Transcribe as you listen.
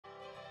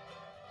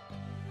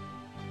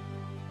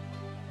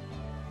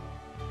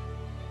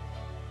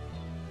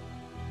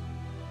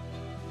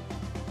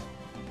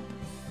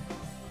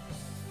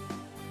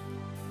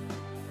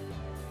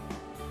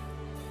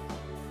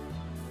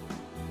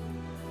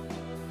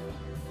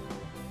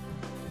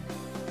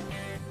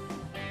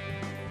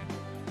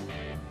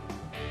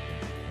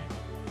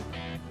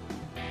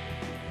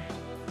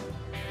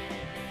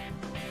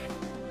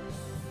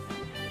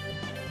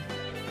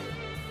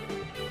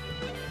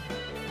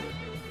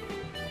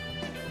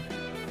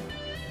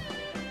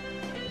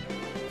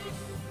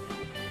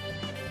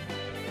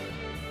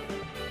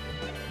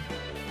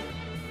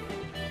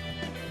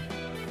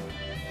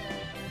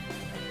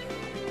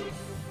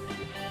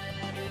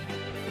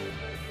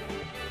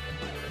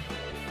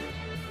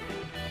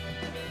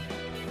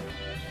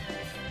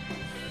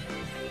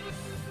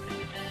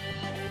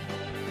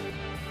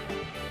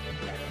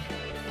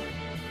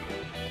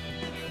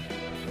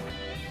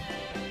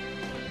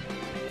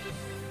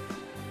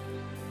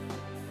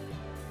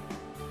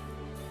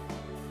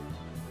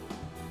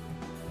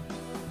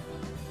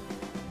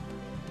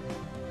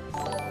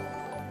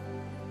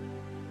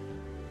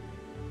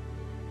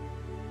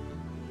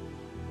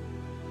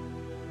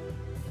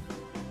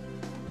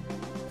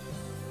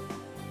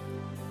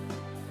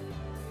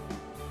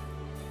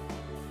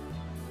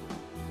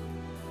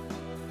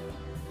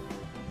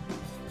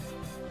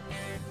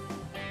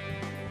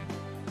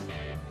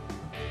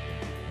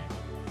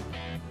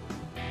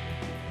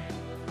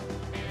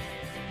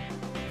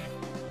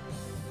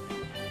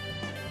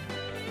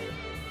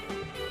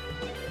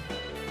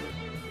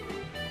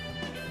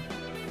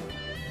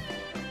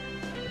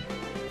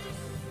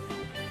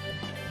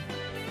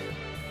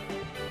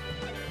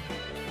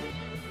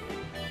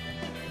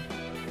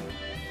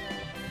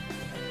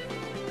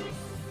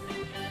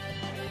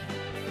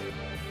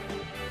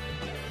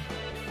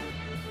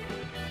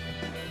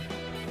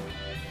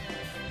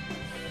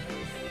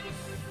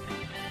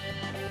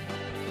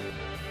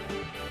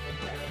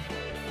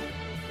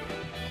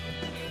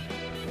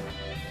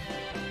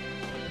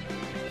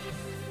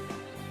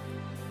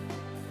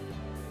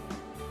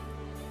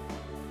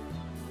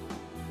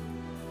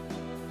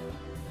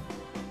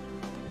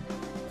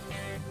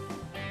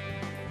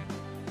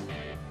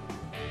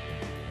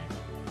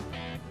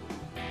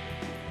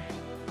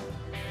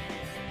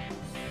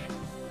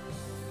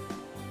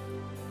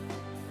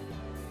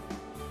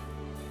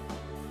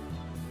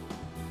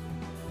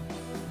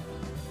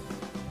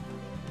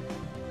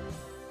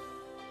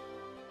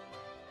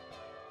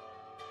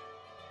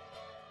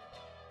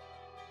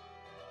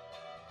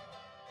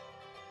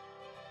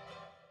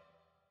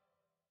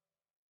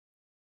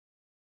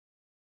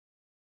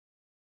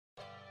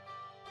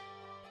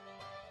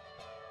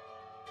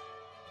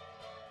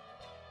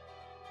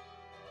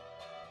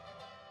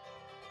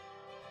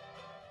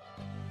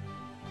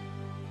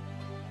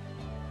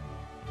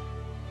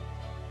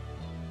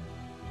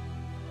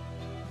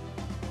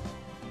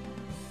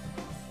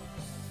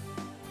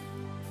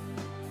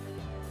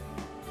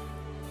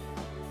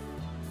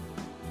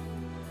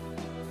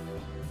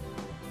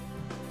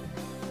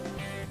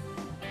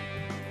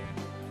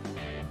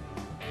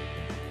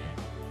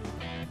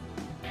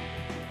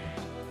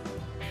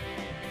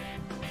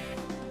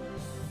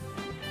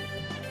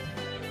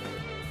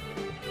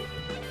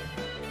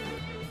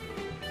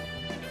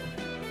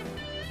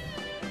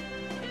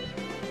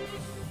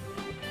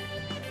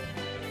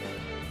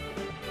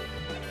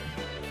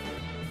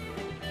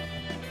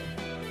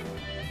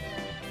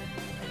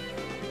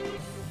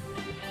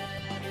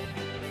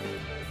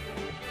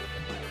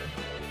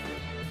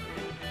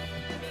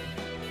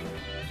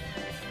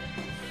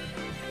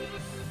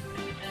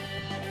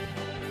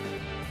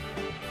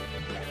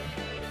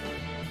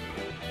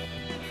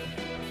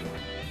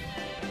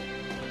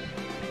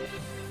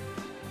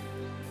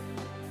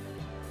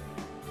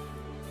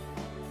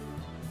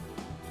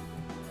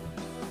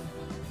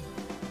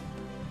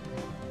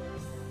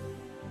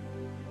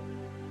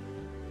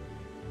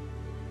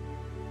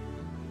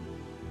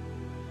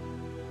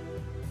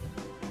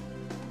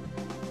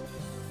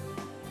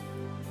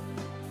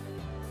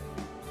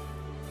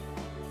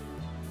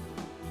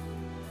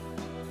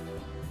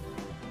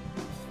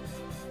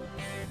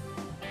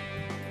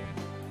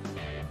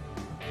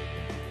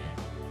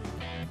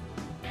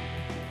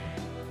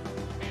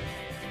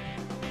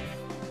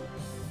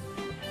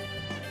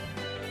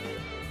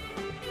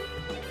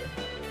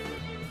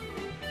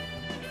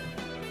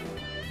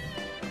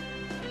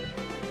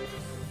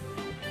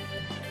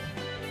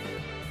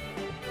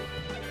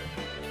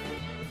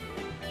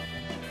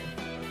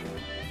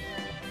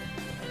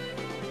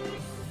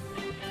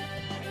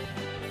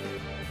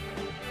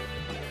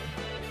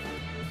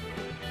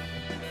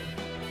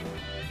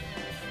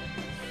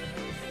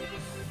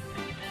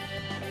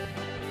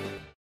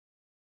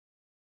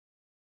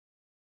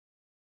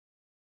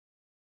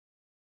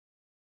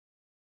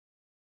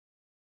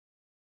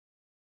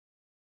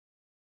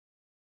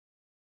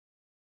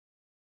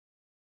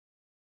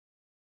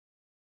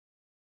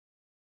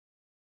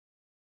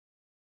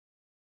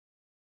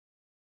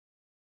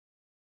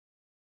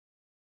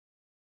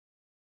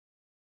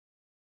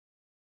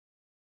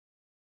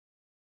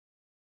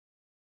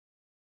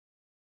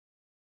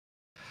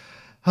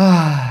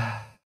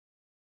Hear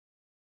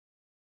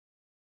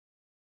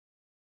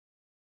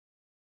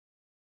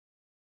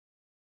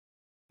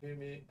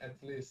me at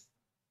least.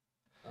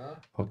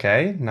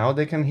 Okay, now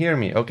they can hear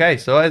me. Okay,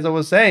 so as I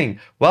was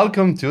saying,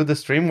 welcome to the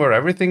stream where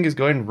everything is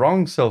going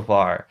wrong so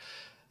far.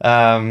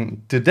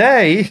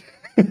 Today,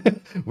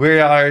 we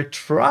are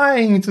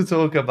trying to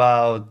talk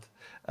about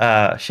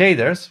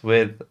shaders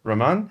with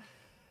Romain.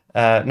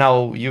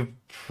 Now, you've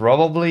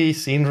probably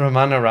seen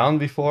Romain around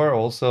before,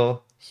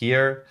 also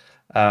here.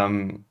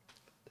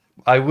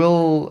 I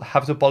will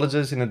have to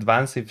apologize in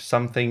advance if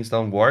some things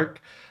don't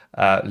work.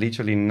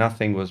 Literally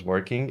nothing was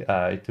working.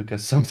 It took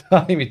us some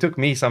time. It took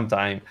me some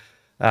time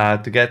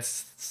to get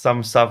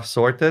some stuff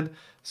sorted.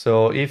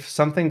 So if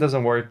something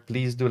doesn't work,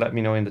 please do let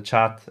me know in the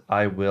chat.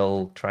 I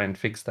will try and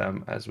fix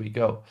them as we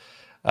go.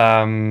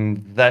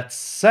 That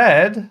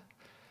said,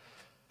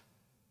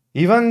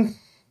 even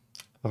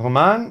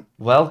Romain,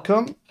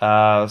 welcome.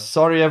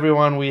 Sorry,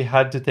 everyone, we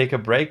had to take a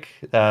break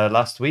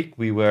last week.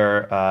 We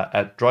were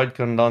at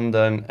DroidCon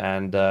London,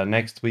 and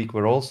next week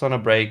we're also on a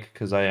break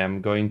because I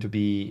am going to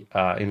be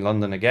in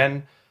London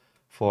again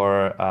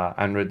for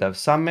Android Dev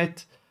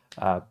Summit.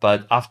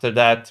 But after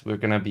that, we're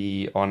going to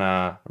be on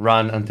a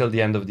run until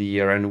the end of the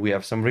year, and we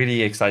have some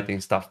really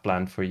exciting stuff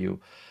planned for you.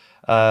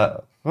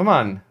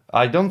 Romain,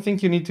 I don't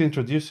think you need to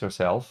introduce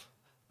yourself,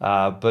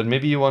 but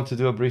maybe you want to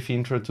do a brief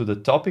intro to the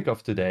topic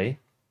of today.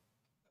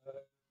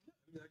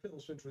 I can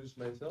also introduce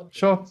myself.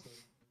 Sure.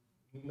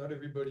 Not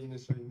everybody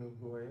necessarily knows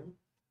who I am.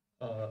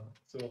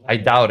 I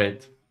doubt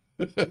it.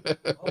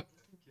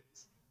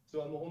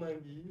 So I'm Romain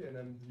Guy, and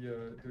I'm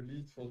the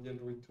lead for the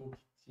Android Toolkit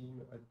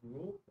team at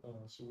Google.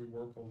 So we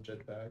work on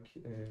Jetpack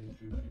and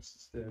the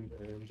system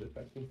and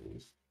Jetpack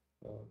Compose.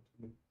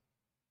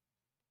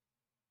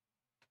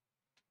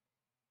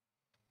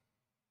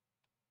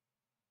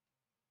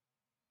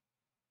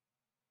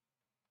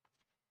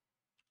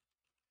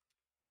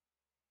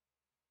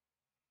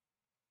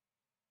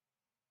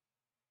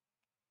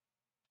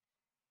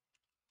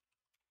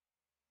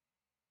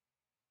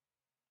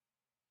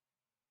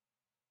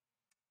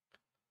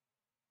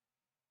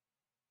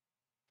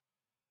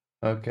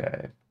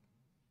 Okay.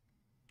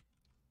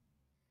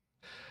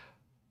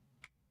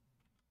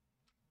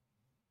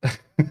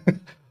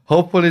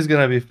 Hopefully it's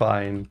gonna be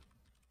fine,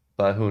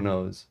 but who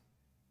knows?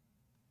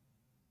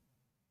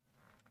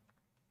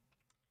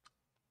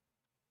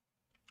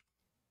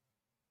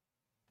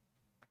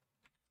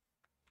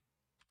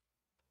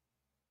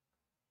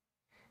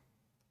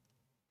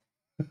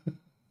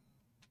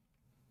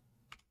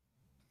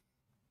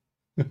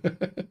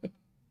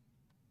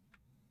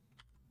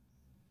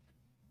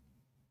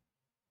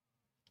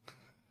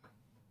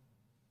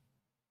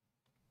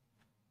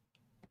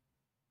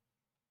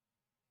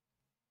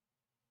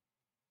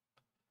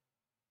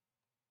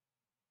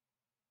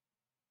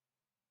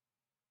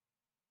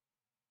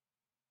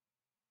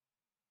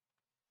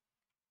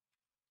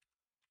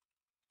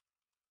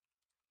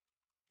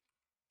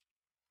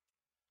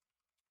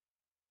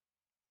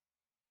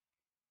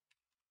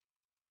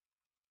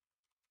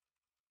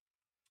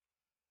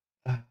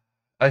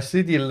 I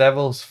see the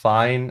levels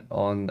fine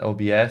on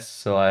OBS,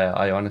 so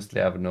I honestly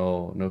have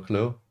no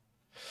clue.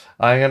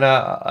 I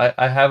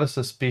have a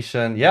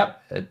suspicion.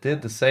 Yep, it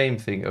did the same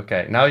thing.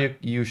 Okay, now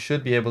you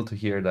should be able to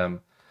hear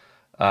them.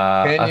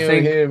 Can you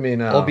hear me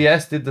now?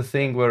 OBS did the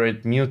thing where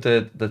it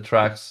muted the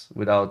tracks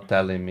without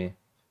telling me.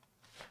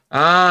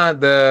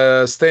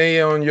 The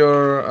stay on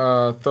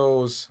your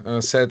toes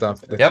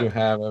setup that you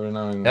have every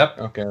now and then.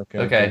 Yep.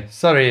 Okay.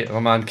 Sorry,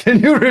 Romain.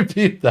 Can you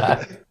repeat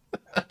that?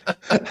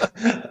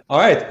 All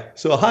right.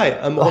 So hi,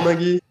 I'm Romain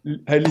Guy.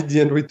 I lead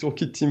the Android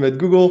Toolkit team at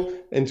Google,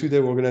 and today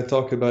we're going to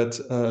talk about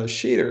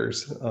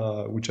shaders,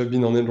 which have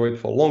been on Android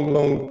for a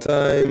long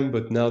time,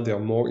 but now they are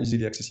more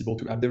easily accessible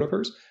to app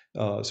developers.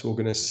 So we're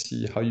going to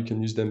see how you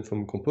can use them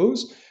from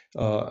Compose,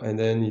 and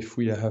then if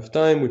we have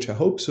time, which I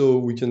hope so,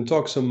 we can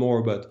talk some more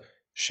about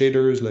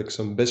shaders, like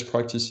some best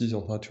practices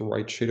on how to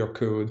write shader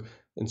code,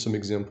 and some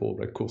example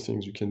like cool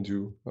things you can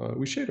do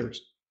with shaders.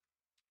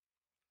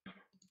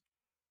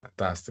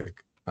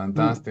 Fantastic.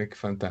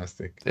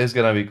 It's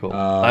gonna be cool.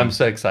 I'm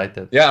so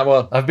excited. Yeah,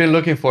 well, I've been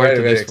looking forward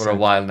to this for a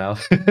while now.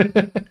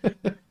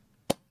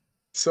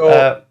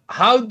 So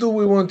how do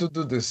we want to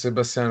do this,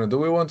 Sebastiano? Do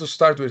we want to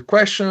start with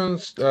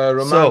questions?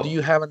 Romain, do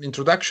you have an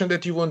introduction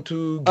that you want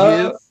to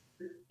give?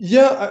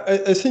 Yeah,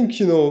 I think,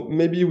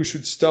 maybe we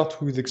should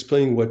start with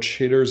explaining what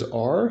shaders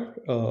are,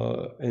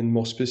 and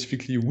more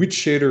specifically, which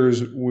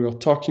shaders we're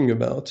talking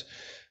about.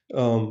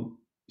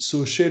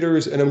 So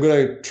shaders, and I'm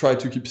going to try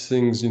to keep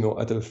things,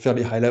 at a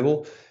fairly high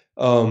level.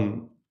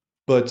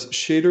 But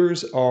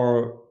shaders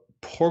are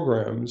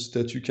programs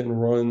that you can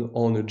run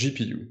on a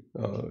GPU,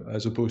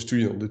 as opposed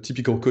to, the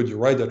typical code you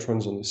write that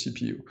runs on the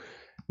CPU.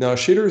 Now,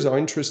 shaders are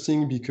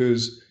interesting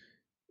because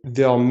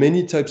there are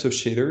many types of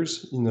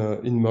shaders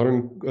in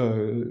modern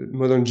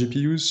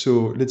GPUs.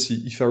 So let's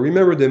see, if I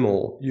remember them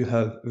all, you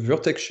have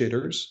vertex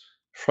shaders,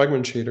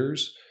 fragment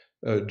shaders,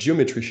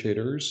 geometry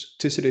shaders,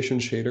 tessellation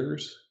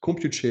shaders,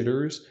 compute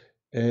shaders,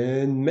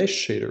 and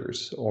mesh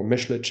shaders or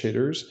meshlet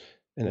shaders.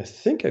 And I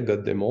think I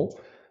got them all.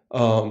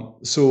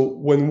 So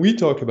when we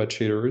talk about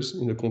shaders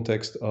in the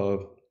context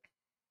of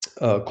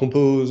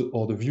Compose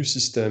or the view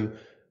system,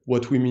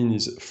 what we mean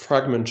is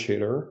fragment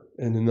shader,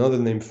 and another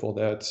name for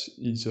that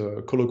is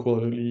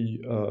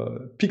colloquially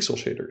pixel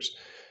shaders.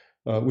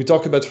 We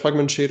talk about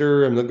fragment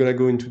shader. I'm not going to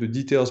go into the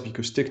details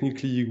because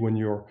technically when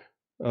you're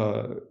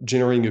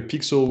generating a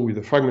pixel with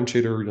a fragment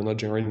shader, you're not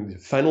generating the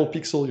final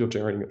pixel, you're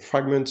generating a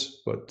fragment,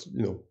 but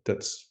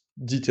that's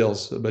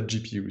details about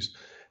GPUs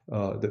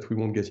that we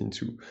won't get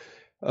into.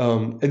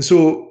 And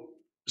so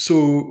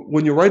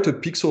when you write a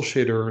pixel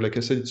shader, like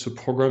I said, it's a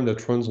program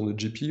that runs on the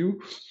GPU,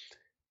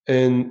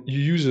 and you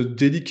use a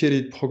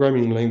dedicated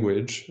programming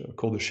language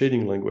called a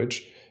shading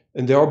language.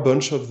 And there are a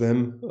bunch of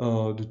them.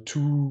 The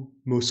two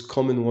most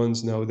common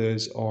ones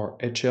nowadays are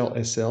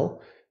HLSL,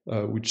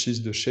 which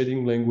is the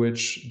shading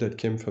language that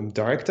came from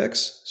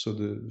DirectX, so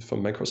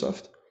from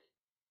Microsoft.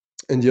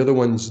 And the other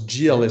one is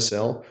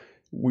GLSL,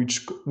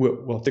 which,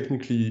 well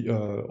technically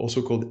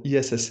also called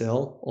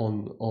ESSL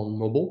on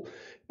mobile.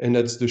 And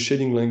that's the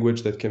shading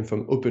language that came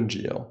from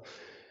OpenGL.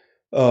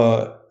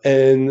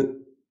 And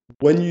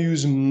when you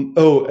use,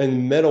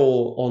 and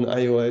Metal on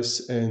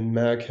iOS and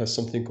Mac has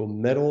something called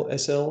Metal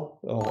SL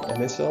or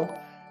MSL.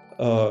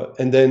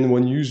 And then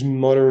when you use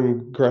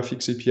modern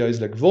graphics APIs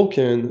like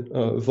Vulkan,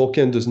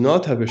 Vulkan does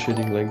not have a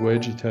shading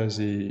language. It has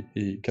a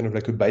kind of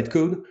like a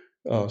bytecode.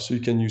 So you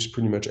can use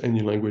pretty much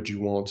any language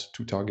you want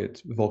to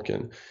target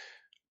Vulkan.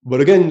 But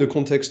again, in the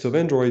context of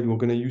Android, we're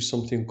going to use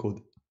something called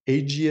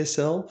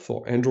AGSL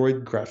for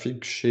Android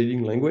Graphic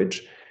Shading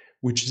Language,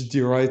 which is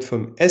derived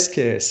from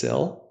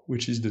SKSL,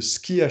 which is the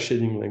Skia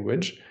shading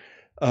language,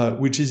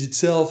 which is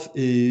itself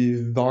a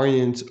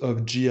variant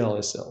of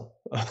GLSL.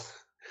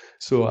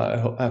 So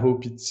I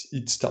hope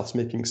it starts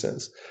making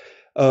sense.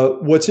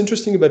 What's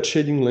interesting about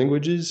shading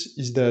languages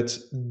is that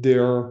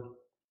they're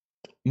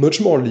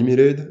much more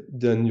limited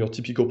than your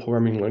typical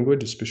programming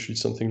language, especially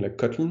something like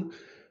Kotlin.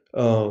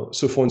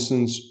 So for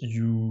instance,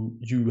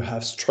 you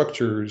have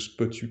structures,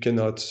 but you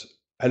cannot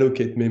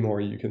allocate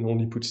memory. You can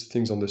only put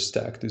things on the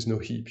stack. There's no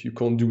heap. You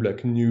can't do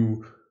like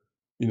new,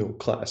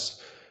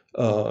 class.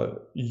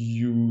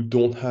 You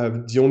don't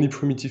have, the only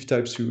primitive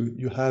types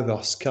you have are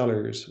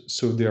scalars.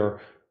 So they're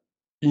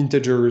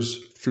integers,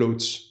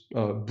 floats,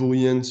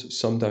 booleans.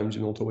 Sometimes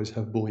you don't always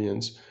have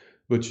booleans,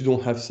 but you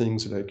don't have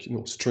things like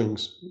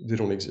strings. They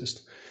don't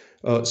exist.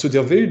 So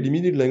they're very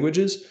limited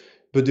languages,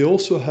 but they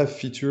also have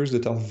features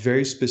that are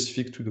very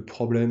specific to the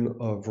problem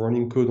of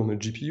running code on a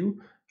GPU.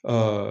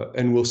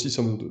 And we'll see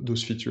some of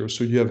those features.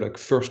 So you have like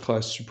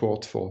first-class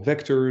support for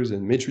vectors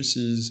and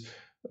matrices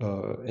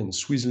and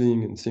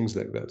swizzling and things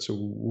like that. So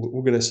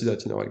we're going to see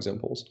that in our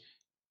examples.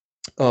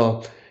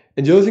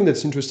 And the other thing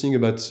that's interesting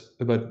about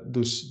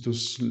those the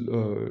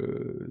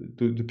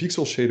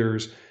pixel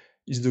shaders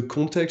is the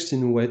context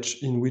in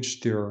which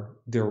they're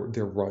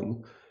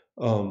run.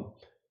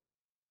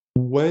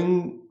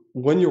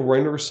 When you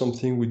render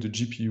something with the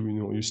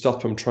GPU, you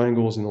start from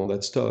triangles and all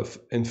that stuff,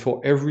 and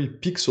for every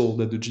pixel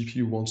that the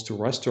GPU wants to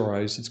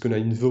rasterize, it's going to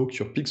invoke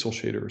your pixel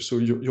shader. So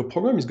your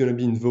program is going to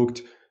be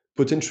invoked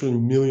potentially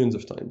millions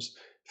of times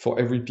for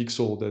every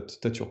pixel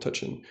that you're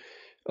touching.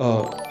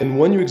 And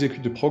when you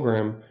execute the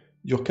program,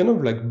 you're kind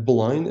of like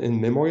blind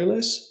and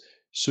memoryless.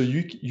 So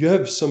you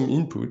have some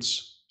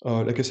inputs.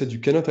 Like I said, you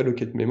cannot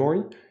allocate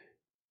memory,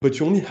 but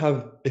you only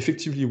have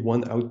effectively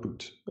one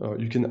output.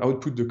 You can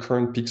output the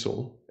current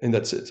pixel, and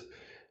that's it.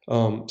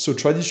 So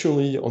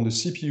traditionally on the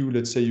CPU,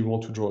 let's say you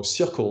want to draw a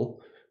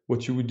circle,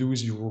 what you would do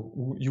is you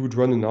would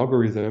run an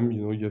algorithm.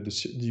 You have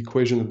the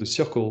equation of the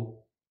circle.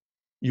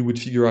 You would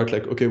figure out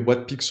like, okay,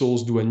 what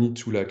pixels do I need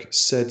to like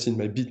set in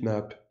my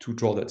bitmap to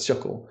draw that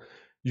circle?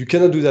 You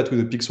cannot do that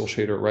with a pixel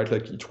shader, right?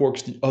 Like it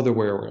works the other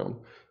way around,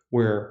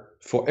 where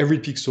for every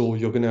pixel,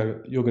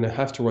 you're gonna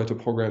have to write a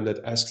program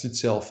that asks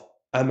itself,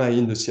 am I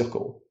in the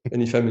circle?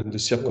 And if I'm in the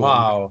circle,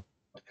 Wow.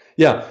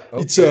 yeah,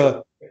 Okay. it's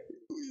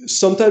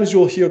sometimes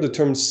you'll hear the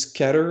term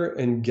scatter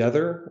and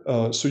gather.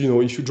 So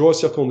if you draw a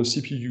circle on the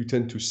CPU, you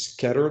tend to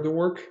scatter the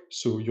work.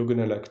 So you're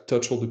gonna like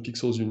touch all the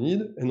pixels you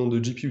need, and on the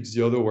GPU, it's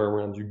the other way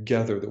around. You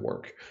gather the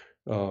work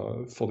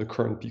for the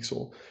current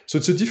pixel. So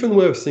it's a different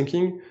way of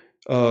thinking.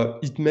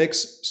 It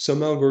makes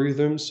some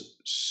algorithms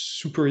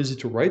super easy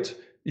to write.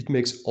 It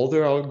makes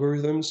other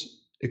algorithms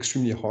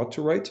extremely hard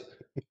to write.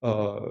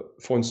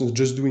 For instance,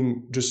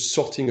 just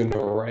sorting an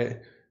array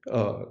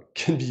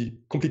can be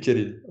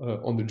complicated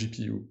on the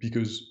GPU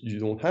because you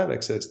don't have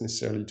access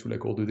necessarily to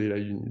like all the data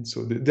you need.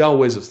 So there are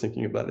ways of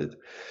thinking about it.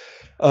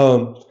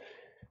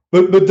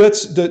 But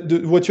that's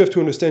what you have to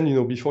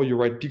understand, before you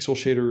write pixel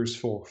shaders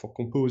for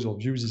Compose or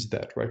views is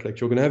that, right? Like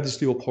you're gonna have this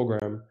little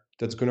program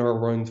that's gonna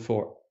run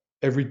for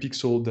every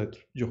pixel that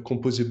your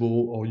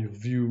composable or your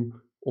view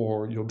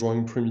or your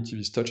drawing primitive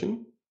is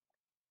touching.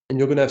 And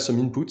you're gonna have some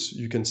inputs.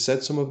 You can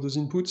set some of those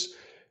inputs.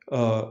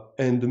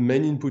 And the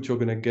main input you're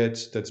gonna get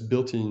that's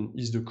built in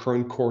is the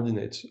current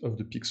coordinate of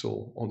the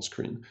pixel on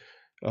screen.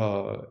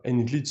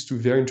 And it leads to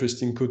very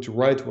interesting code to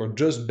write where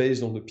just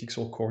based on the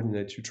pixel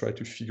coordinates, you try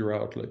to figure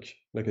out,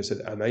 like I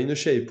said, am I in a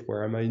shape?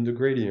 Where am I in the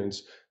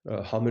gradients?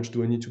 How much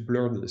do I need to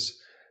blur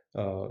this?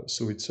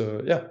 So it's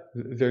a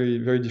very,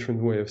 very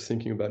different way of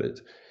thinking about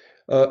it.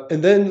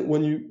 And then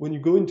when you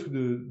go into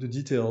the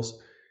details,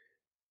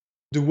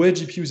 the way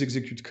GPUs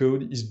execute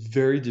code is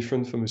very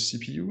different from a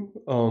CPU,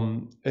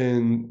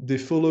 and they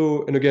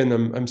follow. And again,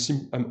 I'm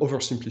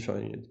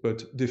oversimplifying it,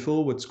 but they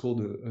follow what's called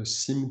a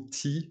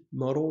SIMT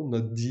model,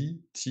 not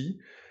DT.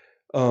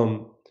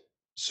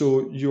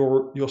 So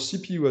your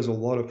CPU has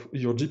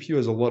your GPU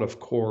has a lot of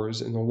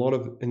cores, and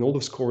all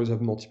those cores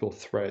have multiple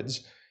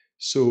threads.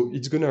 So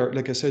it's gonna,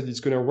 like I said,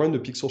 it's gonna run the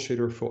pixel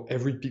shader for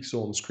every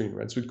pixel on screen,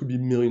 right? So it could be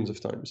millions of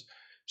times.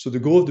 So the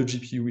goal of the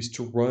GPU is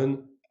to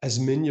run as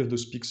many of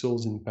those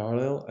pixels in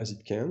parallel as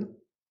it can.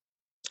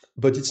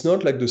 But it's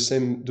not like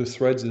the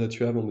threads that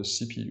you have on the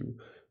CPU.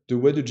 The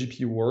way the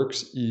GPU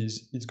works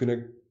is it's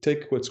gonna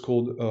take what's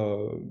called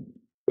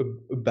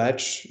a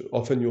batch.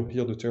 Often you'll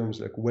hear the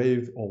terms like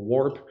wave or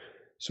warp.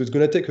 So it's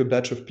gonna take a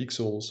batch of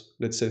pixels,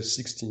 let's say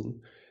 16,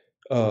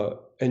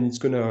 and it's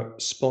gonna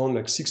spawn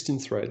like 16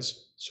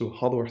 threads, so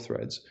hardware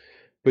threads,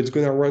 but it's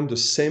gonna run the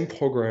same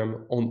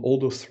program on all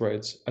those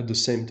threads at the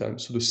same time.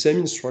 So the same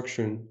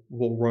instruction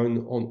will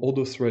run on all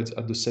those threads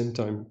at the same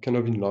time, kind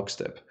of in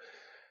lockstep.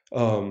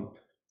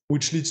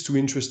 Which leads to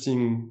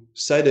interesting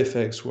side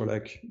effects where,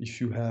 like, if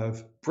you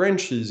have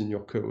branches in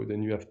your code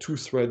and you have two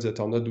threads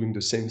that are not doing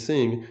the same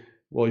thing,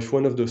 well, if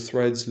one of the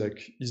threads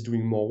like is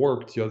doing more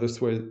work, the other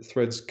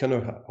threads kind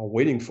of are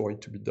waiting for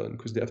it to be done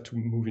because they have to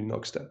move in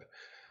lockstep.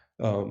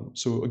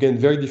 So again,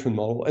 very different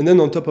model. And then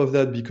on top of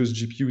that, because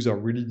GPUs are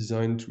really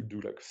designed to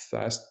do like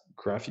fast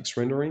graphics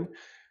rendering,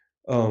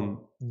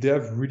 they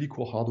have really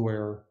cool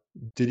hardware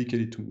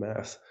dedicated to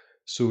math.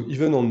 So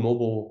even on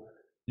mobile,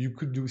 you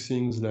could do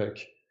things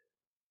like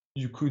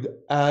you could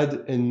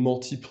add and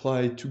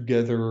multiply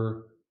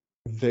together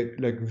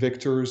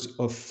vectors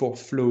of 4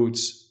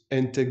 floats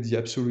and take the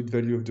absolute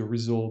value of the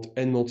result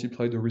and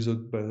multiply the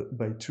result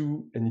by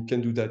 2, and you can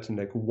do that in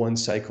like 1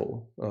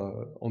 cycle.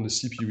 On the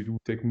CPU, it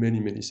would take many,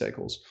 many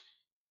cycles.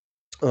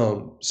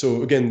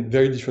 So again,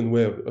 very different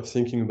way of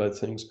thinking about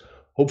things.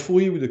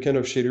 Hopefully, with the kind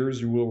of shaders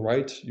you will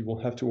write, you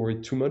won't have to worry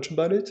too much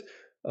about it.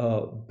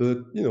 But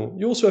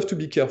you also have to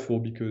be careful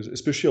because,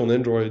 especially on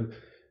Android,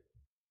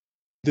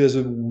 there's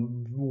a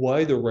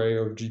wide array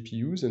of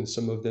GPUs, and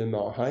some of them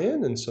are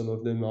high-end and some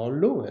of them are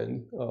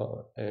low-end.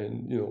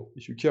 And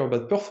if you care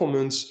about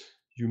performance,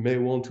 you may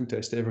want to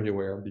test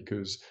everywhere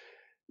because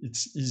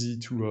it's easy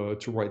to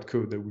write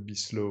code that would be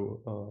slow.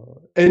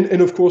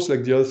 And of course,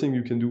 like the other thing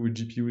you can do with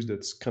GPUs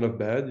that's kind of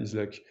bad is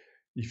like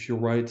if you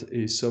write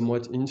a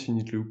somewhat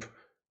infinite loop,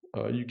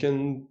 you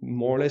can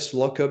more or less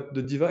lock up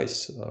the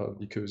device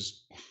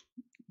because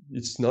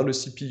it's not a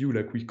CPU.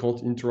 Like we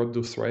can't interrupt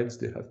those threads;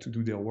 they have to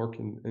do their work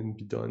and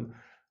be done.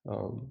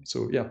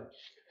 So yeah.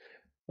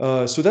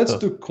 So that's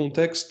the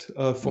context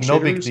for no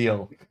shaders. big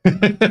deal.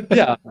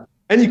 Yeah.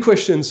 Any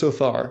questions so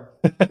far?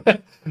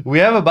 We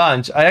have a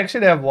bunch. I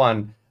actually have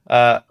one.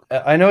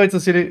 I know it's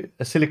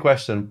a silly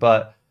question,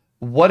 but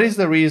what is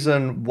the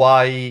reason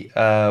why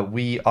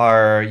we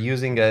are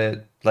using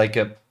a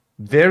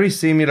very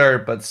similar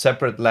but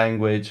separate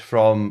language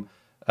from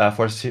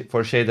for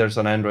shaders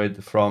on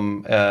Android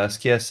from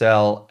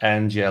SkiaSL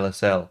and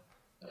GLSL?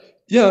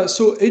 Yeah,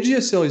 so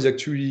AGSL is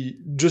actually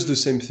just the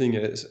same thing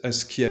as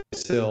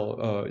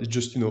SkiaSL. It's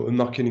just a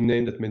marketing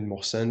name that made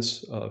more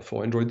sense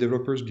for Android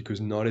developers because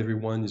not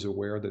everyone is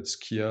aware that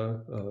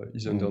Skia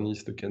is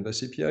underneath the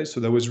Canvas API. So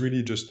that was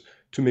really just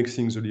to make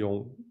things a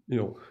little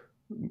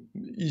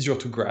easier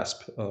to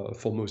grasp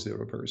for most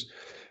developers.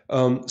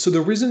 So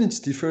the reason it's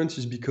different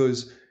is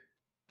because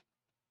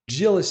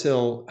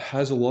GLSL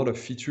has a lot of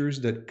features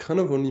that kind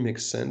of only make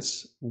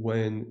sense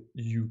when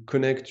you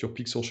connect your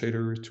pixel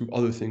shader to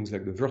other things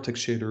like the vertex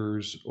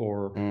shaders,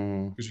 or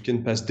because you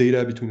can pass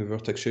data between the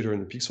vertex shader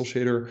and the pixel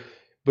shader.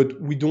 But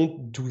we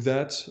don't do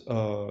that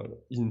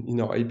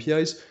in our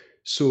APIs.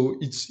 So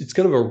it's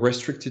kind of a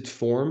restricted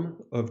form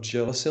of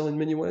GLSL in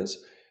many ways.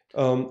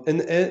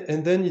 And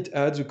then it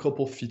adds a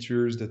couple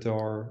features that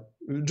are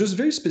just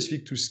very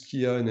specific to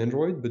Skia and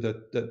Android, but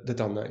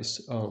that are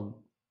nice.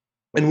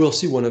 And we'll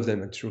see one of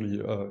them actually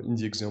in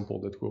the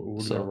example that we're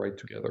going to write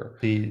together.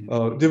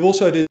 They've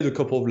also added a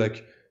couple of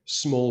like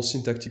small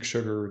syntactic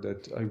sugar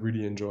that I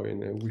really enjoy,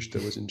 and I wish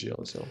that was in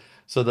GLSL.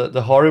 So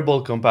the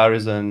horrible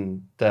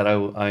comparison that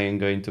I am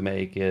going to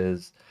make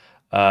is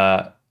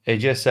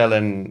AGSL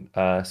and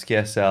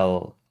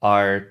SkiaSL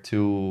are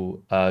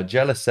to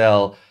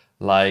GLSL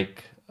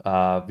like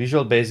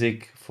Visual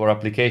Basic for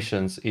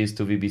applications is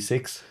to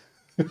VB6.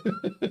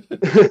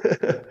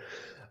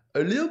 A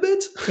little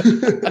bit.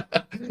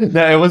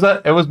 No,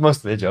 it was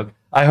mostly a joke.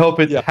 I hope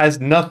it has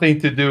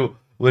nothing to do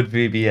with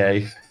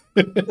VBA.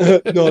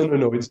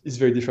 No, it's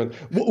very different.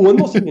 One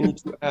more thing I need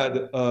to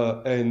add,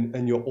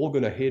 and you're all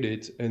gonna hate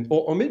it,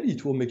 or maybe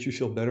it will make you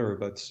feel better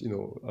about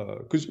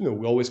because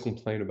we always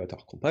complain about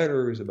our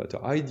compilers, about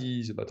our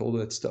IDs, about all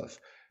that stuff.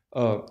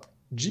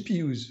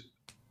 GPUs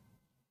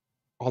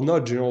are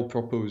not general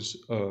purpose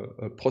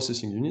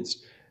processing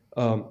units.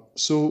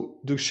 So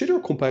the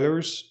shader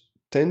compilers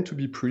tend to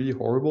be pretty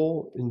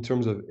horrible in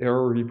terms of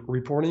error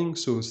reporting.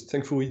 So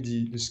thankfully,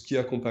 the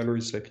Skia compiler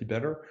is slightly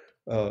better.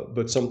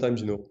 But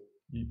sometimes,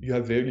 you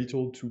have very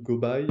little to go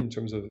by in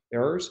terms of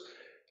errors.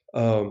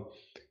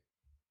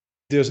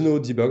 There's no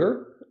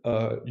debugger.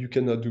 You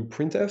cannot do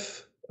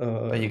printf.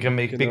 You can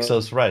make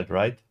pixels red,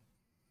 right?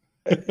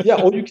 Yeah,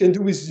 all you can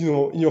do is,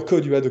 in your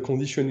code, you add a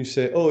condition. You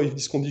say, oh, if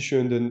this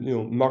condition, then,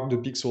 mark the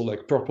pixel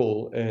like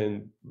purple,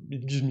 and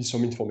it gives me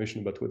some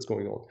information about what's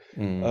going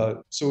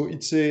on. So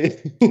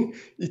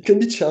it can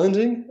be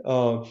challenging.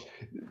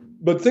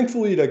 But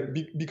thankfully, like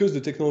because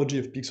the technology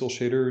of pixel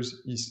shaders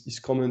is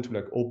common to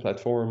like all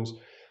platforms,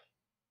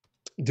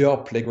 there are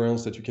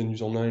playgrounds that you can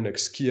use online. Like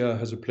Skia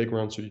has a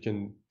playground, so you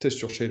can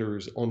test your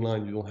shaders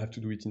online. You don't have to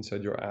do it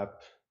inside your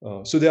app.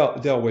 So there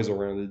are ways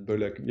around it. But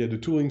like, yeah, the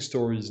tooling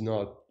story is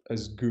not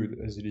as good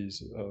as it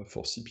is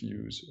for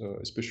CPUs,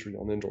 especially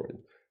on Android.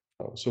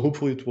 So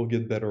hopefully it will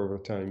get better over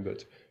time.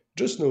 But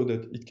just know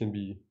that it can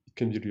be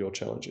real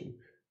challenging.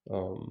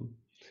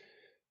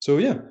 So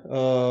yeah.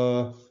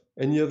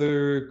 Any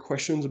other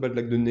questions about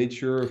like the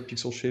nature of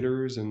pixel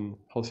shaders and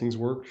how things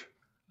work?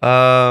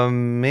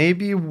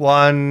 Maybe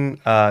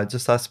one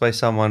just asked by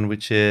someone,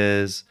 which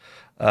is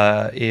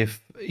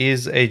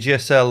is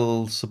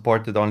AGSL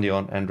supported only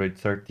on Android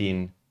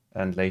 13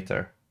 and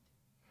later?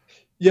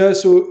 Yeah,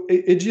 so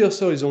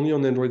AGSL is only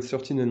on Android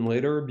 13 and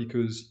later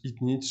because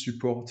it needs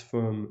support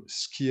from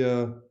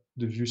Skia,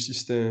 the view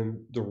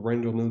system, the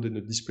render node, and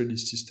the display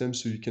list system,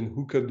 so you can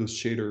hook up those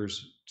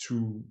shaders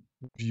to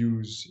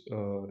views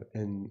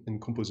and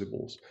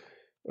composables.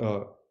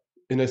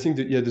 And I think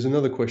that, yeah, there's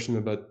another question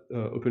about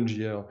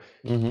OpenGL.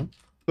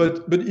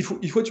 But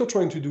if what you're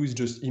trying to do is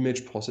just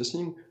image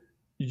processing,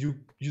 you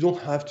don't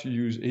have to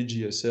use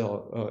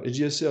AGSL.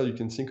 AGSL, you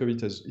can think of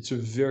it as it's a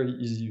very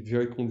easy,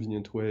 very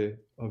convenient way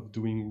of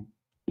doing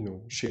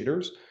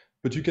shaders,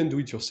 but you can do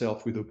it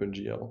yourself with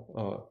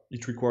OpenGL.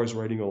 It requires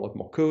writing a lot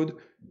more code.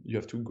 You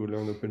have to go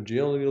learn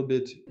OpenGL a little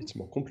bit. It's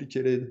more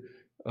complicated.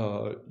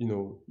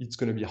 It's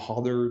going to be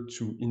harder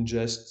to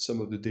ingest some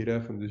of the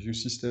data from the view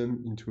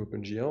system into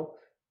OpenGL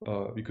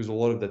because a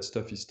lot of that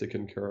stuff is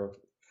taken care of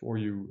for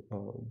you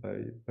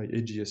by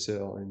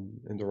AGSL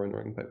and the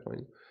rendering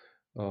pipeline.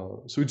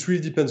 So it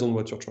really depends on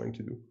what you're trying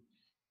to do.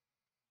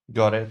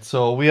 Got it.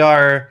 So we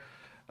are,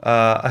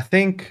 I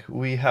think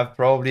we have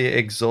probably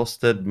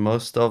exhausted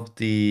most of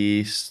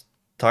the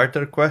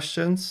starter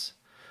questions.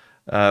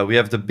 We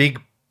have the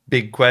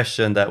big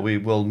question that we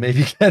will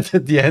maybe get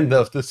at the end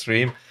of the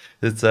stream.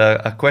 It's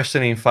a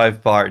question in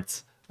 5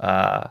 parts.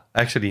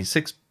 Actually, in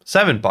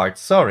 7 parts,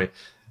 sorry.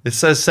 It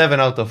says 7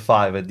 out of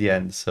 5 at the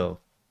end, so.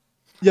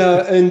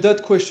 Yeah, and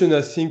that question,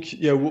 I think,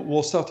 yeah,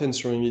 we'll start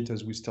answering it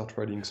as we start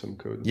writing some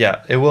code.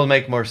 Yeah, it will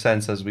make more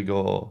sense as we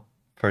go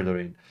further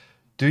in.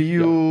 Do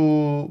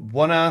you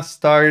want to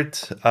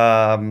start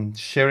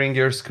sharing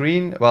your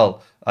screen?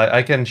 Well,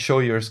 I can show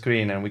your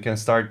screen and we can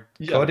start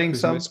coding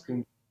some.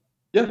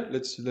 Yeah,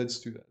 let's do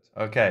that.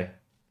 Okay.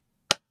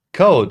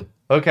 Code.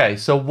 Okay,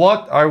 so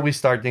what are we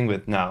starting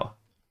with now?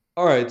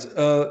 All right,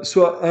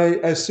 so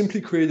I simply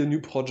created a new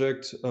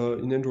project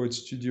in Android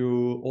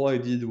Studio. All I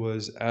did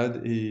was add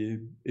a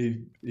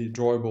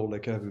drawable,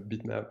 like I have a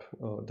bitmap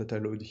that I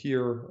load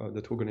here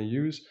that we're going to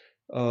use.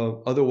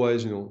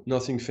 Otherwise,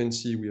 nothing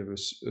fancy. We have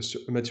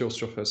a material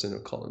surface and a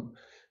column.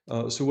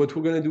 So what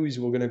we're going to do is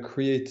we're going to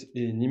create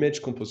an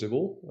image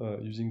composable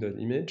using that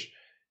image.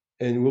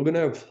 And we're going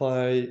to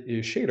apply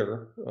a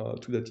shader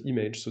to that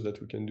image so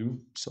that we can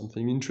do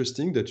something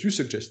interesting that you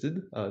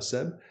suggested,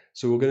 Seb.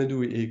 So we're going to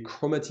do a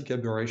chromatic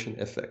aberration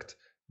effect,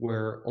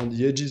 where on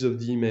the edges of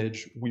the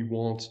image, we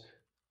want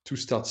to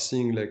start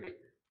seeing like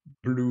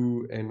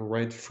blue and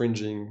red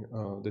fringing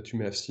that you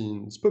may have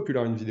seen. It's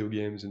popular in video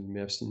games, and you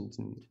may have seen it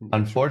in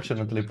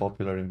Unfortunately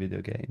popular in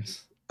video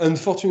games.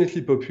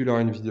 Unfortunately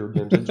popular in video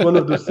games. It's one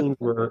of those things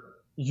where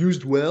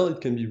used well, it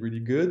can be really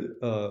good,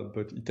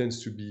 but it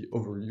tends to be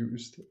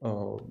overused.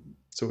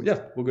 So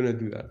yeah, we're gonna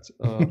do that.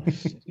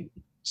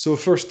 So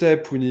first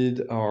step, we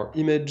need our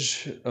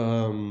image.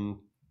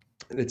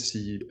 Let's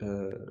see.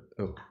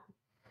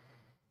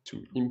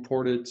 To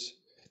import it.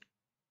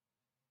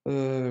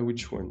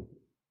 Which one?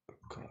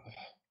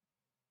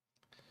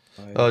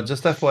 Oh,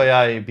 just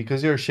FYI,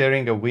 because you're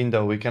sharing a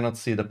window, we cannot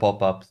see the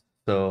pop-ups.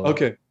 So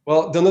okay,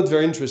 well, they're not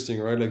very interesting,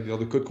 right? Like the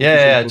other code.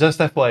 Yeah, just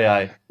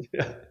FYI.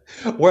 Yeah,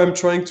 where I'm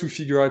trying to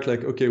figure out,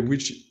 like, okay,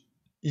 which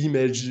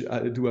image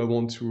do I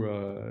want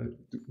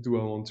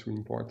to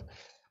import?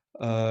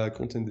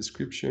 Content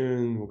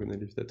description. We're gonna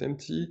leave that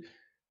empty.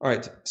 All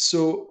right.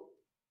 So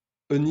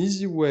an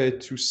easy way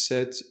to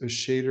set a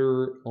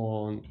shader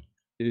on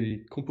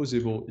a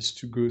composable is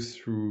to go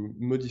through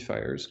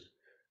modifiers.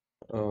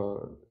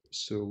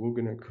 So we're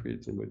gonna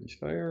create a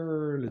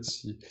modifier.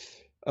 Let's see.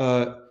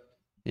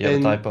 You have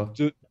a typo.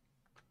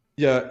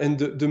 And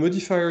the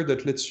modifier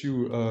that lets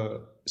you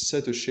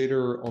set a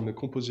shader on a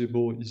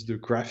composable is the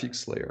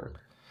graphics layer.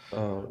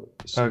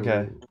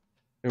 Okay.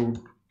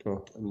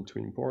 Oh, I need to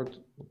import.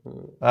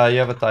 You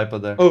have a typo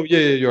there. Oh, yeah,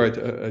 you're right.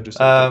 I just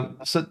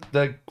so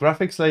the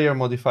graphics layer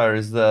modifier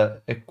is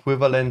the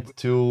equivalent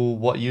to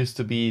what used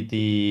to be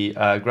the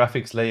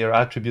graphics layer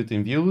attribute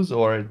in views,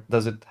 or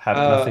does it have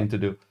nothing to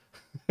do?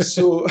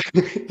 So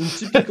in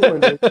typical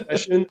Android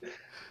fashion,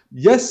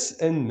 yes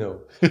and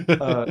no.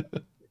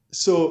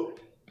 So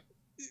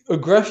a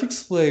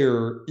graphics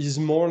layer is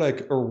more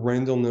like a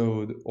render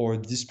node or a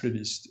display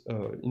list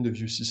in the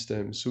view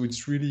system. So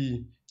it's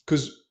really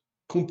because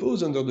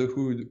Compose under the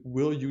hood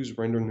will use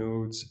render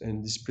nodes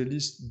and display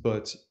list,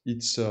 but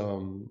it's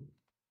going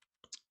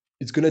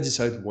to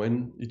decide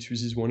when it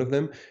uses one of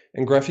them.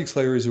 And graphics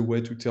layer is a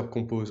way to tell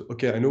Compose,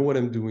 okay, I know what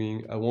I'm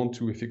doing. I want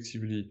to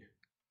effectively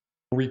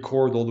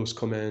record all those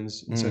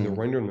commands inside the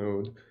render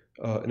node,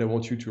 and I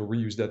want you to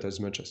reuse that as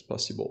much as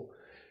possible.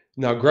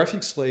 Now,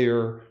 graphics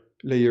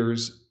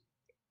layers,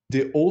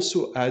 they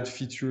also add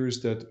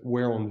features that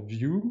were on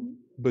view,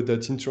 but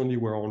that internally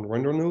were on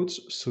render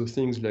nodes. So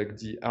things like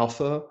the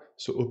alpha,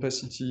 so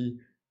opacity,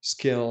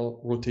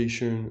 scale,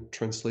 rotation,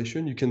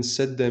 translation, you can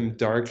set them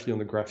directly on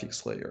the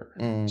graphics layer.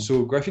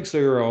 So graphics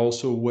layer are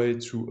also a way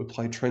to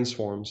apply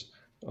transforms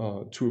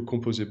to a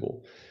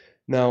composable.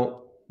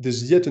 Now,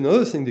 there's yet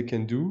another thing they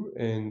can do,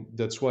 and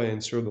that's why I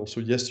answered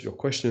also yes to your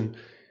question.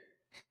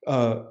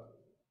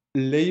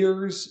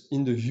 Layers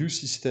in the view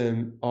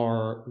system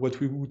are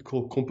what we would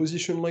call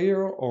composition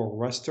layer or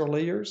raster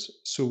layers.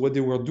 So what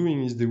they were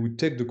doing is they would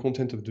take the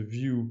content of the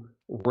view,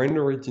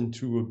 render it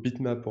into a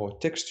bitmap or a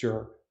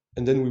texture,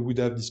 and then we would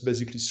have this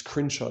basically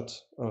screenshot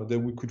that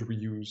we could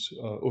reuse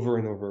over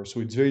and over.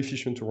 So it's very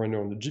efficient to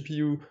render on the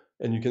GPU,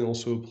 and you can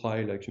also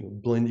apply like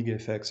blending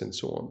effects and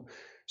so on.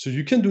 So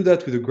you can do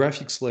that with a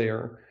graphics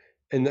layer,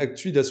 and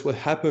actually that's what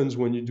happens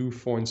when you do,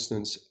 for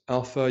instance,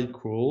 alpha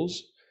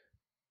equals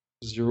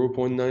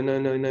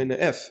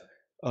 0.9999f.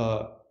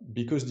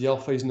 Because the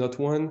alpha is not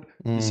 1,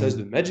 this has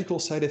the magical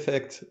side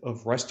effect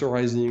of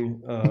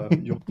rasterizing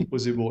your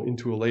composable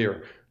into a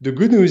layer. The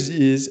good news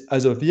is,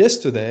 as of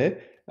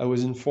yesterday, I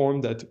was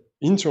informed that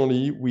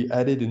internally we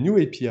added a new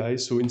API.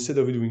 So instead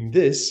of doing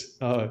this,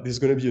 there's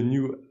going to be a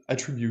new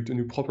attribute, a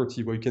new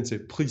property where you can say,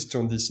 please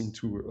turn this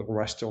into a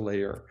raster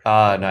layer.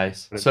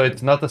 Nice. So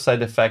it's not a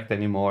side effect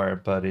anymore,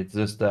 but it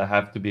just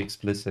have to be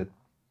explicit.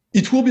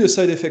 It will be a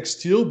side effect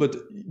still, but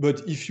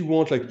if you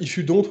want, like, if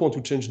you don't want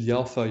to change the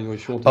alpha,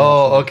 if you want.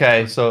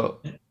 Okay. So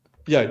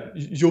yeah,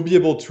 you'll be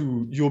able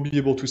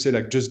to say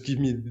like, just give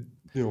me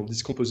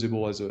this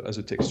composable as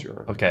a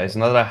texture. Okay, it's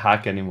not a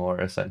hack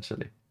anymore,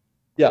 essentially.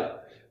 Yeah,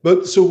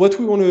 but so what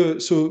we want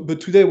to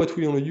but today what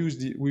we want to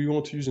use we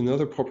want to use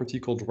another property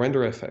called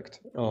render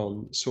effect.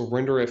 So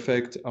render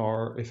effects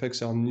are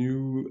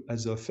new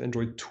as of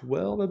Android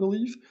 12, I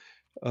believe.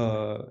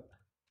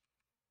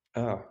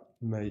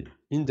 My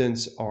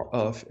indents are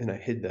off, and I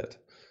hate that.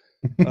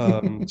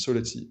 So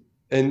let's see.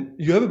 And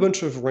you have a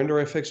bunch of render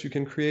effects you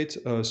can create.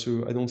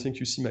 So I don't think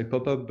you see my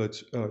pop-up, but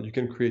you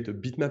can create a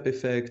bitmap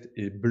effect,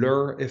 a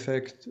blur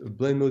effect, a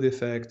blend mode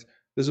effect.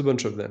 There's a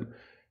bunch of them.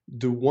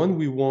 The one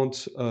we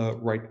want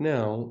right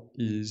now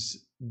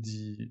is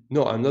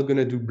no, I'm not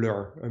gonna do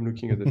blur. I'm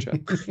looking at the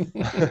chat.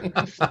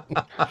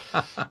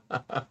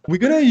 We're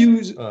gonna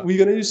use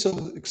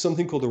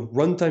something called a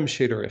runtime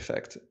shader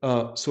effect.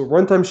 So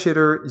runtime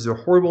shader is a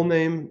horrible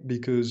name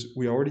because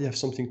we already have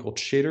something called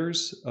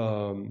shaders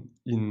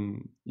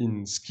in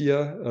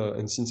Skia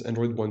and since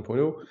Android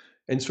 1.0.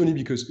 And it's funny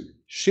because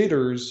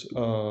shaders,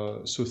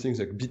 so things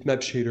like bitmap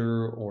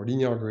shader or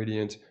linear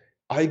gradient,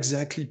 are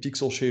exactly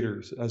pixel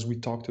shaders, as we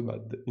talked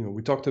about.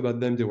 We talked about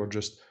them. They were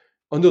just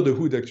under the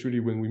hood, actually,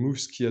 when we move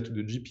Skia to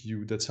the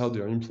GPU. That's how they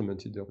are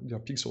implemented. They're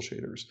pixel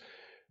shaders.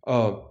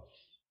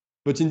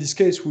 But in this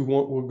case, we're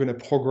going to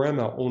program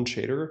our own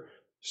shader.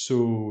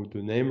 So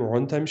the name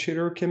runtime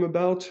shader came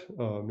about.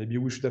 Maybe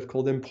we should have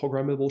called them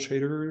programmable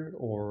shader,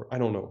 or I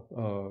don't know.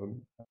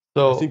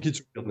 I think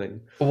it's a real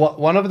name.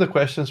 One of the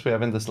questions we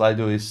have in the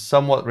Slido is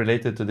somewhat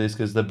related to this,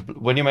 because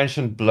when you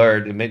mentioned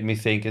blurred, it made me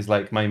think is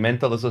like my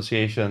mental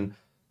association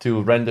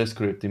to render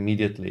script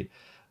immediately.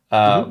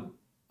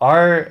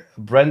 Are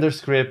render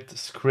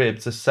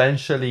scripts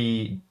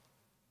essentially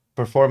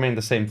performing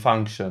the same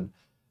function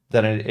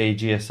than a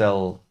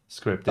GSL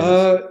script is?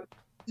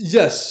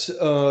 Yes,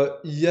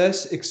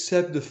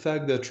 except the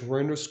fact that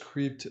render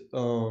script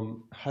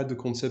had the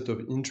concept of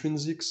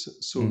intrinsics.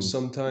 So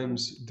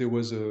sometimes there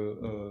was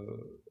an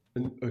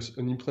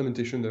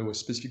implementation that was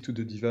specific to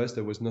the device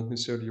that was not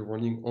necessarily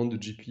running on the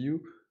GPU.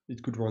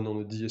 It could run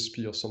on a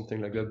DSP or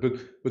something like that.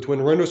 But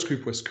when render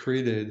script was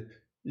created,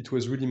 it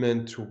was really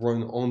meant to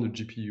run on the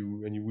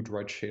GPU, and you would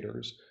write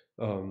shaders.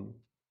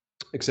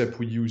 Except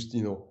we used,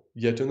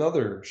 yet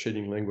another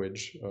shading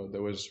language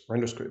that was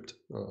RenderScript,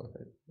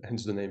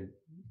 hence the name.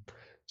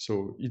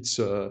 So it's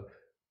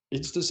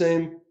the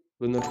same,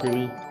 but not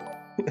really.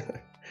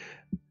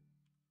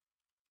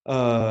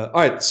 All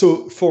right,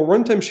 so for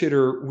runtime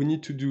shader, we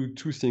need to do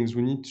two things.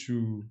 We need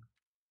to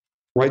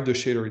write the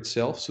shader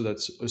itself, so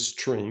that's a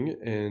string,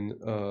 and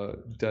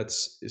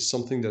that's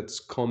something that's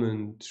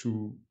common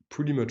to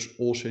pretty much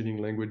all shading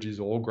languages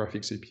or all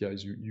graphics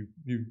APIs.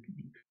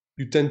 You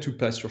you tend to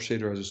pass your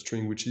shader as a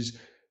string, which is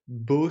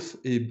both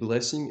a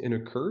blessing and a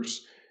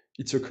curse.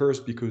 It's a curse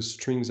because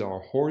strings are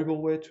a horrible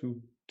way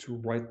to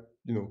write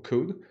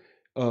code.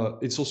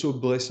 It's also a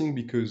blessing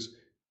because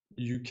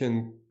you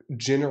can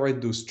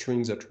generate those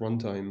strings at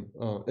runtime.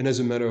 And as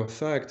a matter of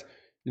fact,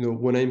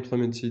 when I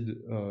implemented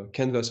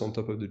Canvas on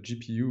top of the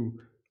GPU,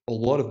 a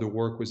lot of the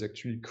work was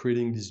actually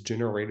creating this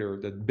generator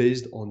that,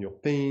 based on your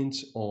paint,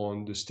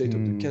 on the state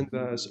of the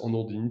canvas, on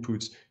all the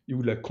inputs, you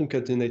would like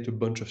concatenate a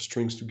bunch of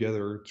strings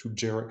together to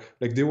generate.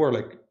 Like there were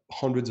like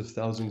hundreds of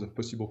thousands of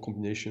possible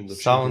combinations of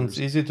Sounds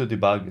shaders. easy to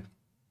debug.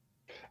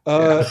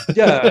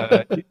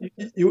 Yeah,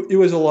 it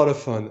was a lot of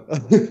fun.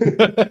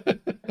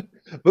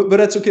 But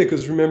that's okay,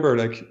 because remember,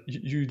 like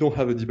you don't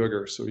have a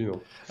debugger, so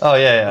Oh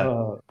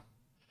yeah.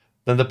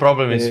 Then the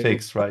problem is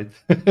fixed, right?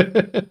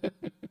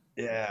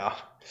 Yeah.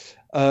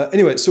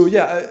 Anyway, so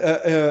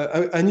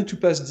yeah, I need to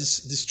pass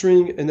this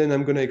string, and then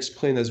I'm going to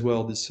explain as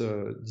well this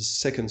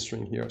second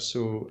string here.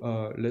 So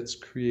let's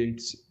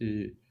create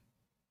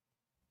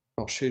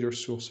our shader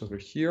source over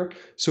here.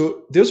 So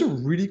there's a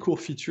really cool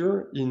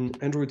feature in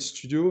Android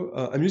Studio.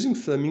 I'm using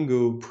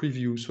Flamingo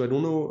Preview, so I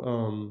don't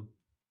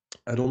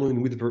know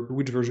in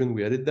which version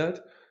we added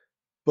that,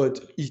 but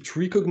it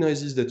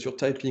recognizes that you're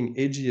typing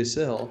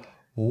AGSL.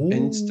 Ooh.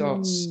 And it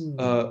starts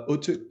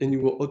and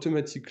it will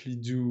automatically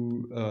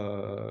do.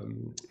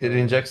 It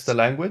injects the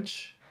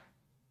language.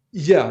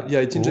 Yeah,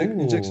 it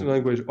injects the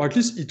language, or at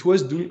least it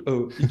was doing.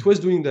 It was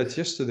doing that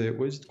yesterday.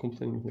 Why is it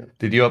complaining here?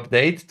 Did you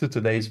update to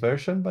today's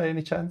version by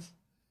any chance?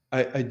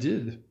 I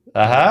did.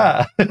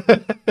 Aha!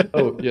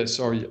 Oh yeah,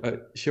 sorry.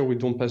 Here we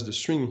don't pass the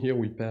string. Here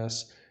we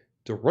pass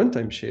the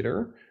runtime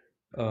shader.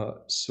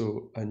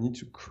 So I need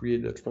to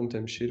create that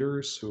runtime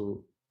shader.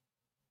 So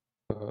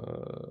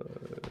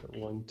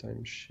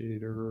runtime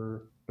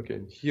shader. Okay,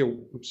 and here,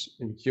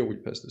 and here we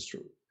pass the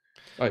string.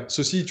 All right,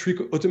 so see,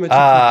 it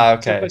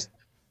automatically. Okay.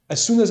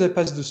 As soon as I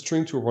pass the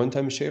string to a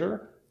runtime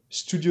shader,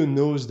 Studio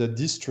knows that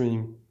this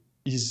string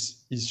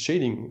is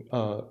shading,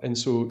 and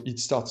so it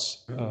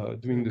starts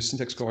doing the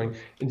syntax scoring.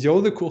 And the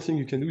other cool thing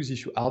you can do is,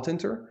 if you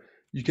Alt-Enter,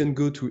 you can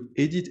go to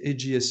Edit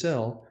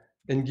AGSL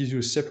and gives you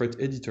a separate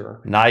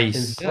editor.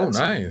 Nice.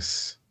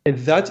 Nice. And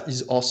that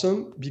is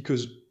awesome,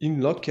 because in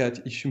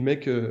Logcat, if you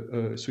make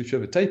so if you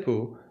have a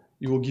typo,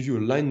 it will give you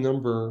a line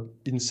number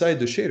inside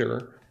the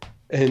shader.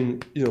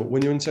 And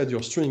when you're inside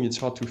your string, it's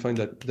hard to find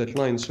that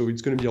line. So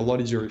it's going to be a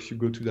lot easier if you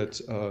go to that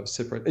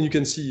separate. And you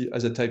can see,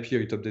 as I type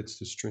here, it updates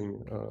the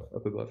string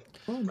up above.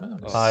 Oh,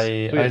 nice.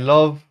 I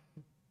love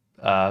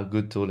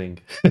good tooling.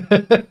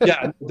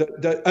 Yeah,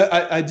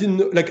 I didn't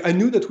know, like I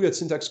knew that we had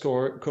syntax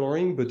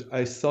coloring, but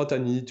I thought I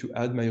needed to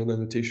add my own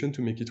annotation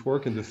to make it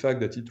work. And the fact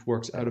that it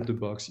works out of the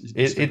box is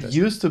it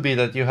used to be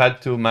that you had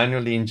to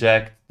manually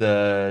inject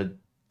the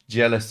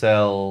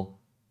GLSL.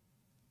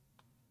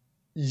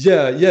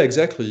 Yeah,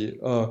 exactly.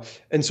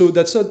 And so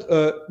that's not,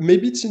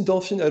 maybe it's in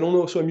Dolphin, I don't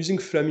know. So I'm using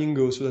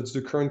Flamingo, so that's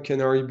the current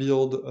Canary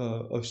build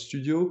of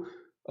Studio.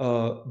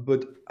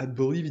 But I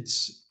believe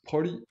it's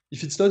probably,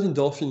 if it's not in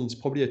Dolphin, it's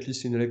probably at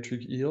least in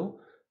Electric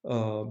Eel.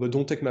 But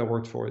don't take my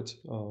word for it.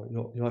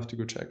 You'll have to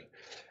go check.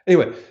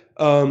 Anyway,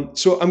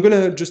 so I'm going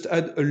to just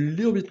add a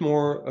little bit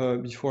more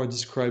before I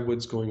describe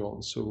what's going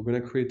on. So we're going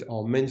to create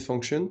our main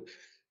function.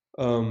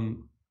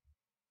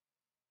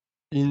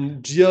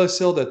 In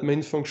GLSL, that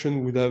main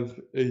function would have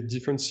a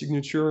different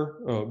signature,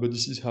 but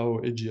this is how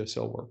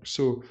AGSL works.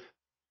 So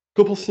a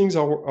couple of things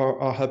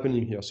are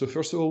happening here. So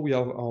first of all, we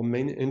have our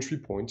main entry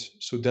point.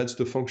 So that's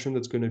the function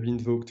that's going to be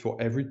invoked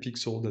for every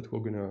pixel that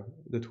we're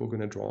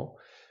gonna draw.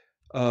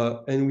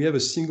 And we have a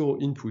single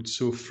input.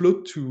 So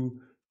float2,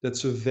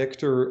 that's a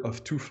vector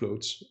of two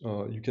floats.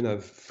 You can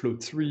have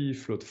float3,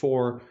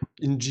 float4.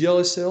 In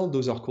GLSL,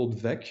 those are called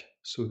vec.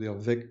 So they are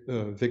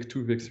vec2,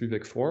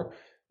 vec3,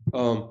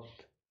 vec4.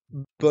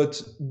 But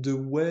the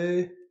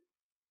way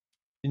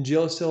in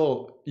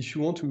GLSL, if you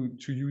want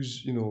to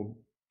use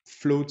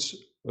floats,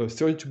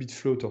 32-bit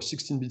float or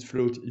 16-bit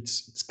float,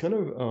 it's kind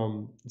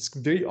of it's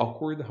very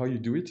awkward how you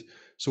do it.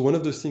 So one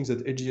of the things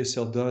that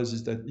AGSL does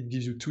is that it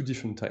gives you two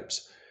different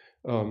types.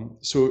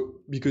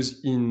 So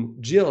because in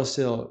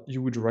GLSL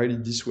you would write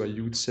it this way,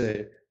 you would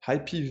say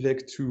IP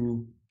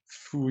vec2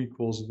 foo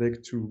equals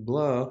vec2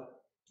 blah,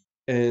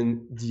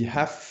 and the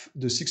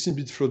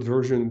 16-bit float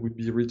version would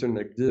be written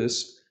like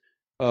this.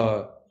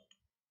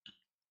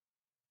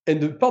 And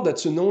the part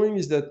that's annoying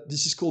is that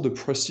this is called a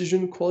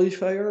precision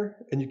qualifier,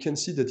 and you can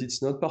see that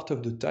it's not part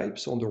of the type.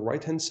 So on the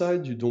right-hand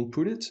side, you don't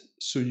put it.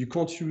 So you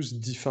can't use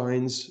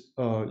defines,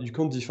 you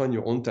can't define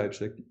your own types.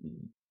 Like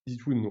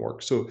it wouldn't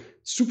work. So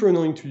super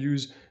annoying to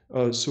use.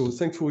 So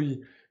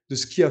thankfully, the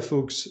Skia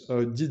folks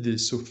did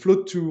this. So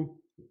float2,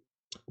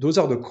 those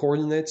are the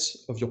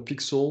coordinates of your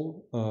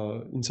pixel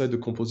inside the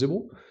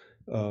composable.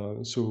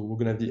 So we're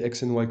gonna have the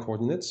X and Y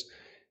coordinates.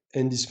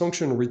 And this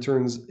function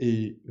returns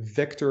a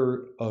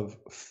vector of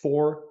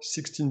 4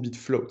 16-bit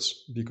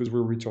floats, because we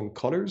return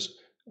colors,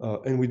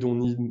 and we don't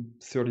need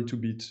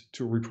 32-bit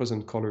to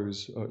represent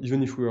colors.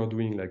 Even if we are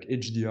doing like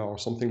HDR or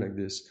something like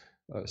this,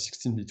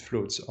 16-bit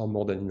floats are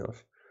more than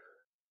enough.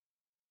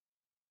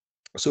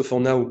 So for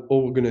now,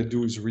 all we're gonna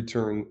do is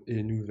return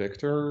a new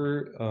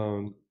vector,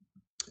 and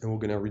we're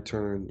gonna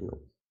return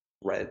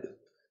red.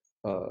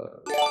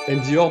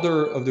 And the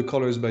order of the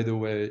colors, by the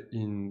way,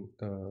 in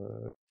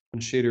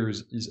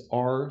shaders is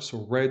R,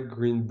 so red,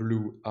 green,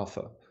 blue,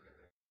 alpha.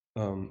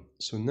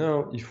 So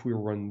now if we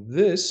run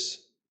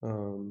this,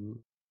 and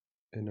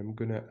I'm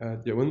gonna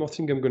add, one more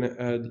thing I'm gonna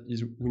add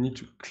is we need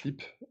to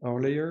clip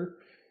our layer,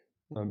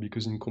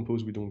 because in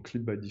Compose we don't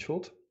clip by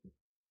default.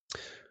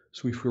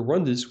 So if we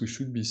run this, we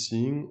should be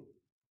seeing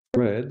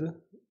red.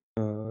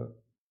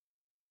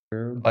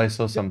 I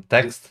saw some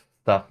text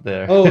stuff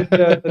there. Oh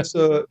yeah,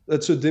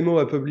 that's a demo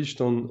I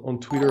published on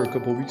Twitter a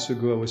couple of weeks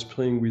ago. I was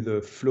playing with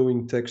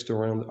flowing text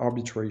around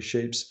arbitrary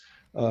shapes.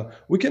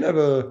 We can have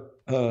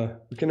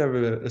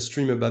a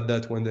stream about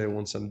that one day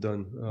once I'm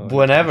done.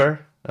 Whenever,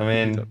 I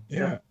mean,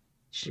 Yeah,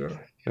 sure.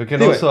 we can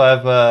Anyway. also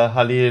have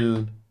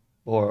Halil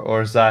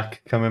or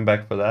Zach coming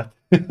back for that.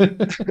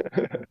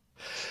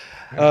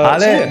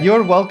 Ale, yeah.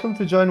 you're welcome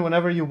to join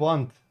whenever you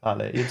want.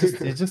 Ale, you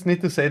just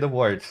need to say the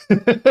word.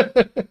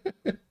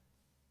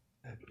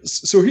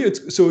 So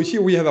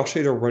here we have our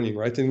shader running,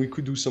 right? And we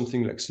could do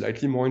something like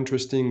slightly more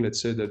interesting.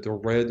 Let's say that the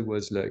red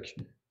was like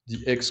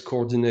the x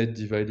coordinate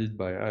divided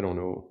by, I don't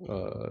know,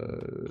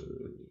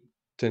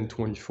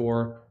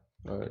 1024.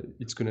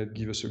 It's gonna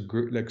give us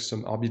like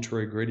some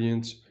arbitrary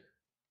gradient.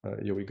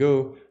 Here we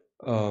go.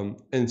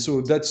 And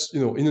so that's,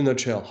 in a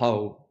nutshell,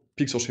 how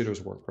pixel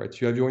shaders work,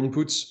 right? You have your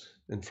inputs,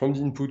 and from the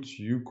input,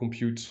 you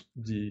compute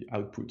the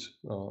output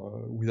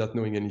without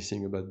knowing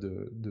anything about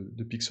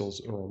the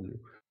pixels around you.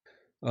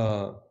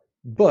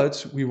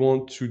 But we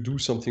want to do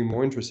something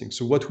more interesting.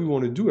 So what we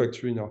want to do,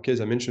 actually, in our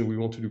case, I mentioned we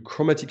want to do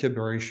chromatic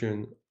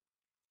aberration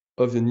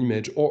of an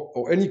image,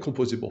 or any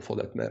composable for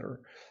that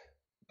matter.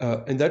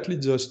 And that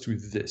leads us to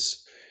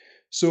this.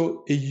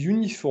 So a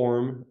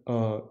uniform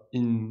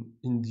in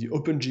the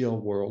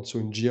OpenGL world, so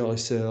in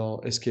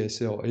GLSL,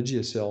 SKSL,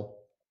 AGSL,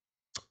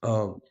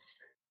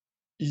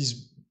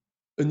 is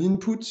an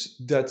input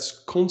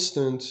that's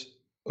constant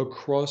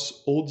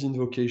across all the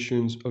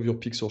invocations of your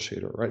pixel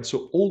shader, right?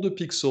 So all the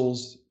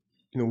pixels,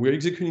 we're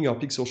executing our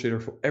pixel shader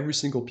for every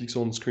single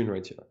pixel on the screen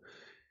right here.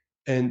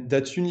 And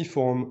that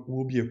uniform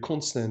will be a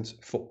constant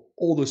for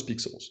all those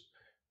pixels.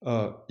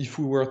 If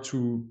we were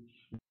to,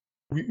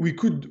 we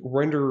could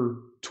render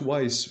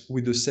twice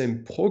with the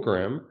same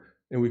program,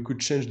 and we could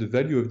change the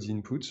value of the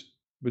input,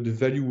 but the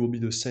value will be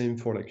the same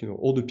for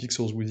all the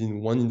pixels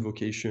within one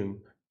invocation,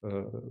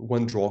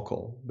 one draw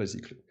call,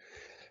 basically.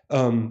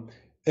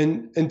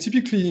 And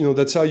typically,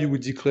 that's how you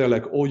would declare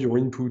like all your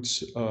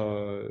inputs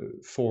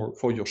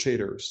for your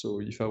shaders. So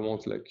if I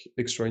want like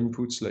extra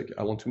inputs, like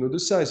I want to know the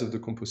size of the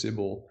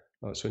composable,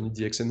 so I need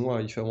the X and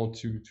Y. If I want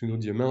to know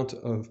the amount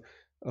of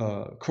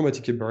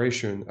chromatic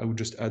aberration, I would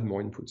just add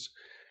more inputs.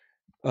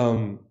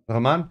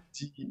 Roman,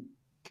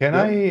 can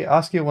I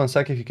ask you 1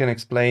 sec if you can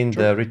explain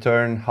the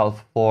return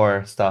half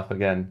 4 stuff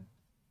again?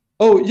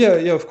 Oh,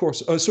 yeah, of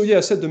course. So yeah,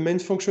 I said the main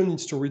function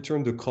needs to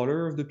return the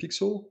color of the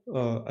pixel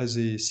as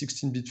a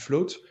 16-bit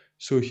float.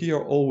 So here,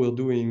 all we're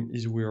doing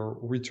is we're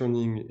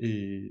returning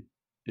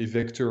a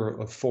vector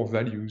of 4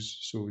 values.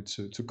 So it's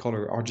a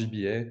color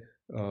RGBA.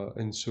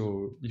 And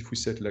so if we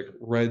set like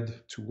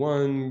red to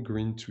 1,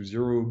 green to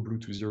 0, blue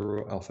to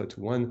 0, alpha to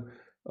 1,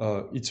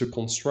 it's a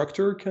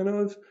constructor kind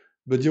of.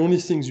 But the only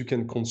things you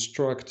can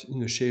construct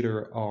in a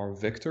shader are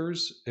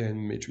vectors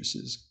and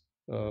matrices.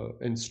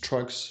 And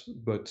structs,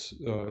 but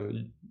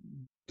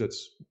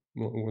that's,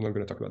 we're not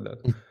going to talk about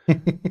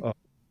that.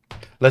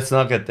 Let's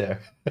not get there.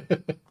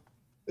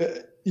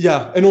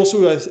 Yeah, and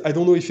also I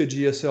don't know if a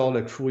GSL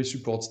like fully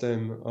supports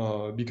them,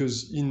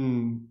 because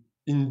in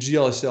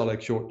GLSL,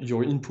 like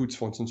your inputs,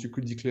 for instance, you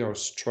could declare a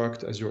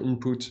struct as your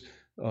input,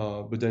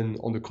 but then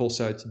on the call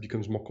side it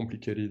becomes more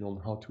complicated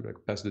on how to like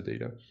pass the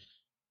data.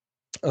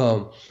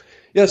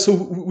 Yeah, so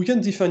we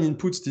can define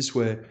inputs this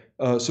way.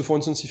 So for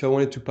instance, if I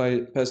wanted to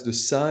pass the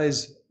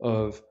size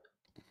of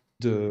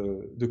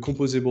the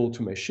composable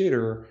to my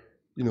shader,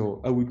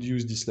 I would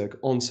use this like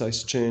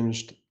onSize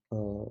changed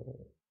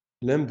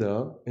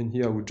lambda, and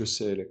here I would just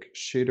say like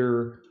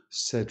shader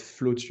set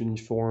float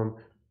uniform.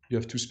 You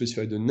have to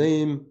specify the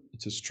name.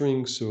 It's a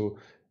string, so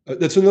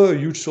that's another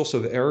huge source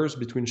of errors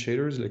between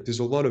shaders. Like there's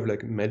a lot of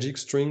like magic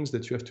strings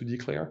that you have to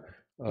declare.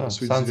 So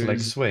sounds like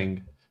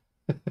swing.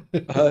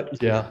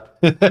 Yeah.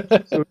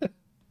 So,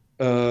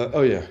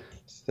 oh yeah.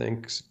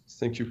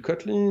 Thank you,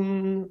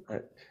 Kotlin.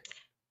 Right.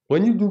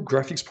 When you do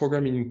graphics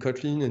programming in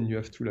Kotlin and you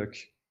have to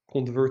like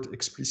convert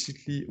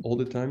explicitly all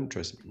the time, it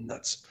drives me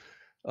nuts.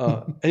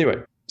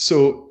 Anyway,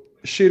 so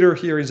shader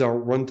here is our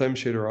runtime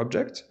shader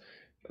object.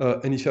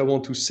 And if I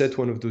want to set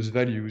one of those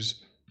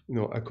values,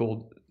 I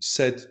call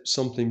set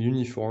something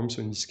uniform.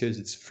 So in this case,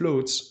 it's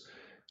floats.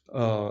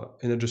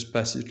 And I just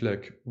pass it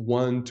like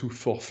 1 to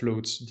 4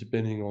 floats,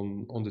 depending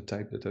on the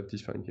type that I've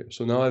defined here.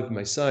 So now I have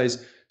my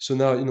size. So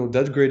now,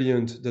 that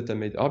gradient that I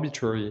made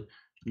arbitrary,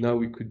 now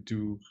we could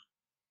do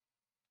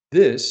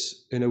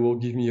this, and it will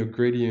give me a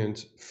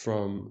gradient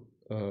from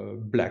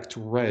black to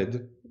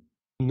red,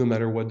 no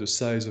matter what the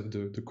size of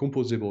the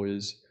composable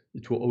is.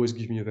 it will always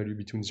give me a value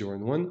between 0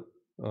 and 1,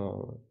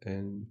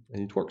 and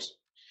it works.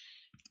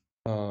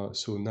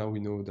 So now we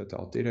know that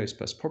our data is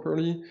passed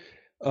properly.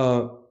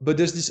 But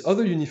there's this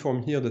other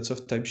uniform here that's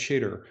of type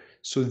shader.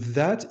 So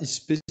that is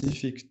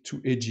specific to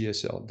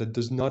AGSL. That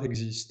does not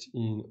exist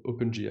in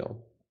OpenGL.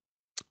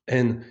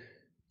 And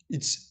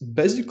it's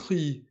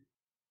basically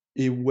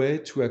a way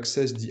to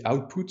access the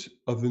output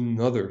of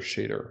another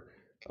shader.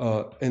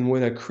 And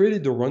when I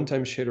created the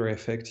runtime shader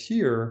effect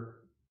here,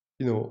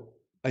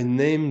 I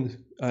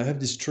have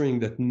this string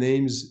that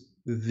names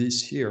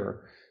this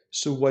here.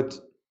 So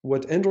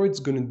what Android's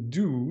going to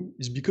do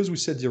is, because we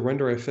set the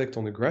render effect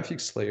on the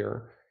graphics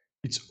layer,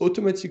 it's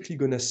automatically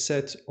going to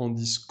set on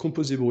this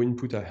composable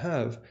input I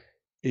have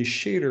a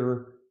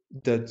shader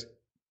that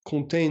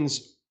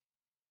contains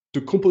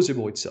the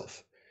composable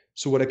itself.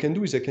 So what I can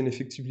do is I can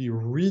effectively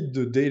read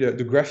the data,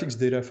 the graphics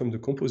data from the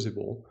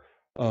composable.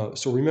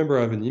 So remember,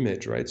 I have an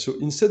image, right? So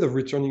instead of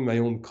returning my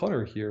own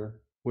color here,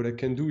 what I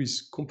can do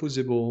is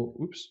composable,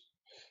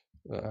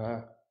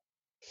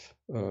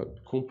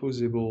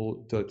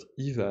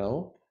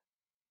 composable.eval,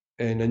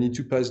 and I need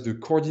to pass the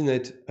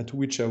coordinate at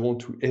which I want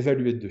to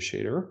evaluate the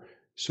shader.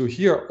 So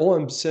here, all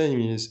I'm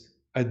saying is,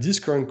 at this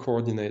current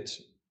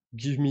coordinate,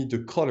 give me the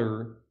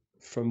color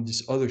from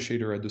this other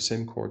shader at the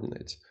same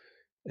coordinate.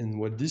 And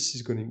what this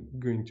is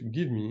going to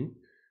give me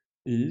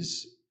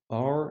is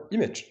our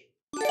image.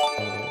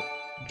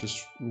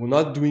 We're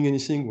not doing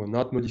anything, we're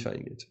not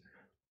modifying it.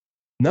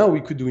 Now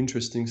we could do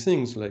interesting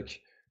things like,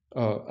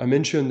 I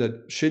mentioned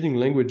that shading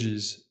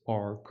languages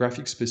are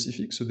graphic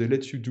specific, so they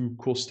let you do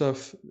cool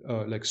stuff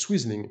like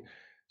swizzling.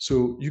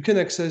 So you can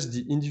access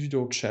the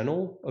individual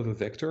channel of a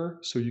vector.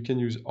 So you can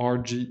use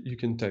RG, you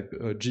can type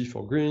G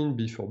for green,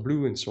 B for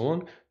blue, and so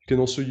on. You can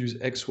also use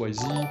X, Y,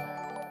 Z.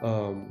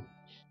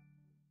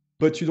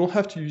 But you don't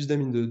have to use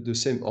them in the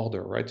same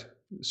order, right?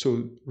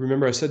 So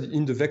remember, I said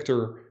in the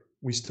vector,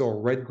 we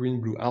store red,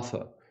 green, blue,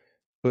 alpha.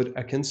 But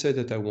I can say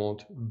that I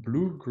want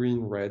blue,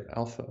 green, red,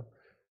 alpha.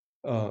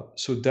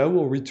 So that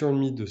will return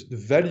me the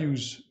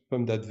values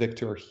from that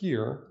vector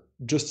here,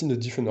 just in a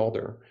different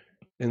order.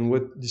 And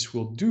what this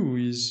will do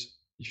is,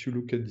 if you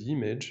look at the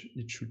image,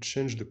 it should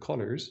change the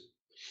colors.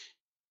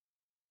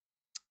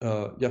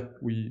 Yeah,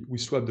 we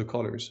swap the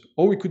colors.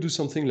 Or we could do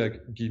something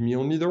like, give me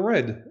only the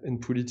red and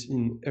put it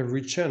in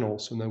every channel.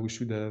 So now we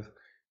should have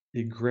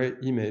a gray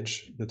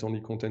image that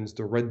only contains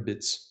the red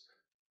bits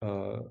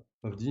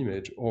of the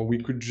image. Or we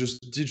could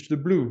just ditch the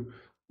blue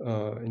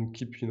and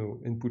keep,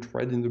 and put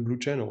red in the blue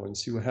channel and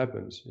see what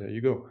happens. There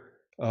you go.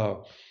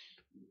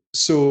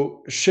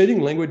 So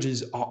shading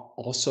languages are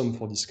awesome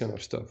for this kind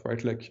of stuff,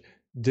 right? Like,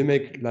 they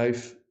make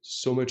life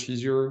so much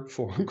easier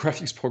for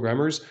graphics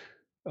programmers.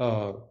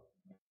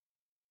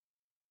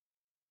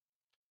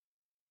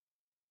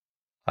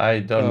 I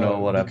don't know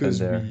what happened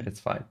there. It's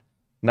fine.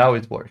 Now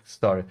it works.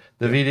 Sorry,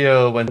 the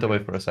video went away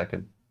for a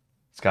second.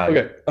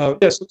 Sky.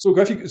 Okay.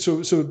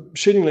 So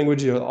shading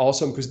languages are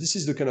awesome because this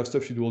is the kind of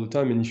stuff you do all the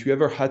time. And if you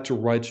ever had to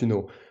write,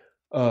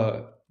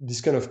 this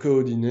kind of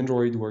code in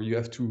Android where you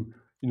have to,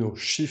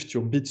 shift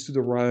your bits to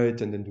the right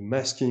and then do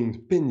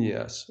masking, pain in the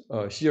ass.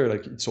 Here,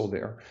 like, it's all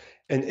there.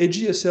 And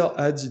AGSL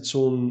adds its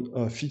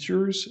own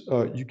features.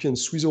 You can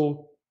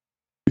swizzle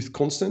with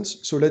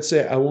constants. So let's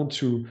say I want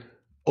to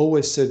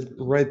always set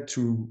red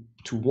to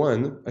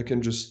 1. I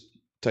can just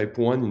type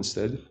 1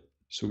 instead.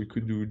 So we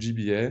could do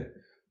GBA.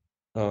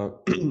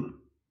 And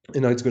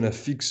now it's going to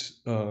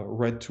fix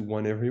red to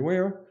 1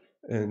 everywhere.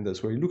 And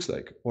that's what it looks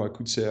like. Or I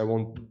could say I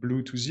want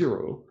blue to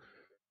 0.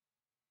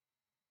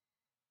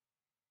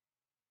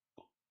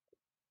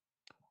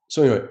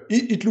 So anyway,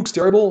 it looks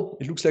terrible.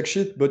 It looks like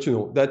shit, but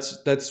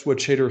that's what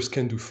shaders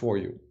can do for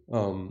you.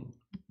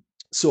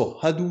 So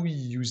how do we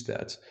use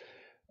that?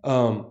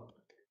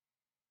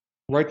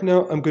 Right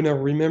now, I'm going to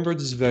remember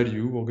this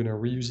value. We're going to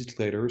reuse it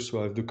later. So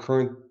I have the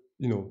current,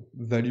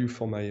 value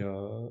for my.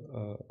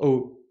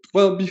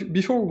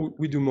 Before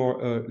we do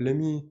more, let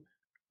me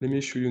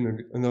show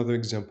you another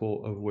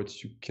example of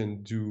what you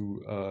can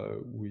do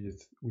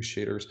with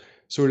shaders.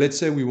 So let's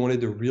say we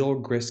wanted a real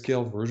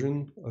grayscale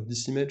version of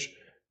this image.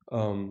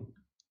 I'm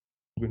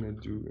gonna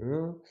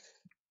do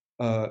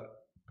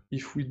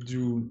if we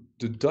do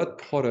the dot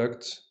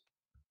product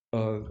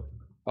of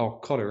our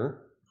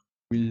color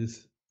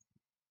with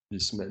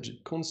this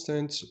magic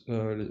constant,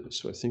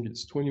 so I think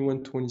it's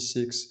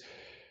 2126,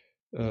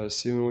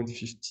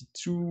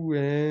 752,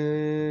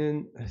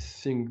 and I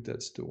think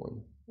that's the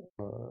one.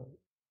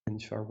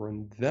 And if I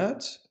run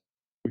that,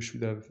 we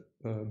should have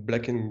a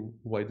black and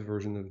white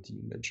version of the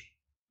image.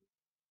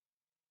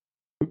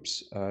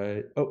 Oops,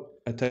 I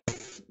type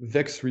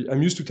vec3.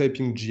 I'm used to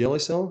typing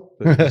GLSL,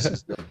 but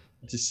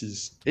this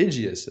is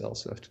AGSL,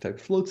 so I have to type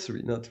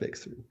float3, not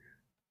vec3.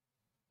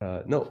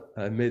 No,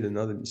 I made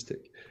another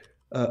mistake.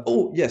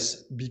 Oh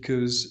yes,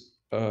 because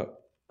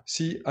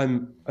see,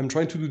 I'm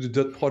trying to do the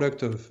dot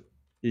product of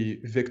a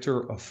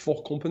vector of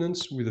 4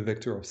 components with a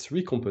vector of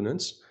 3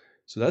 components,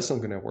 so that's not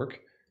going to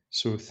work.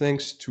 So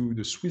thanks to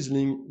the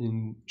swizzling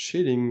in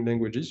shading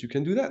languages, you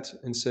can do that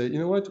and say, you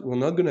know what, we're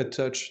not going to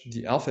touch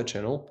the alpha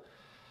channel.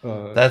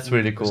 That's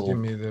really Just give cool.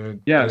 me the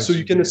Yeah, so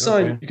you can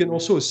assign. Okay. You can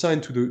also assign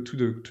to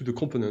the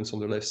components on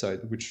the left side,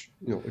 which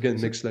again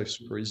makes life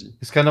super easy.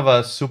 It's kind of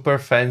a super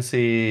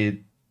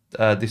fancy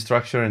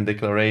destructure and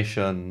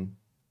declaration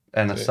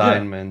and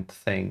assignment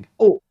thing.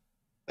 Oh,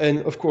 and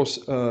of course,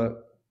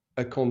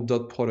 I can't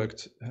dot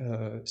product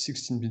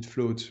 16-bit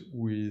float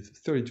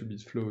with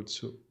 32-bit float.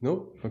 So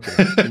no, okay.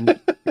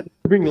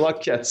 Bring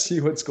Logcat, see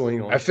what's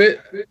going on. I feel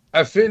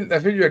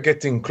you're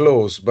getting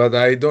close, but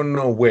I don't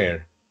know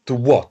where. To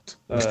what?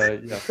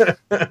 Yeah.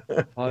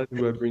 How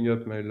do I bring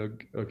up my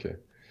log? Okay.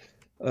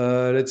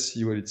 Let's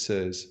see what it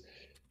says.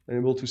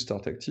 Unable to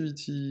start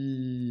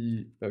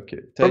activity. Okay.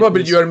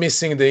 Probably you are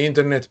missing the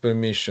internet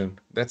permission.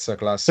 That's a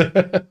classic.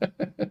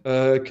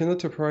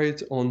 Cannot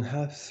operate on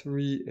half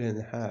 3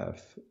 and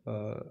half.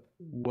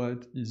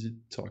 What is it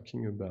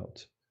talking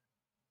about?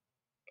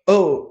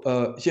 Oh,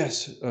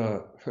 yes.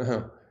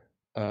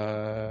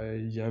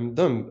 I'm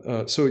dumb.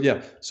 So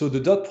the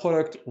dot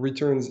product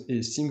returns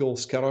a single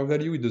scalar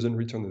value. It doesn't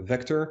return a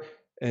vector.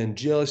 And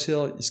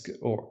GLSL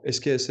or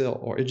SKSL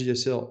or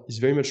AGSL is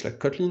very much like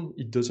Kotlin.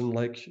 It doesn't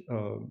like.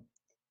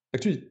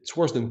 Actually, it's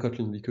worse than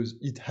Kotlin because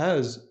it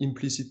has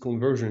implicit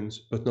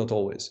conversions, but not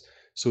always.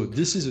 So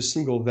this is a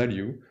single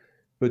value,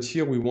 but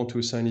here we want to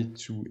assign it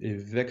to a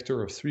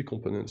vector of 3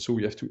 components. So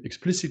we have to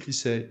explicitly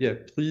say, yeah,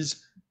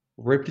 please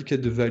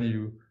replicate the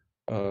value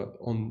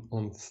on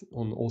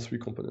all 3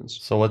 components.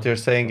 So what you're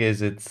saying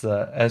is it's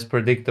as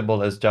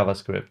predictable as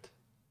JavaScript.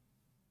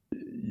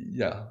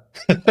 Yeah.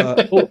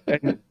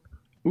 And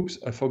oops,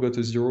 I forgot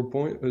a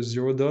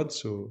 0 dot.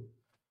 So,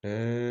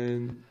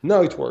 and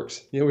now it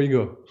works. Here we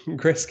go.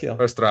 Grayscale.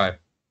 First try.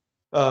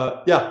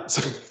 Yeah,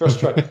 so first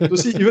try. So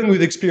see, even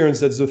with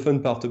experience, that's the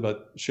fun part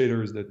about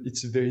shaders, that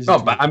it's very easy. No,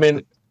 but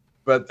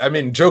I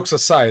mean, jokes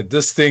aside,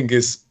 this thing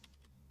is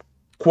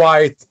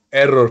quite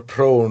error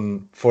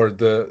prone for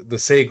the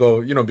sake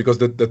of, because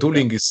the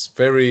tooling is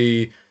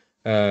very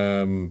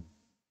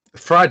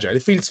fragile.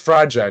 It feels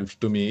fragile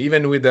to me,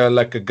 even with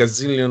like a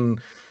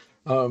gazillion,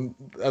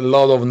 a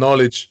lot of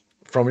knowledge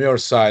from your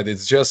side.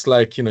 It's just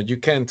like, you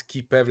can't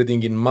keep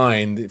everything in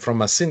mind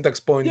from a syntax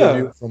point of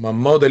view, from a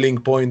modeling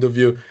point of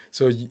view.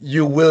 So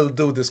you will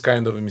do this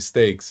kind of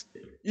mistakes.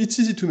 It's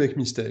easy to make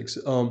mistakes.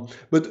 And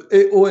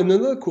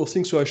another cool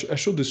thing, so I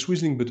showed the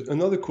swizzling, but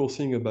another cool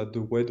thing about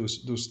the way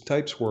those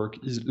types work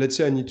is, let's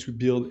say I need to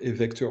build a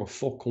vector of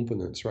 4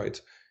 components,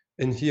 right?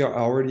 And here I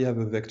already have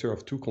a vector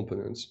of 2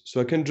 components. So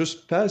I can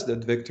just pass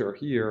that vector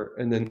here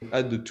and then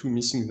add the 2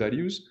 missing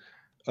values,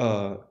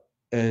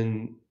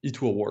 and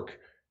it will work.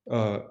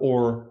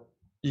 Or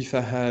if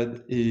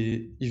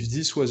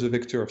this was a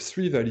vector of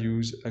 3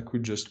 values, I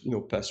could just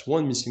pass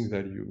 1 missing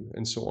value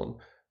and so on.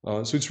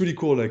 So it's really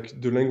cool.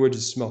 Like, the language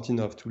is smart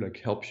enough to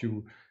help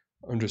you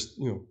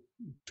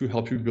to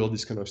help you build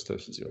this kind of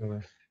stuff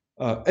easier.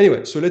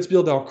 Anyway, so let's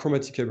build our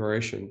chromatic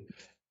aberration.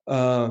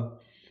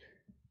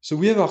 So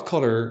we have our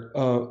color.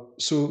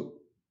 So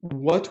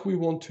what we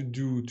want to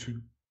do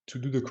to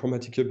do the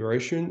chromatic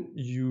aberration,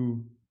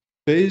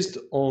 based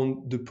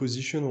on the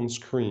position on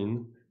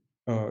screen,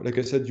 like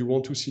I said, you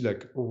want to see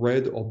like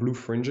red or blue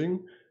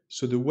fringing.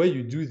 So the way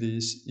you do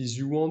this is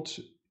you want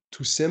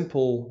to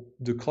sample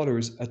the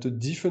colors at a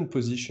different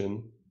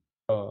position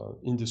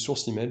in the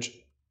source image,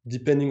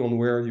 depending on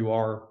where you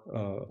are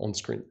on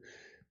screen.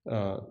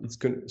 It's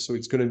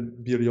gonna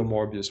be a little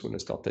more obvious when I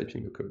start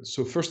typing the code.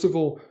 So first of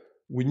all,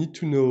 we need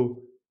to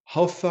know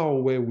how far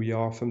away we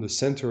are from the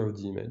center of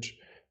the image.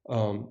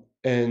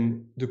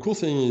 And the cool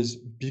thing is,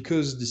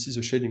 because this is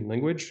a shading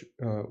language,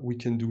 we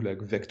can do like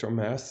vector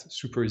math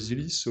super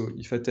easily. So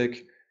if I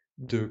take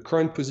the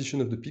current position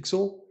of the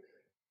pixel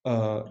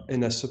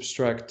and I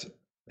subtract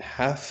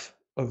half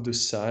of the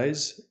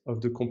size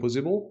of the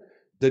composable,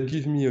 that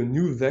gives me a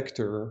new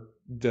vector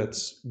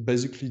that's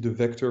basically the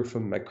vector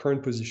from my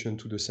current position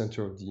to the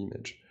center of the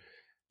image.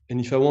 And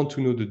if I want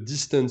to know the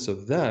distance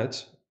of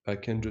that, I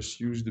can just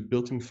use the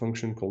built-in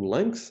function called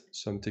length.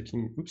 So I'm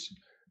taking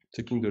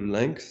the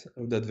length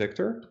of that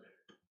vector,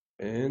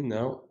 and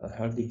now I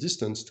have the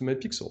distance to my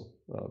pixel.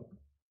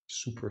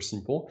 Super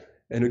simple.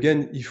 And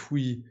again, if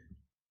we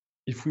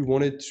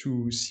wanted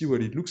to see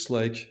what it looks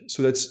like,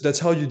 so that's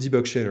how you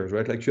debug shaders,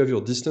 right? Like, you have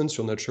your distance,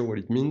 you're not sure what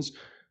it means.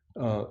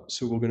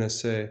 So we're gonna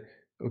say,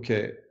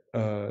 okay,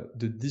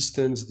 the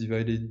distance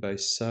divided by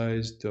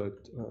size dot,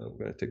 we're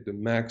gonna take the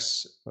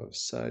max of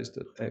size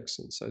dot x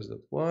and size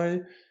dot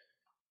y.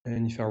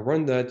 And if I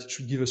run that, it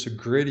should give us a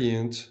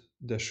gradient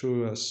that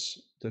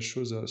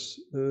shows us,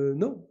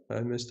 no, I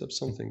messed up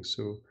something.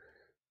 So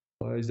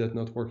why is that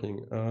not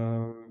working?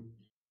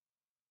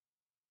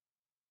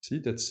 See,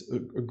 that's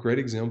a great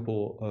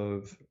example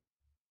of,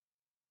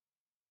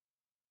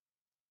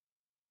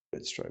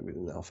 let's try with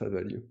an alpha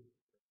value.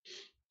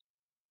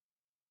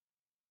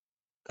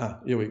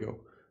 Here we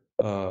go.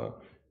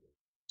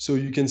 So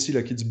you can see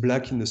like it's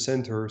black in the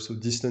center, so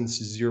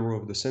distance is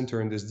 0 of the center,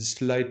 and there's this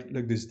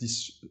there's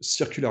this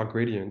circular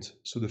gradient.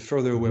 So the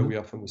further away we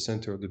are from the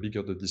center, the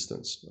bigger the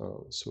distance.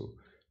 So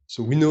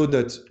we know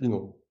that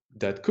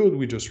that code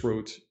we just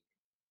wrote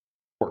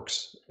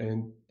works.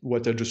 And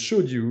what I just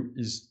showed you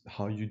is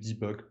how you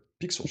debug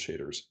pixel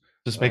shaders.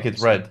 Just make it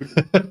so red.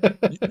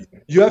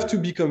 you have to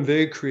become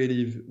very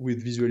creative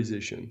with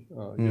visualization.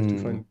 You have to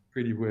find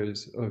creative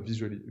ways of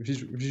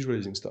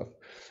visualizing stuff.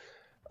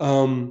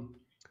 All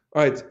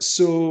right,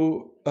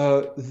 so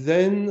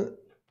then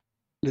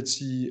let's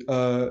see.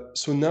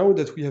 So now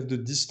that we have the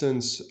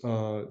distance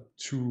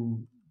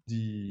to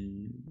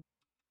the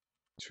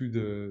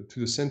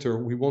center,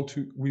 we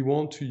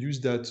want to use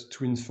that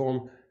to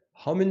inform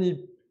how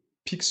many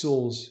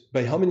pixels,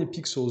 by how many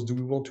pixels do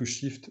we want to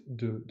shift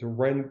the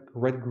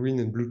red, green,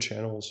 and blue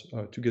channels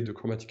to get the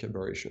chromatic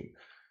aberration.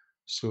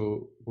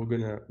 So we're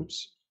gonna,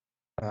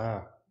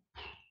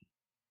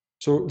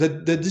 so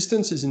that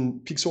distance is in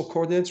pixel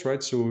coordinates,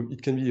 right? So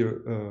it can be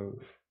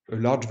a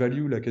large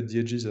value, like at the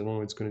edges, I don't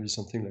know, it's gonna be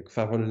something like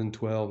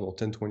 512 or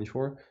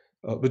 1024.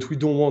 But we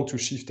don't want to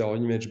shift our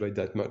image by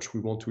that much.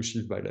 We want to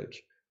shift by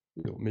like,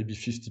 maybe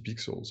 50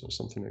 pixels or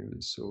something like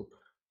this. So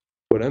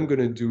what I'm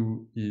gonna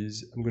do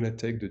is I'm gonna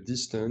take the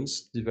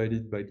distance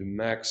divided by the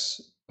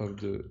max of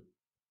the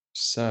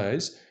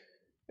size,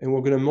 and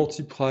we're gonna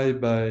multiply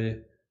by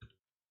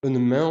an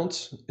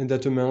amount, and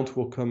that amount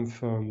will come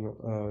from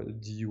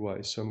the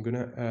UI. So I'm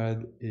gonna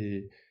add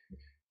a,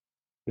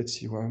 let's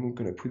see where I'm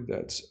gonna put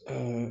that.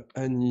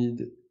 I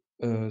need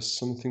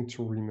something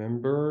to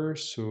remember.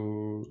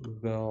 So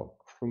val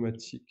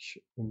chromatic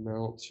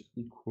amount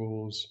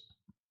equals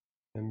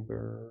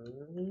amber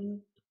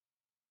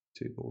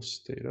table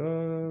state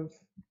of.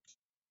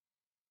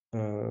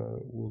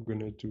 We're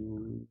gonna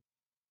do,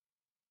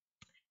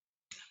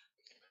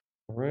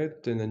 all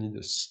right, then I need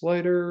a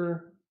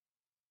slider.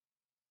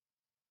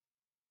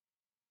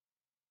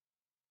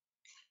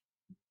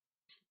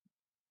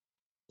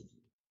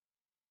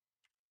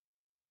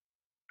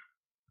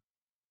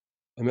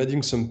 I'm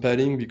adding some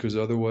padding because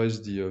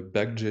otherwise the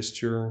back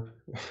gesture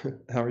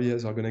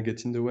areas are gonna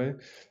get in the way.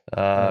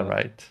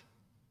 Right.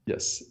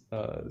 Yes,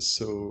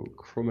 so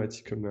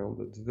chromatic amount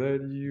dot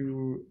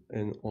value,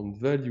 and on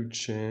value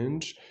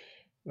change,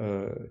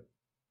 gonna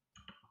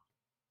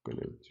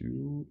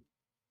do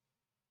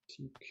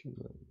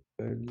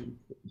value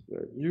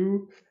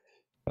value.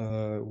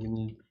 We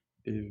need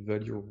a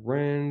value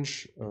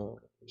range.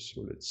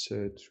 So let's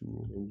say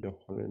to maybe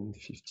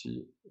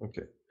 150.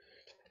 Okay.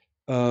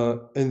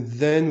 And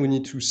then we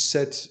need to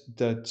set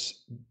that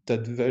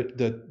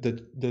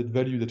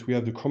value that we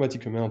have, the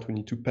chromatic amount. We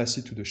need to pass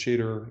it to the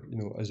shader,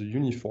 as a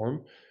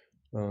uniform.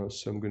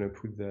 So I'm gonna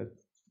put that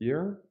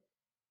here.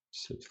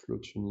 Set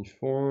float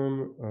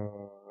uniform.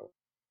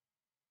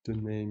 The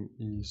name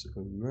is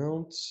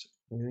amount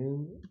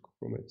and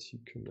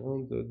chromatic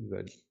amount dot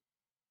value.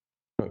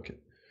 Okay.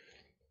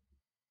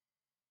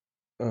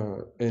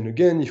 And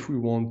again, if we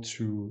want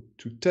to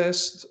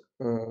test,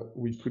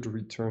 we could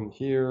return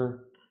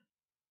here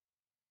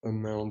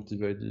amount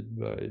divided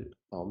by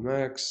our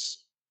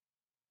max.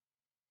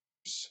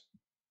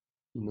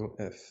 No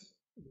F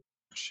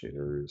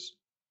shaders.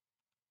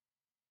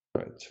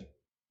 Right,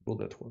 will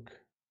that work?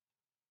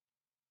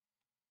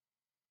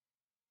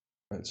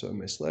 Right, so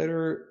my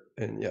slider,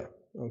 and yeah,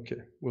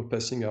 okay, we're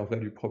passing our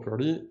value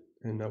properly,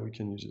 and now we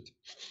can use it.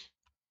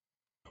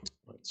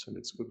 Right, so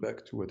let's go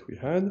back to what we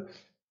had.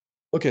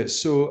 Okay,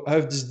 so I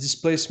have this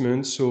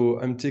displacement, so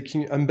I'm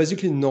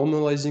basically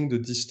normalizing the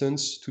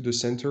distance to the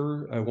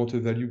center. I want a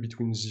value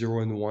between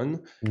 0 and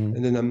 1,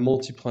 and then I'm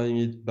multiplying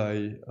it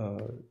by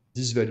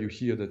this value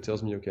here that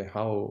tells me, okay,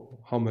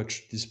 how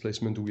much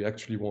displacement do we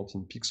actually want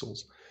in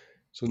pixels?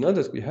 So now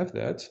that we have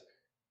that,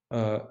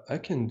 I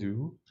can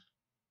do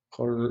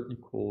color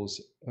equals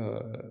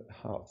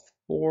half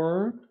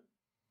 4.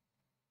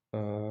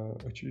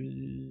 Actually,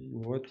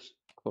 you know what?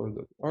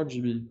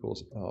 Color.rgb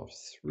equals half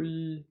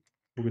 3.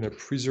 We're going to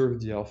preserve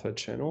the alpha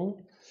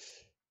channel.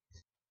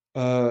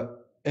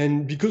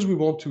 And because we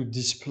want to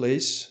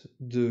displace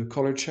the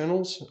color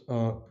channels,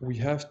 we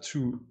have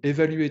to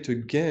evaluate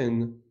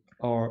again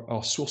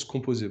our source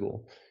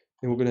composable.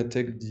 And we're going to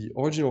take the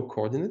original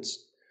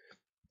coordinates,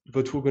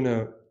 but we're going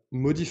to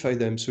modify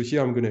them. So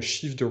here I'm going to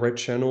shift the red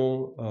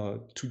channel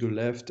to the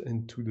left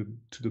and to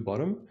the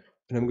bottom,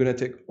 and I'm going to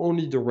take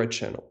only the red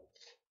channel.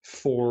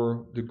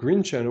 For the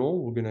green channel,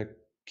 we're going to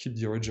keep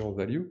the original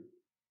value.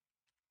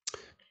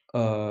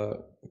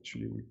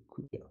 Actually, we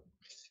could, yeah.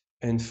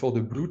 And for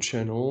the blue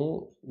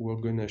channel, we're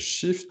going to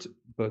shift,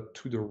 but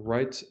to the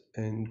right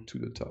and to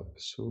the top.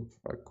 So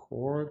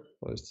chord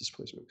plus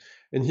displacement.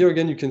 And here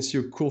again, you can see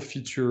a cool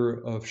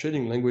feature of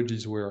shading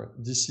languages where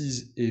this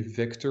is a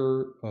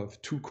vector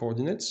of 2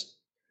 coordinates.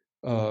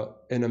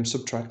 And I'm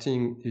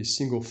subtracting a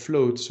single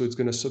float, so it's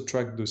going to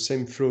subtract the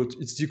same float.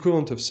 It's the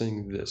equivalent of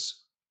saying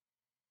this,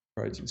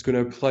 right? It's going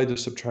to apply the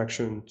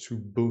subtraction to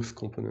both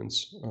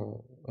components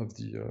of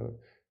the.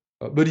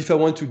 But if I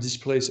want to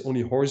displace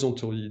only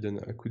horizontally, then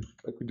I could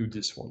do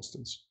this, for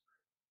instance.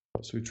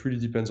 So it really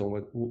depends on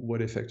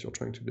what effect you're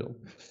trying to build.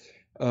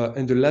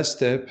 And the last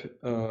step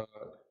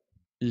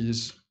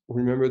is,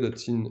 remember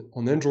that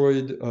on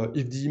Android,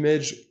 if the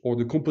image or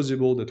the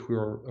composable that we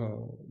are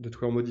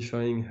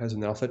modifying has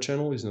an alpha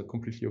channel, is not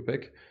completely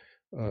opaque,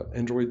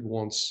 Android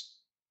wants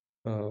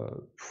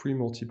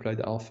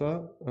pre-multiplied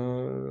alpha.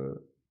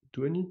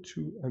 Do I need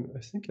to?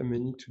 I think I may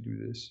need to do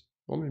this,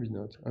 or maybe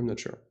not. I'm not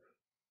sure.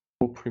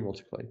 Or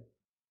pre-multiplied.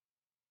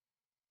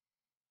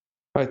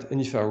 Right,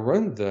 and if I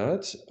run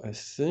that, I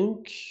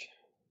think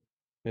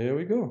there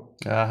we go.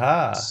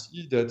 Aha.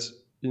 See that,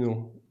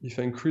 if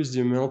I increase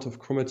the amount of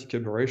chromatic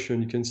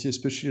aberration, you can see,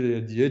 especially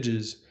at the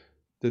edges,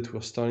 that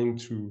we're starting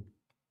to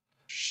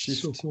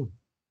shift. So cool.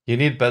 You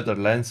need better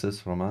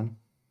lenses, Roman.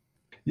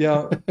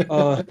 Yeah.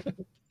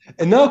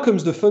 And now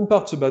comes the fun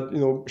parts about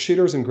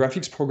shaders and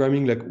graphics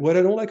programming. Like, what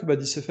I don't like about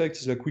this effect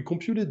is, like, we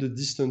computed the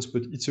distance,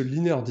 but it's a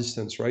linear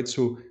distance, right?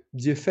 So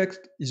the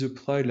effect is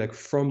applied like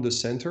from the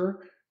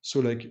center. So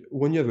like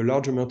when you have a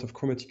large amount of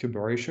chromatic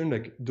aberration,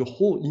 like the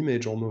whole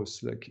image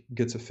almost like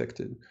gets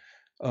affected.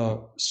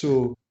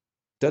 So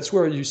that's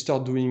where you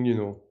start doing,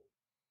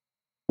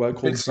 what I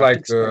call It's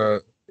like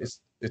graphics.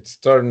 it's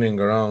turning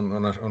around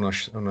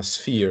on a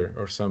sphere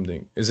or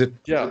something. Is it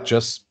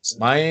just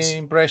my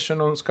impression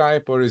on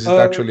Skype, or is it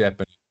actually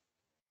happening?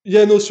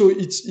 Yeah, no. So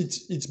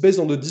it's based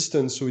on the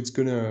distance. So it's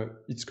gonna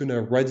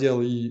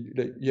radially,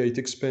 like, it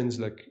expands,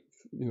 like,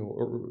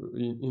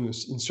 in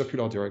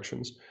circular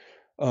directions.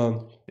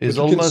 It's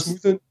but you can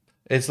smoothen.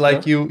 It's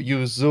like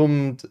you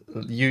zoomed,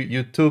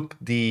 you took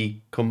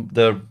the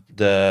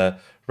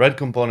red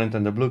component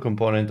and the blue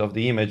component of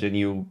the image and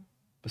you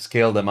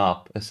scale them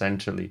up,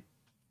 essentially.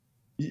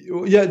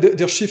 Yeah,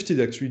 they're shifted,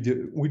 actually.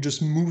 We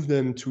just move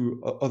them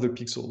to other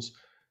pixels.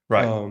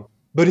 Right.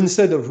 But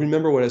instead of,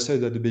 remember what I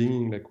said at the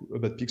beginning, like,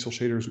 about pixel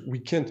shaders, we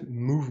can't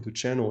move the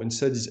channel.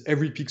 Instead,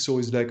 every pixel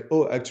is like,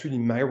 oh, actually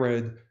my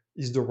red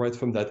is the red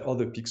from that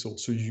other pixel.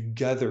 So you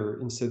gather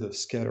instead of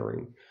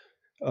scattering.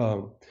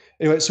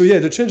 Anyway, so yeah,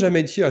 the change I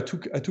made here,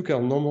 I took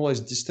our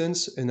normalized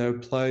distance and I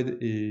applied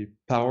a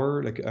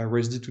power, like I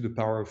raised it to the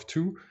power of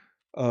 2.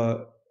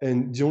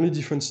 And the only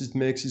difference it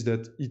makes is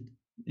that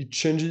it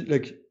changes,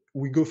 like,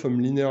 we go from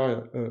a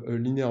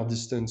linear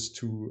distance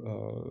to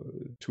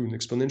an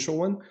exponential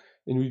one,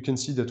 and we can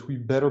see that we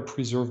better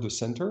preserve the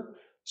center.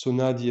 So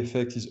now the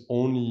effect is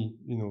only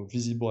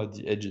visible at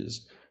the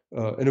edges.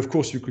 And of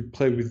course, you could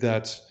play with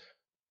that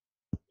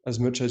as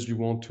much as you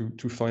want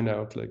to find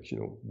out, like,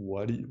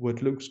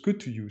 what looks good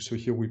to you. So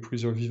here we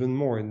preserve even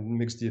more and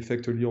makes the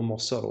effect a little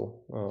more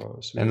subtle.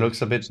 So and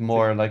looks a bit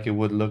more like it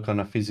would look on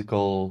a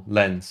physical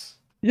lens.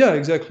 Yeah,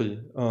 exactly.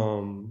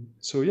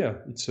 So yeah,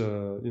 it's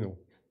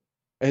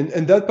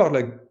and that part,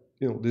 like,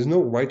 there's no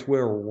right way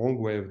or wrong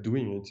way of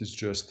doing it. It's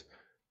just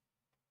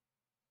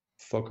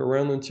fuck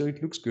around until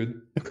it looks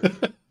good.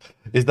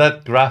 Is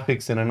that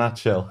graphics in a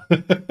nutshell?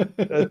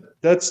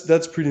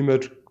 That's pretty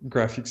much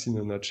graphics in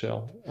a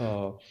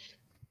nutshell.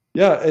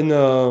 Yeah, and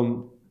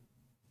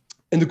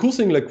the cool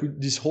thing, like,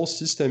 with this whole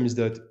system is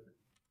that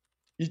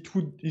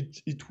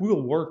it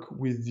will work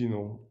with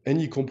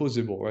any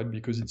composable, right?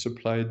 Because it's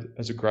applied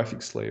as a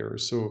graphics layer.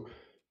 So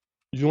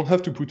you don't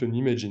have to put an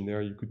image in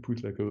there. You could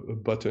put like a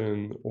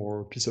button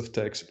or a piece of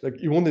text.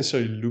 Like, it won't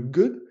necessarily look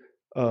good,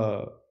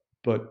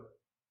 but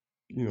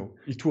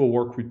it will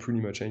work with pretty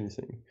much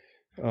anything.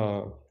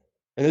 And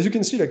as you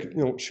can see, like,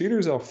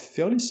 shaders are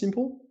fairly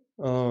simple.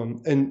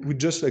 And with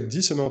just like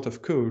this amount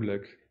of code,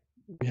 like,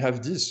 we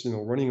have this,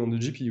 running on the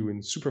GPU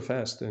and super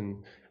fast,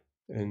 and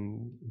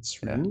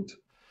it's really neat.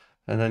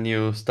 And then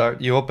you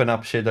open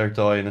up Shader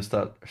Toy and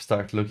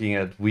start looking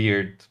at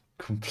weird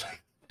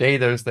complex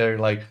shaders. They're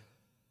like,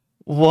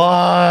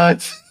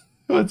 what?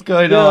 What's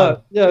going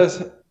on?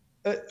 Yes.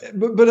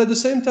 But at the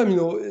same time,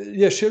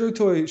 Shader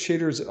Toy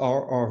shaders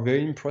are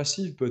very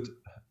impressive, but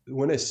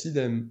when I see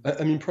them,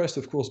 I'm impressed,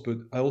 of course, but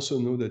I also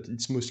know that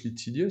it's mostly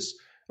tedious.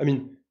 I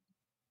mean,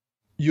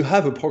 you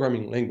have a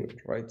programming language,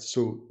 right?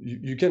 So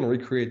you can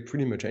recreate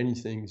pretty much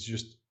anything. It's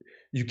just,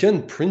 you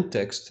can print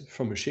text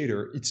from a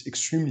shader. It's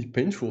extremely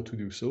painful to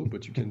do so,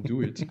 but you can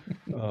do it.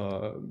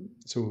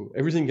 So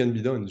everything can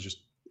be done. It's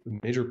just a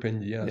major pain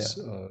in the ass,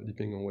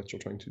 depending on what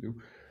you're trying to do.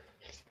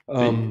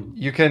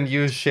 You can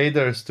use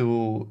shaders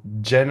to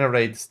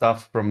generate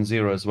stuff from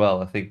zero as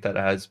well. I think that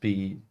has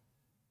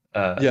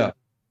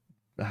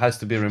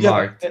to be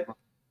remarked.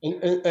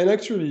 And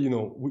actually,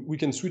 we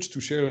can switch to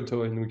Shader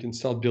Toy and we can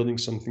start building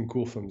something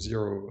cool from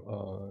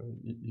zero,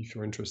 if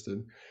you're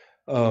interested.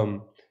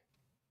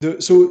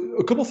 So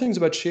a couple things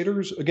about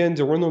shaders. Again,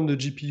 they run on the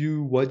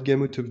GPU, wide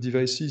gamut of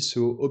devices,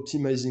 so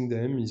optimizing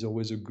them is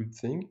always a good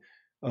thing.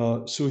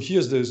 So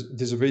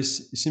there's a very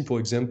simple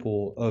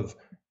example of,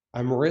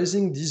 I'm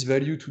raising this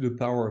value to the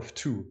power of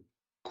 2.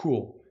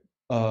 Cool.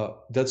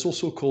 That's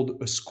also called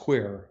a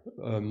square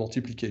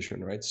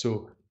multiplication, right?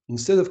 So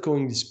instead of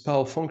calling this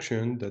power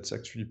function, that's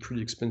actually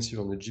pretty expensive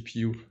on the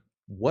GPU,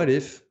 what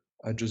if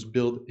I just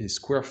build a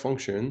square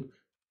function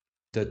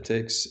that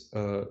takes,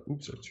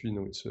 actually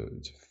no, it's a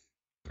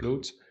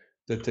float,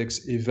 that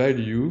takes a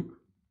value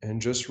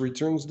and just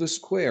returns the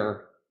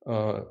square.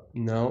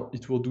 Now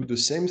it will do the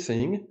same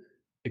thing,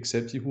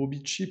 except it will be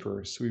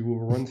cheaper, so it will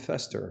run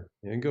faster.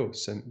 There you go,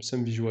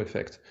 some visual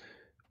effect.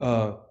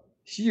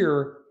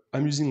 Here,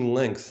 I'm using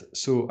length.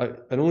 So I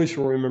don't know if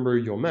you remember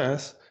your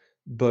math,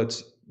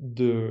 but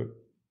the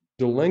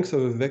the length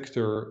of a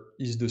vector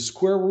is the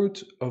square root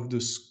of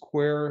the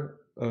square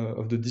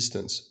of the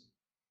distance.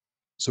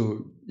 So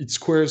it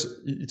squares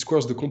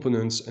the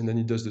components and then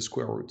it does the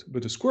square root.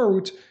 But the square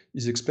root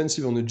is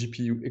expensive on the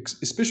GPU,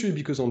 especially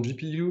because on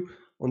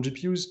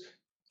GPUs,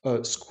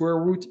 square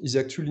root is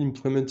actually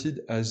implemented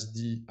as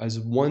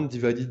 1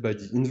 divided by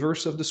the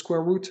inverse of the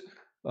square root.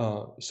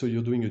 So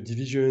you're doing a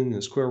division,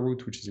 a square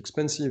root, which is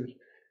expensive.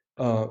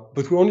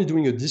 But we're only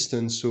doing a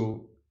distance,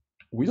 so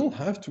we don't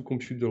have to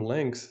compute the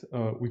length.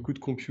 We could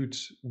compute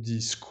the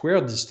square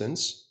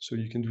distance, so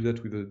you can do that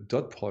with a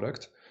dot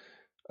product.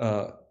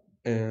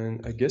 And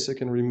I guess I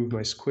can remove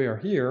my square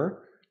here.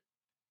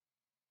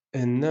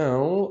 And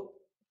now,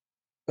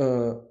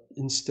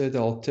 instead,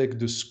 I'll take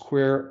the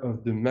square of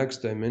the max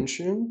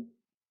dimension,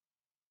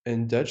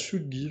 and that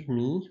should give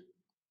me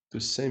the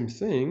same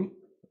thing.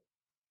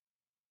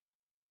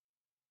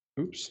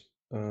 Oops.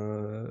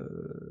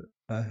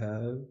 I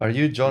have... Are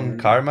you John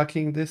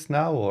Carmacking this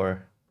now,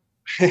 or?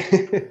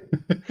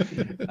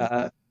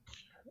 A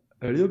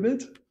little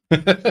bit.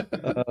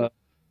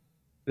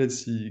 Let's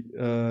see.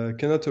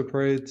 Cannot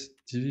operate,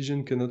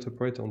 division cannot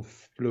operate on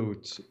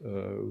float.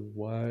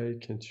 Why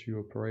can't you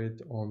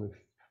operate on a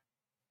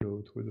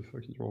float? What the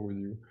fuck is wrong with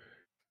you?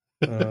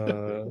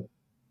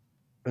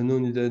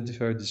 Unknown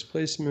identifier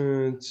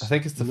displacement. I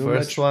think it's the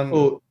first one.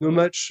 Oh, no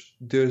match.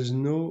 There's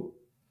no...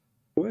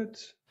 What?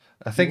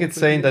 I think it's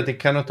saying that it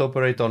cannot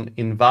operate on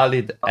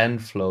invalid and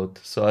float.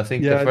 So I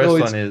think the first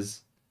one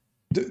is...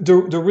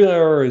 The real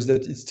error is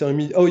that it's telling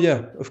me, oh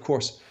yeah, of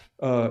course.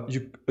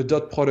 A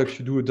dot product,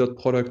 you do a dot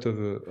product of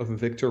a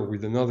vector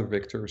with another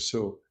vector.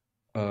 So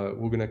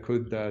we're gonna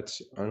code that,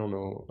 I don't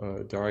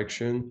know,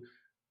 direction.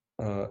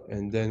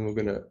 And then we're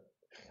gonna,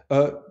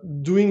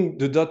 doing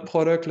the dot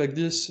product like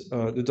this,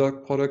 the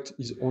dot product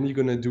is only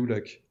gonna do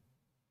like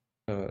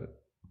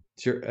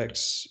tier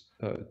x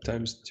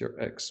times tier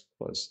x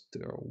plus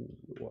tier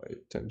y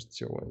times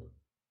tier y.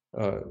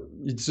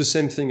 It's the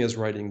same thing as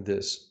writing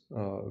this,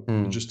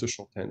 just a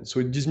shorthand. So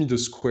it gives me the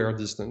square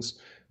distance.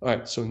 All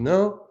right, so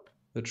now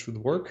that should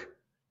work.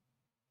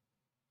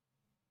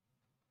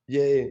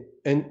 Yay,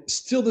 and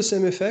still the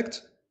same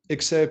effect,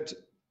 except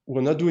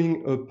we're not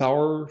doing a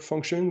power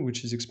function,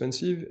 which is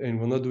expensive, and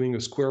we're not doing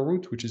a square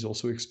root, which is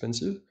also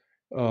expensive.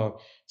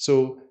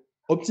 So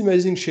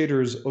optimizing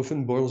shaders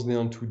often boils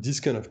down to this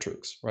kind of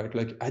tricks, right?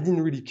 Like I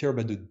didn't really care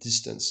about the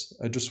distance.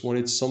 I just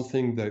wanted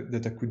something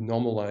that I could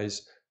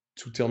normalize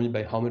to tell me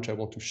by how much I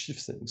want to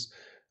shift things.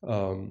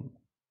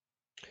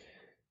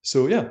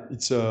 So yeah,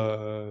 it's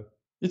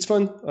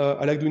fun.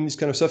 I like doing this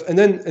kind of stuff. And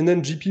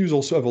then GPUs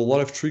also have a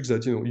lot of tricks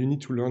that you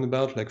need to learn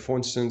about. Like for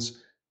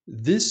instance,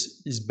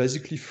 this is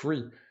basically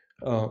free.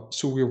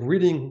 So we're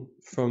reading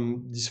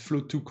from this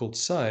float tool called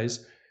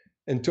size,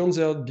 and turns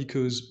out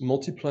because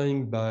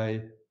multiplying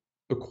by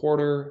a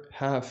quarter,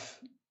 half,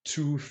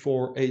 2,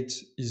 4,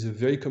 8 is a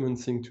very common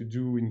thing to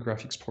do in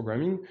graphics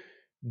programming,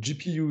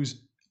 GPUs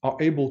are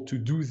able to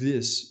do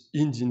this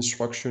in the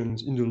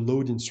instructions, in the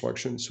load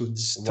instruction. So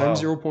this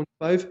times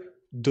 0.5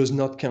 does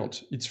not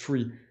count. It's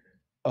free.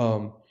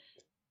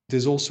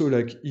 There's also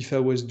like, if I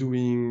was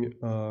doing,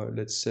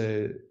 let's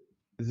say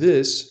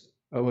this,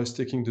 I was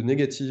taking the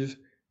negative,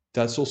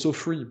 that's also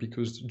free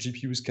because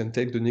GPUs can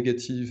take the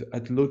negative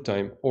at load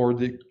time, or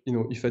they,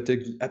 if I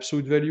take the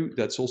absolute value,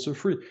 that's also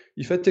free.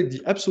 If I take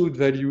the absolute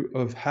value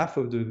of half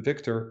of the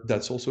vector,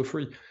 that's also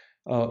free.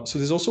 So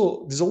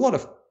there's a lot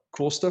of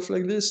cool stuff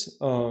like this.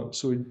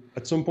 So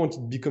at some point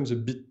it becomes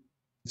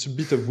it's a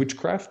bit of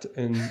witchcraft,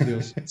 and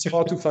it's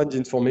hard to find the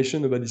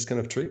information about these kind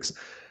of tricks.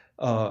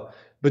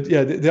 But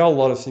yeah, there are a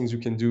lot of things you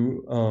can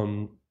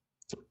do.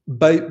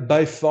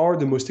 By far,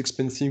 the most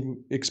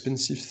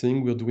expensive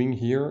thing we're doing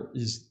here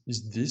is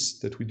this,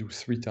 that we do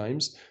 3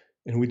 times,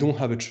 and we don't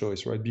have a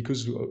choice, right?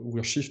 Because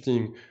we're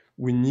shifting,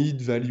 we need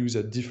values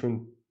at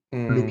different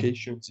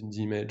locations in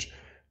the image.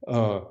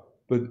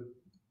 But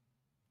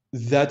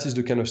that is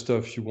the kind of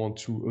stuff you want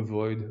to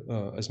avoid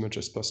as much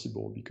as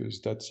possible,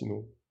 because that's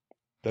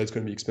that's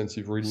going to be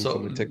expensive reading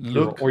from the text.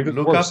 Or even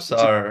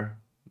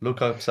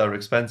lookups are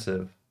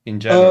expensive in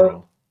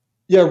general.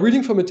 Yeah,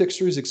 reading from a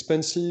texture is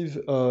expensive,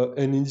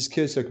 and in this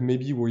case, like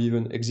maybe we're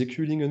even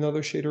executing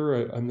another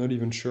shader. I'm not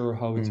even sure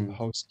how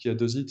Skia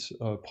does it.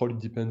 Probably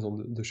depends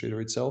on the shader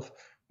itself.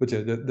 But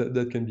yeah,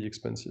 that can be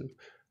expensive.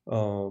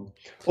 Oh,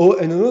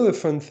 and another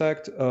fun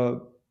fact: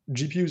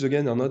 GPUs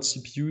again are not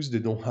CPUs. They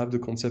don't have the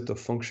concept of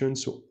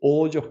functions, so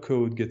all your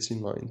code gets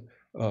inlined.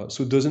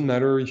 So it doesn't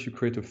matter if you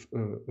create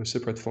a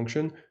separate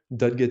function,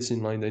 that gets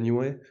inlined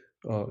anyway.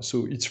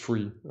 So it's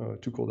free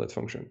to call that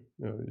function.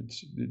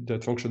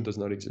 That function does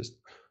not exist.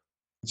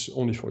 It's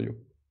only for you.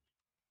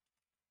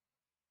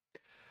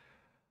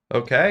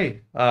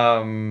 Okay.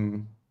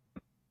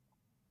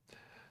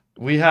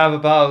 We have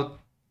about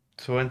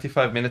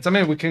 25 minutes. I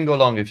mean, we can go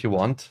long if you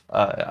want.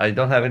 I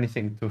don't have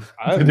anything to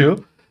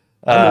do.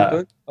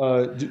 I'm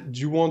open. Do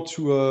you want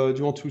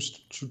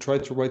to try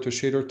to write a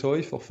shader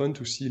toy for fun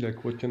to see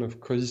like what kind of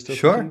crazy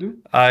stuff you can do?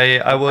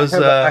 I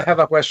have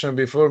a question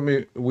before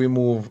we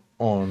move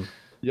on.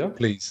 Yeah,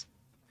 please.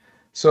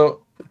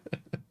 So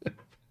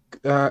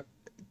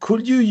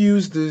could you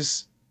use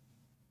this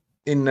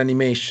in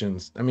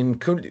animations? I mean,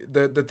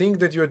 the thing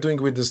that you are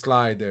doing with the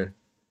slider?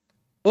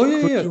 Oh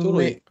yeah,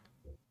 totally.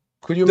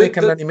 Could you make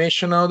an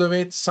animation out of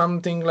it?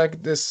 Something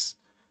like this?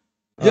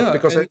 Yeah,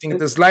 because I think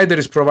the slider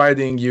is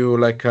providing you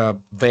like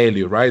a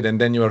value, right? And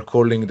then you are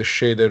calling the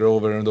shader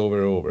over and over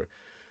and over.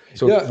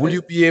 So will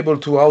you be able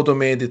to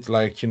automate it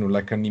like,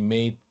 like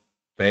animate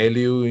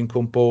value in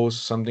Compose,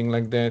 something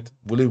like that?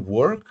 Will it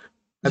work?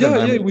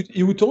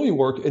 It would totally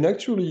work. And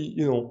actually,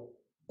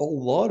 a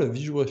lot of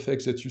visual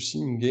effects that you see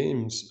in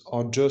games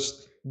are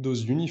just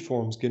those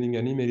uniforms getting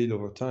animated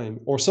over time.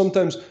 Or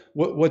sometimes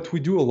what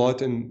we do a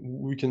lot, and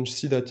we can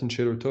see that in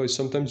Shader Toys,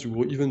 sometimes you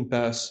will even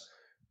pass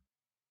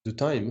the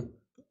time,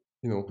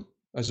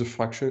 as a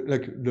fraction,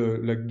 like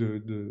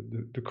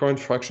the current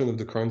fraction of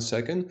the current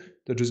second,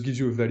 that just gives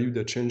you a value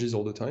that changes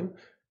all the time.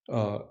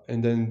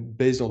 And then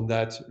based on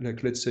that,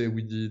 like let's say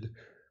we did,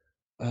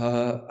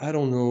 I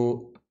don't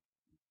know,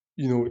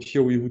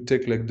 here we would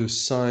take like the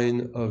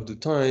sine of the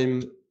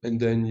time, and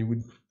then you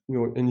would,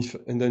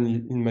 and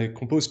then in my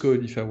compose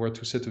code, if I were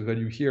to set a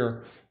value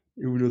here,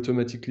 it would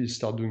automatically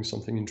start doing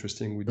something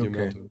interesting with the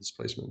amount of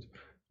displacement.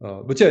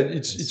 But yeah,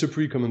 it's a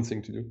pretty common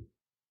thing to do.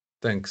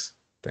 Thanks.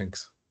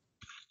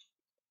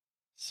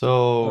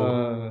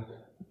 So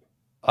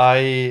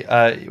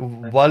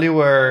while you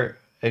were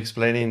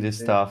explaining this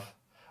stuff,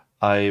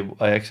 I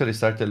actually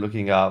started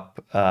looking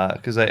up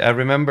because I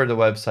remember the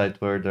website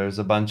where there's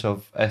a bunch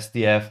of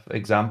SDF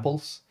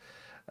examples.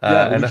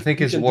 And I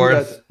think it's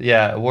worth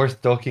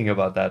talking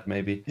about that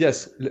maybe.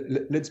 Yes,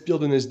 let's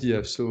build an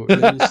SDF. So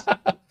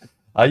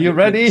are you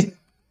ready?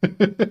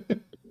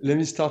 Let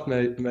me start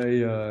let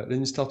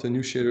me start a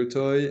new shader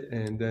toy,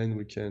 and then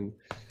we can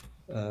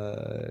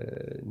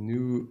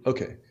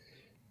okay.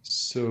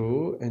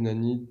 So, and I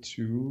need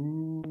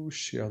to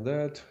share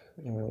that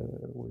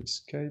with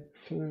Skype.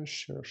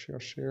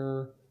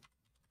 Share.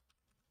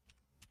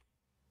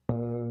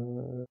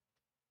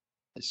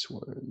 This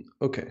one.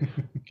 Okay.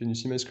 Can you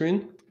see my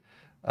screen?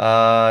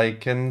 I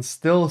can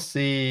still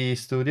see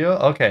Studio.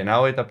 Okay,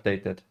 now it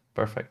updated.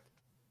 Perfect.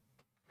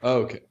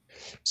 Okay.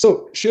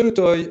 So, shader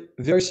toy,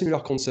 very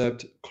similar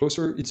concept.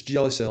 Closer, it's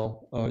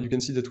GLSL. You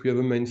can see that we have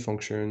a main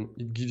function.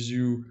 It gives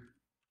you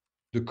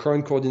the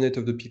current coordinate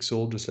of the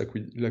pixel, just like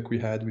we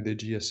had with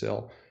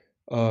AGSL.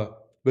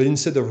 But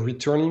instead of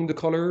returning the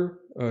color,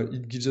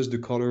 it gives us the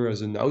color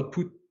as an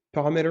output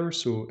parameter.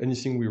 So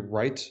anything we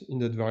write in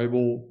that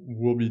variable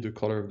will be the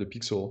color of the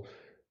pixel.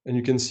 And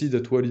you can see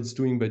that what it's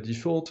doing by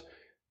default,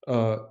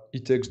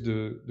 it takes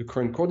the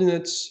current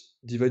coordinates,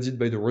 divides it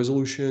by the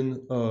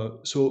resolution.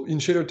 So in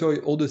shader toy,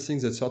 all the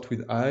things that start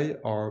with I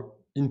are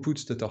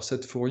inputs that are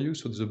set for you.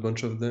 So there's a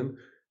bunch of them.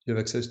 You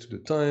have access to the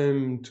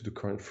time, to the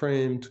current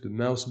frame, to the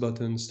mouse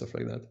button, stuff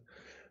like that.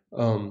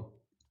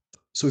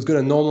 So it's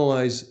going to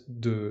normalize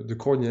the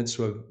coordinates.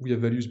 So we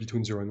have values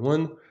between 0 and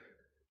 1.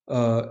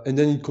 And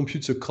then it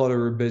computes a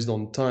color based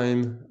on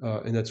time.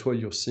 And that's why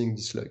you're seeing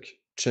this like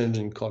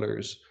changing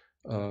colors.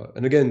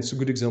 And again, it's a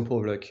good example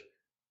of like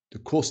the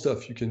cool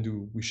stuff you can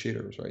do with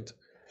shaders, right?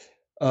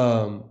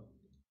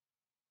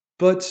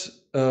 But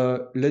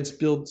let's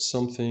build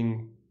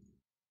something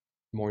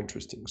more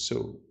interesting.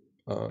 So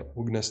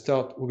we're gonna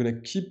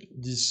keep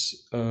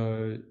this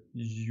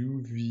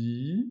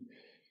UV.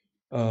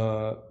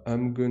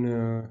 I'm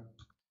gonna,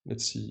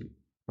 let's see.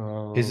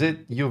 Is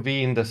it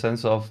UV in the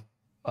sense of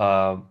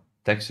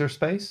texture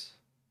space?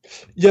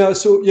 Yeah,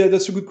 so yeah,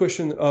 that's a good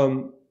question.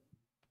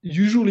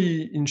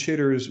 Usually in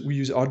shaders, we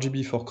use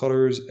RGB for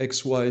colors,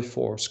 XY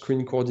for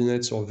screen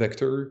coordinates or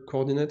vector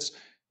coordinates,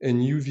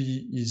 and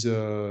UV is,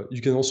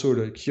 you can also,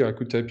 like here, I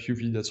could type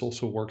UV, that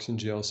also works in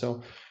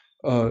GLSL.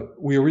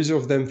 We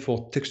reserve them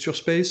for texture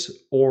space,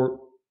 or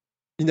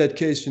in that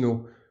case,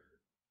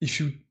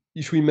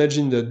 if we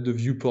imagine that the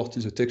viewport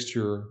is a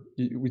texture,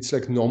 it's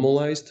like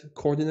normalized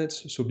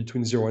coordinates, so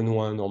between 0 and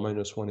 1 or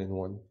 -1 and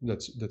 1.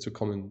 That's a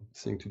common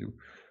thing to do.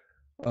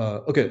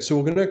 Okay, so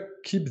we're gonna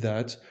keep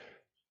that,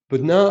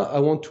 but now I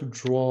want to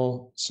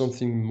draw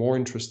something more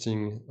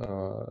interesting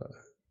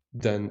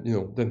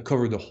than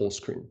cover the whole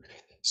screen.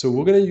 So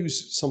we're gonna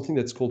use something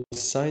that's called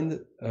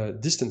signed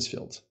distance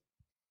field.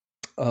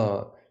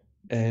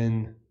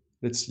 And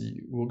let's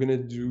see, how we're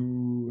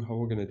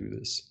gonna do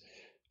this.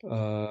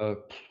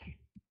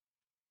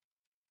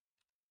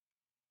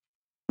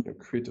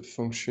 Create a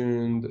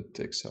function that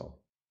takes our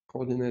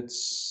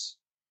coordinates.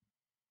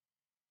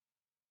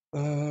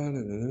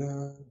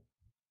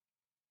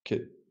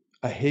 Okay,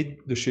 I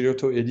hate the shader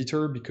toy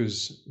editor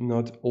because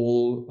not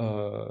all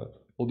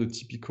the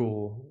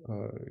typical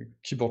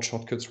keyboard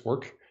shortcuts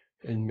work,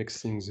 and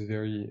makes things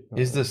very.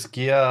 Is the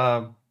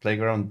Skia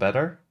playground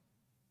better?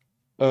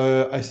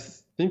 I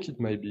think it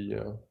might be,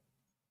 yeah.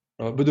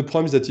 But the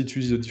problem is that it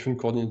uses a different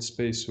coordinate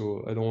space,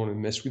 so I don't want to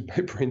mess with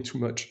my brain too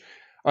much.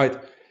 All right.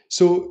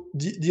 So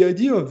the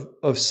idea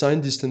of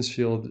signed distance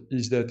field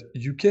is that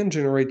you can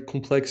generate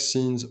complex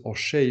scenes or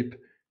shape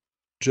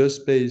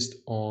just based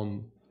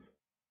on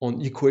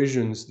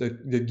equations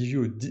that give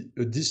you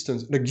a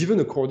distance. Like given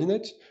a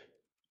coordinate,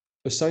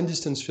 a sign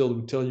distance field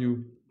will tell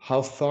you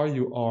how far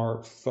you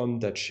are from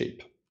that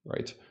shape,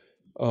 right?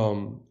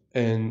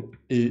 And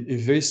a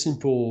very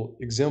simple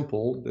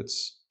example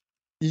that's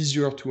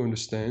easier to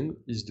understand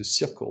is the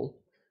circle.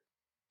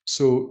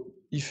 So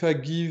if I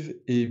give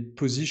a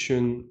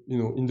position,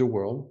 in the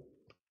world,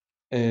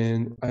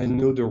 and I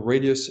know the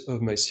radius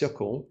of my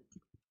circle,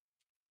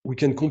 we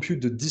can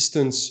compute the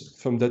distance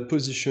from that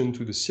position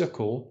to the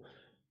circle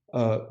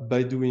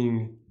by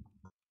doing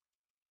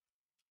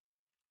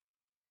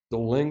the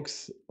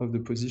length of the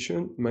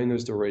position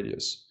minus the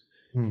radius.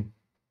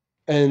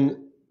 And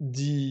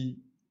the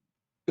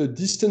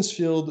distance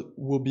field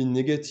will be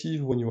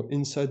negative when you're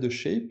inside the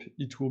shape.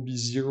 It will be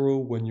 0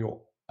 when you're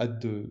at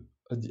the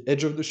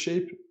edge of the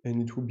shape,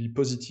 and it will be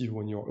positive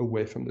when you're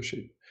away from the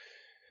shape.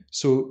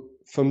 So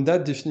from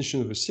that definition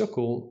of a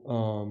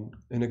circle,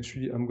 and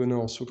actually I'm going to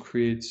also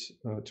create,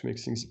 to make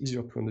things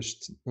easier to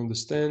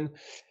understand,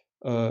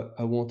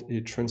 I want a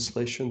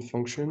translation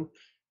function.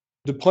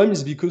 The problem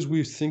is because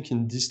we think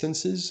in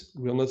distances,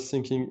 we are not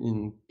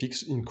thinking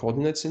in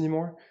coordinates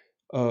anymore.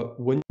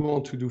 When you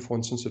want to do, for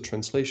instance, a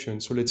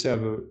translation, so let's say I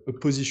have a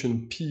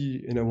position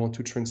P and I want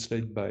to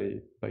translate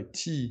by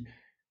T,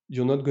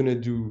 you're not going to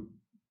do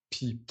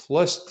P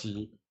plus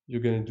T,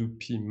 you're going to do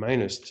P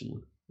minus T,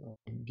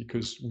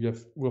 because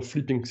we're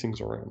flipping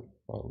things around.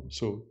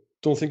 So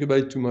don't think about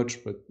it too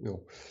much, but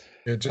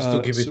Yeah, just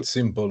to keep it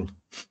simple.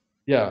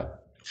 Yeah.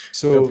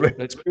 So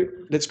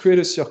let's create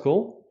a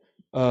circle.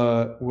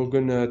 We're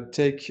gonna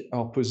take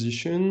our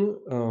position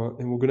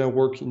and we're gonna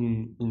work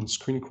in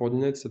screen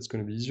coordinates. That's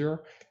gonna be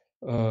easier.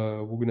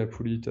 We're gonna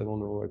put it, I don't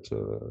know, at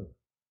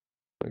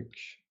like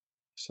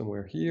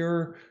somewhere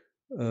here.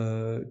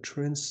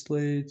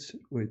 Translate.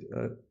 Wait,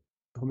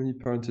 how many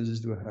parentheses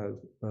do I have?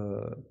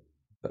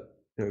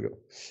 There we go.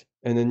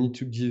 And I need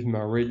to give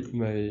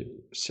my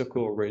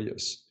circle a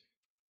radius.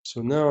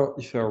 So now,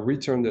 if I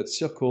return that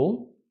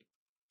circle,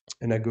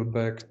 and I go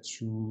back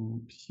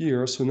to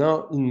here. So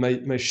now in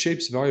my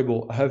shapes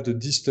variable, I have the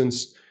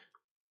distance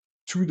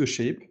to the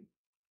shape.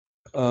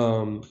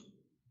 And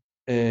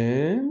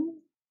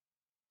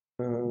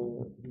I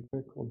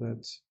call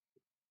that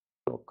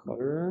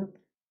color.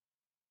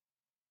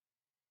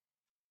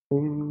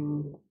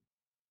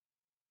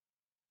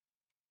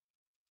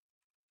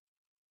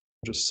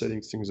 Just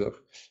setting things up.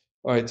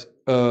 All right.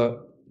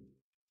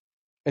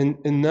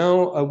 And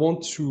now I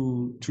want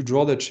to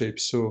draw that shape.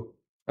 So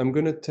I'm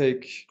going to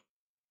take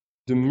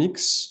the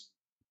mix.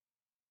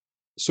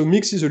 So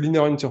mix is a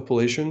linear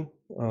interpolation.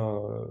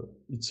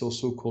 It's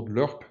also called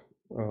lerp.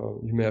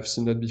 You may have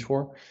seen that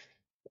before.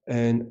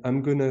 And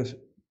I'm going to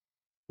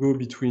go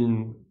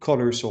between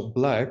colors or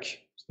black.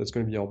 So that's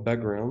going to be our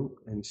background.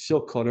 And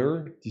fill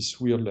color, this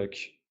weird like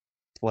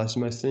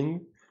plasma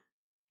thing.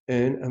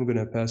 And I'm going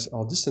to pass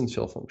our distance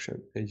fill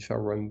function. And if I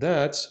run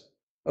that,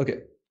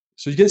 okay.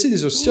 So you can see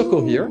there's a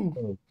circle here.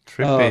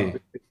 Trippy.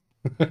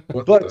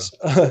 But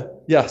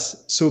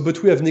yes,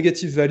 but we have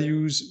negative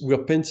values.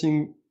 We're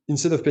painting,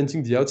 instead of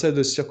painting the outside of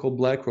the circle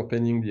black, we're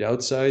painting the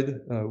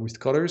outside with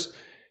colors.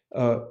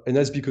 And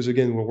that's because,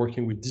 again, we're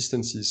working with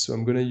distances. So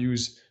I'm going to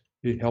use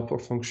a helper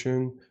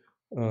function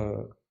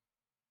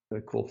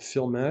called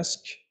fill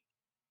mask.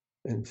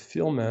 And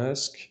fill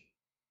mask,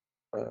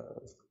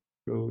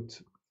 go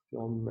to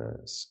fill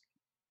mask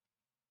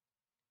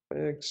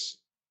x.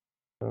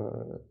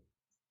 Let's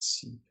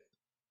see.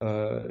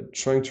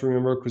 Trying to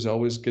remember because I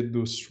always get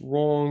those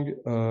wrong.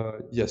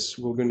 Yes,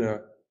 we're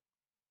gonna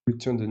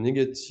return the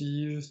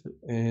negative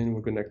and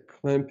we're gonna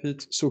clamp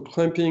it. So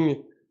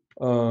clamping,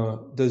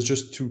 that's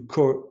just to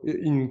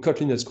in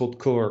Kotlin that's called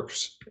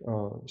coerce.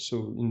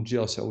 So in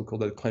GLSL we call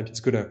that clamp. It's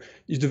gonna,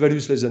 if the value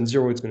is less than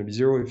 0, it's gonna be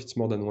 0. If it's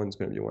more than 1, it's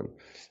gonna be 1.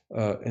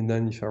 And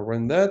then if I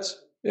run that,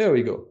 there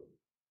we go.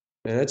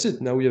 And that's it.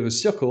 Now we have a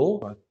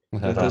circle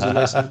that has a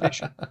nice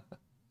animation.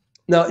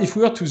 Now, if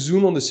we were to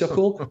zoom on the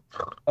circle,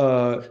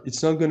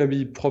 it's not going to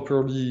be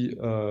properly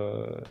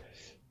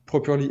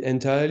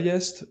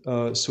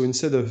anti-aliased. So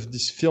instead of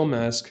this fill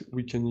mask,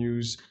 we can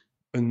use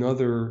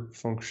another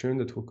function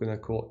that we're going to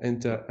call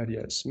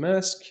anti-alias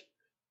mask.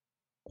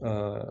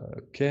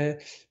 Okay,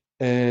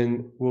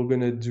 and we're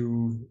going to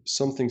do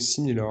something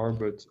similar,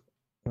 but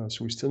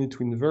so we still need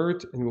to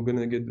invert, and we're going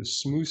to get the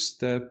smooth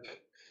step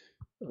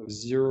of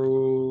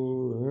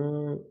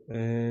 0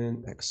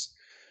 and x.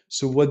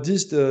 So what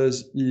this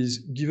does is,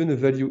 given a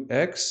value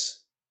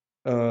x,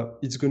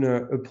 it's going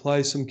to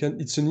apply some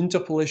kind. It's an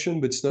interpolation,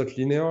 but it's not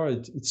linear.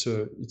 It's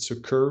a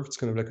curve. It's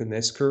kind of like an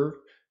S curve.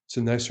 It's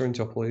a nicer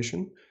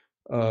interpolation,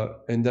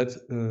 and that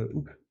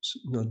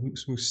not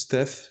smooth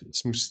step.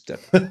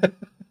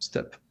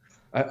 Step.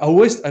 I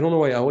don't know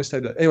why I always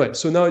type that. Anyway,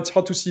 so now it's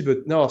hard to see,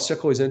 but now our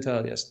circle is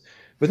anti-aliased.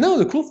 But now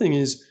the cool thing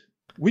is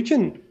we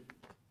can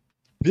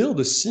build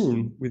a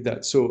scene with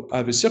that. So I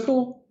have a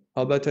circle.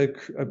 How about I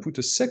put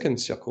a second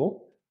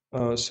circle?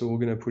 So we're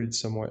going to put it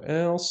somewhere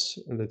else.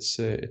 Let's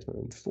say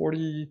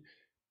 840.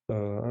 I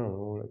don't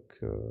know, like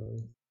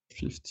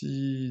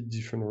 50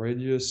 different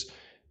radius.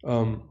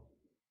 But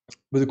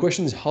the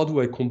question is, how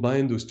do I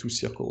combine those two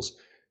circles?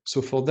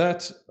 So for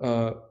that,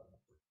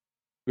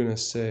 we're we're going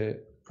to say,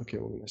 okay,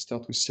 we're going to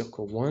start with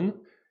circle 1.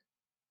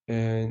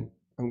 And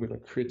I'm going to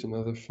create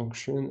another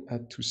function,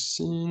 add to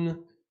scene,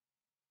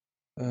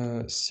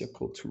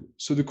 circle 2.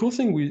 So the cool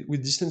thing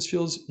with distance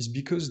fields is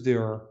because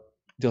they're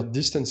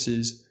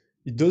distances,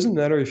 it doesn't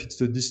matter if it's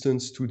the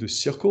distance to the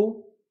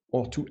circle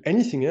or to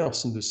anything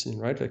else in the scene,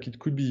 right? Like it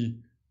could be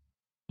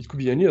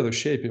any other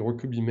shape, or it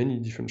could be many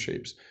different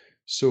shapes.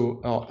 So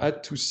our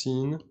add to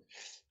scene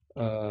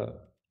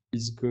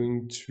is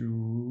going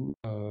to,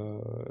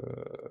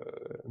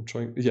 I'm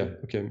trying, yeah,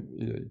 okay,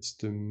 it's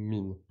the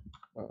min,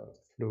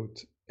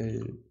 float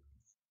a,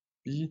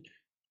 b,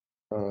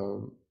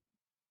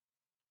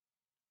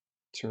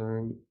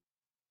 turn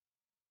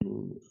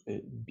in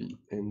a, b.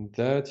 And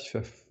that, if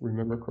I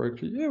remember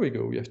correctly, there we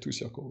go, we have 2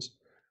 circles.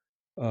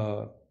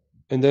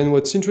 And then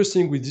what's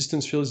interesting with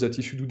distance field is that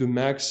if you do the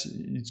max,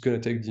 it's going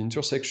to take the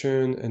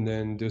intersection, and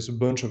then there's a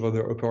bunch of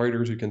other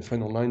operators you can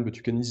find online, but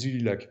you can easily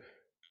like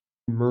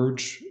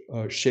merge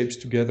shapes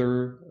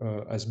together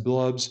as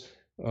blobs.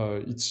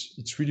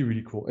 It's really,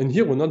 really cool. And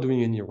here we're not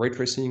doing any ray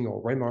tracing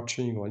or ray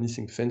marching or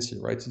anything fancy,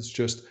 right? It's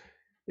just,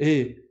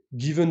 hey,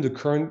 given the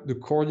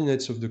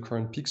coordinates of the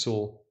current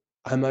pixel,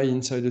 am I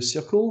inside a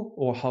circle,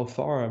 or how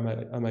far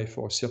am I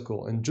for a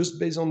circle? And just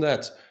based on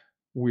that,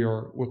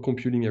 we're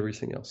computing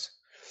everything else.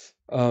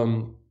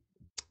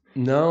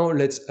 Now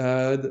let's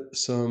add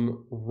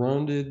some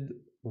rounded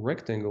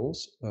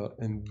rectangles,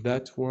 and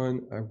that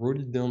one I wrote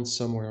it down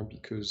somewhere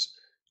because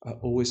I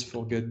always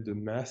forget the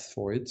math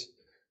for it.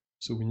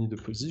 So we need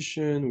the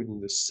position, we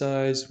need the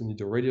size, we need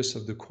the radius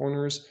of the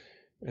corners,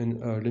 and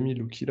let me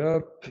look it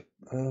up.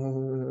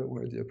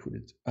 Where did I put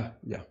it? Ah,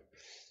 yeah.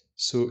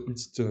 So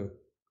it's the,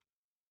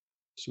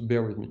 so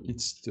bear with me,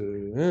 it's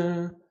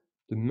the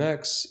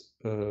max,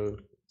 the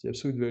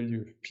absolute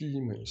value of p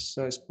minus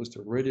size plus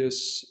the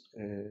radius,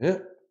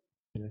 and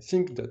I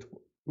think that,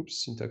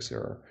 oops, syntax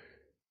error.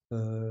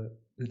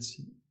 Let's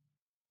see.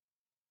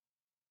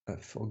 I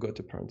forgot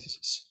a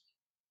parenthesis.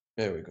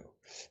 There we go.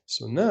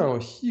 So now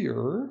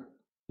here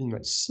in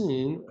my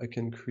scene, I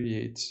can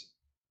create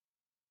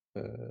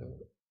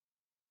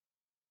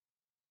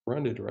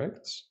rounded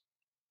rects.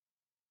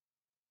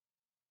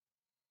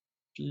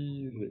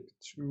 P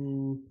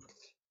vec2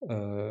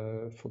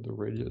 for the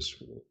radius,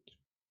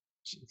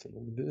 something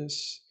like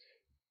this.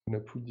 I'm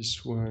gonna put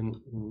this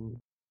one in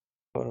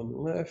bottom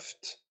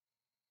left.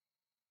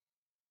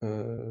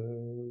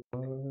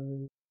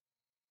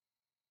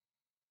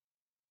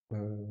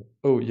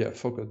 Oh yeah, I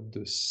forgot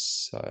the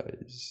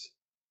size.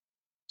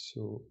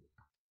 So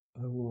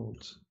I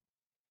want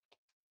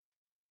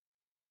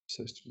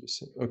size to be the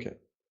same. Okay.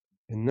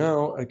 And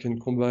now I can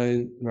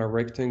combine my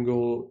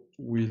rectangle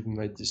with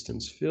my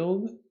distance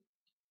field.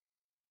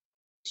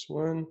 This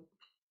one.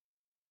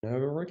 I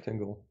have a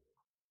rectangle.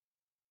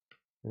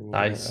 And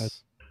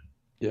Nice.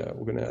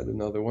 We're gonna add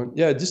another one.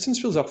 Yeah, distance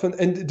fields are fun,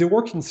 and they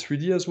work in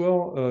 3D as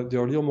well.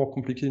 They're a little more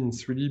complicated in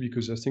 3D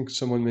because I think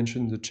someone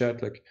mentioned in the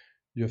chat, like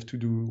you have to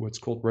do what's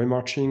called ray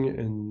marching,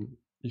 and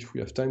if we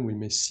have time, we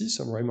may see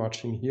some ray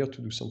marching here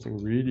to do something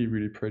really,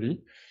 really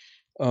pretty.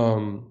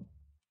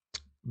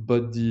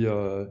 But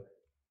the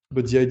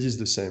idea is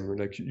the same.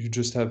 Like you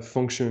just have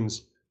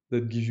functions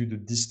that give you the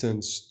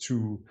distance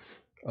to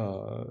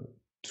a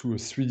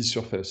 3D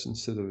surface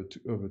instead of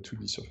a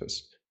 2D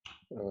surface.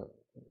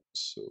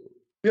 So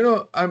you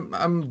know,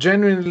 I'm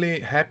genuinely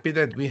happy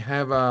that we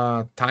have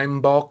a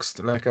time boxed,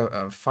 like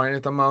a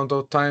finite amount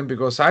of time,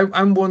 because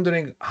I'm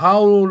wondering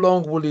how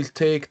long will it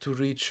take to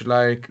reach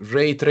like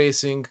ray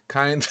tracing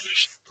kind of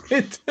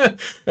shit. And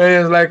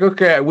it's like,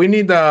 okay, we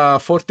need a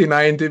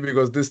 4090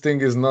 because this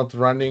thing is not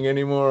running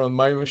anymore on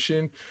my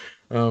machine.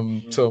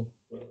 So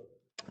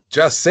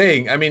just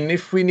saying, I mean,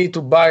 if we need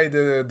to buy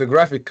the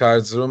graphic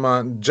cards,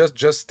 Roman,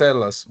 just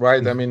tell us,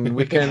 right? I mean,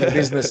 we can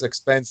business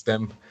expense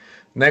them.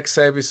 Next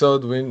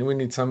episode, we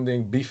need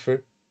something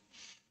beefer.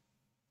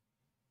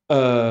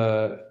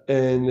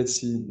 And let's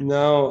see.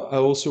 Now I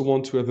also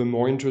want to have a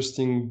more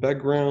interesting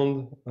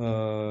background.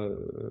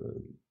 Let's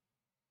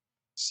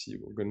see,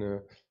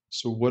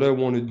 so what I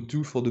want to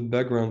do for the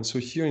background. So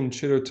here in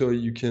Shadowtoy,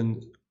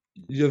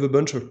 you have a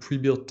bunch of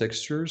pre-built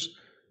textures.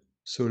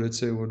 So let's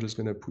say we're just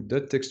gonna put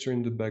that texture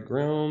in the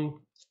background.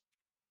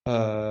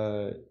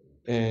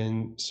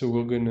 And so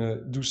we're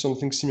gonna do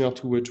something similar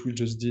to what we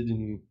just did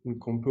in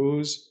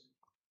Compose.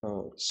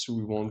 So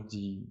we want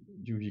the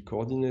UV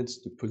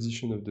coordinates, the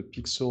position of the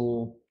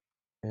pixel,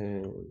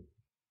 and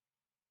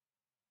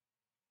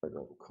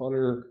background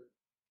color.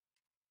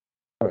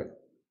 All right.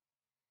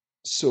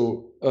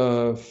 So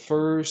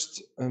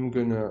first, I'm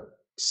gonna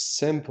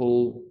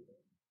sample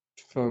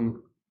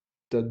from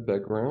that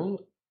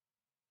background.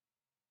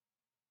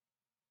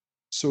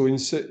 So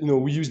instead,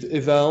 we used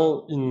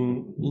eval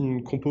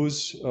in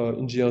Compose.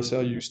 In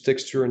GLSR, you use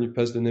texture and you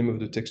pass the name of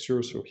the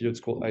texture. So here it's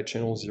called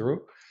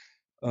iChannel0.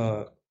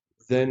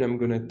 Then I'm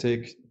gonna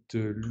take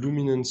the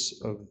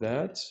luminance of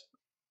that.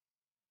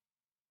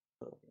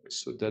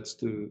 So that's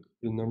the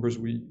numbers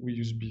we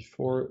used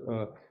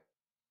before.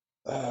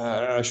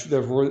 I should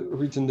have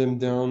written them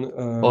down.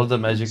 All the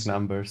magic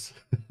numbers.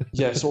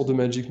 Yes, all the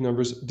magic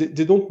numbers.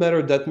 They don't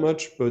matter that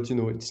much, but you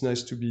know, it's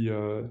nice to be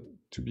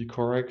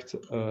correct.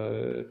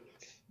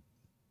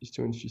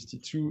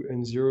 5152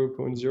 and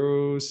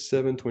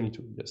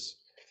 0.0722. Yes.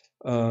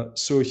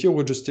 So here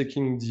we're just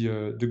taking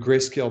the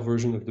grayscale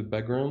version of the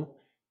background,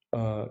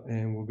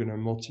 and we're gonna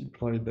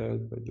multiply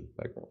that by the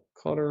background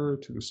color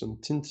to do some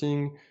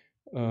tinting,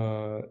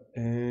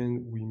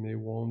 and we may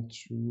want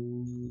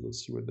to,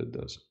 let's see what that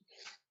does.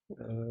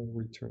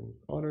 Return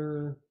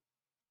color.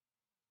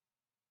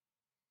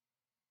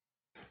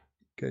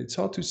 Okay, it's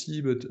hard to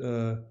see, but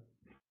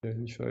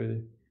if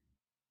I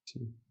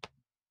see,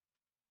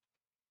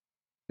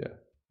 yeah,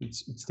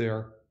 it's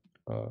there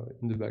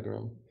in the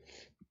background.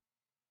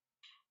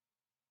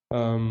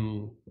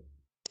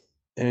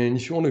 And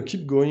if you want to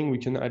keep going, we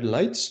can add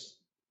lights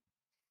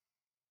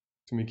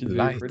to make it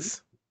very pretty.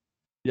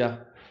 Yeah.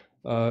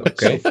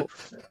 Okay. So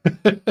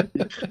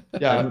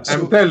yeah,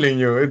 I'm telling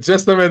you, it's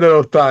just a matter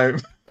of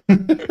time.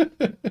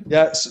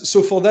 Yeah.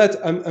 So for that,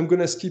 I'm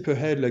gonna skip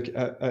ahead. Like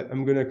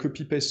I'm gonna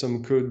copy paste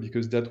some code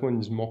because that one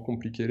is more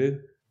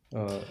complicated.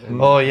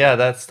 Oh yeah,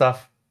 that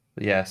stuff.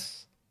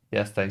 Yes.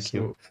 Yes. Thank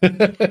you.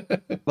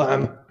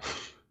 Bam.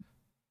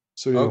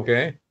 So you know,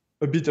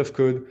 a bit of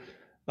code,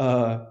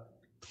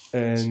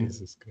 and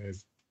Jesus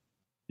Christ.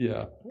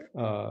 Yeah,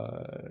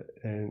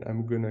 and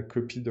I'm gonna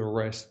copy the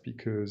rest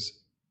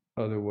because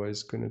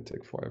otherwise it's gonna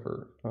take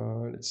forever.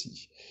 Let's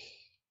see.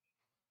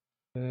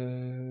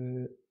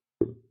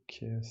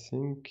 Okay, I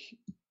think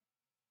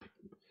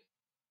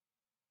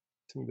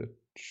that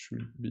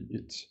should be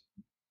it.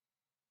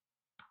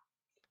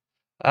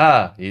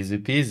 Ah, easy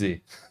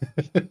peasy.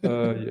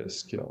 Yes,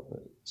 scale.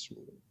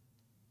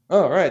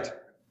 All right.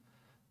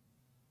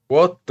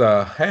 What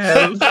the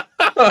hell?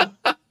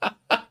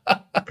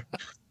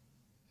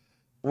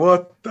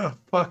 What the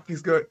fuck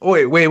is going?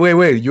 Oh,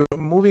 wait! You're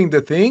moving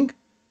the thing?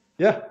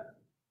 Yeah.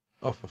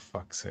 Oh, for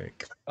fuck's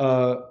sake!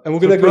 And we're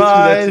gonna go through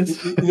that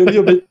in a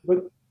little bit,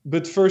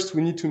 but first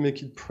we need to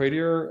make it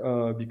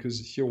prettier because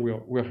here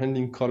we're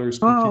handling colors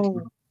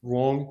completely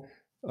wrong.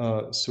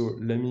 So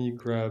let me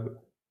grab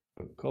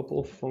a couple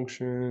of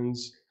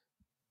functions.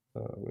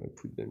 I'm gonna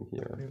put them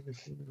here.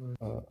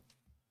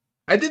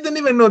 I didn't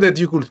even know that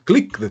you could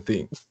click the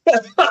thing.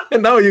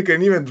 And now you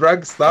can even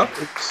drag stuff.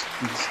 It's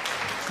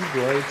too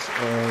bright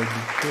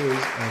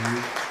because I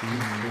need to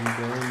turn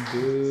down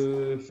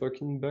the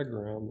fucking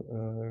background.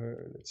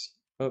 Let's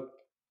see. Up.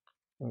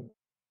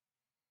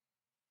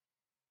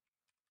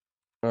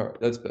 All right,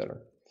 that's better.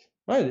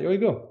 All right, there we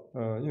go.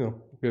 You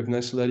know, we have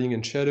nice lighting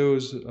and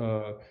shadows.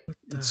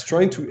 It's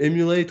trying to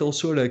emulate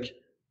also like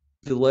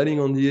the lighting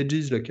on the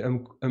edges. Like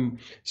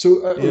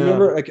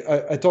remember, like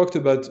I talked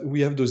about, we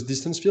have those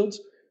distance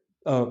fields,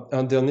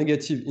 and they're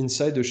negative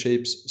inside the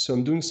shapes. So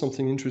I'm doing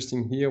something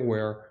interesting here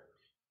where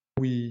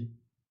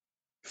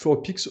for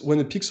a pixel, when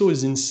a pixel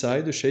is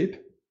inside the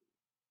shape,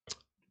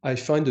 I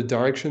find the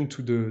direction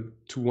to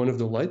one of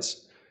the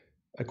lights.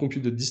 I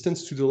compute the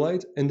distance to the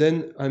light, and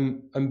then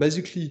I'm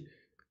basically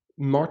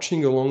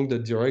marching along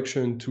that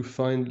direction to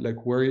find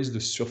like where is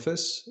the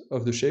surface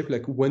of the shape,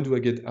 like when do I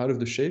get out of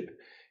the shape,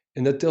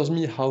 and that tells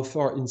me how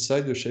far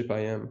inside the shape I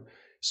am.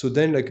 So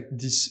then like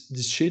this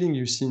shading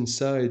you see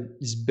inside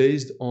is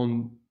based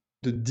on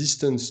the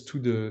distance to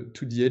the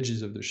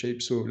edges of the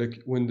shape. So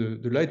like when the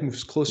light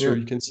moves closer,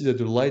 you can see that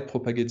the light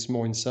propagates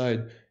more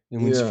inside,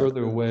 and when it's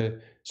further away,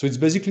 so it's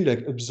basically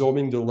like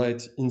absorbing the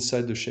light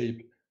inside the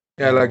shape.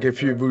 Yeah, like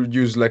if you would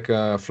use like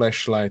a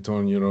flashlight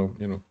on, you know,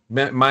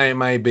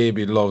 my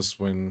baby loves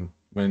when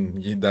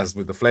he does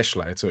with the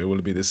flashlight, so it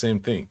will be the same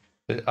thing.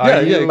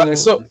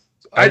 So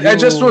I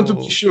just want to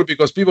be sure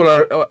because people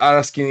are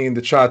asking in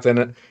the chat,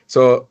 and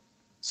so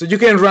you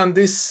can run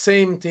this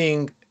same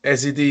thing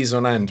as it is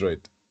on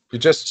Android. You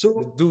just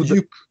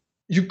you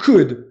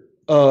could,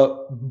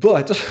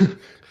 but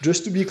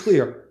just to be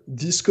clear,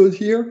 this code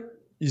here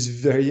is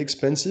very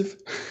expensive.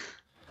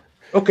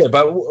 Okay,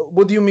 but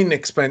what do you mean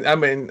expensive? I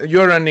mean,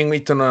 you're running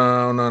it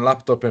on a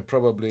laptop, and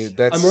probably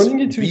that's. I'm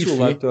running it into a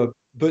laptop,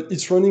 but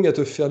it's running at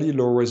a fairly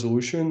low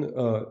resolution.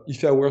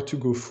 If I were to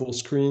go full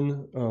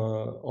screen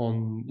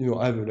on, you know,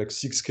 I have a like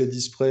 6K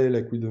display,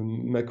 like with the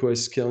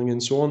macOS scaling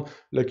and so on,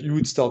 like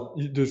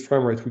the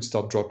frame rate would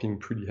start dropping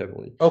pretty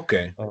heavily.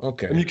 Okay.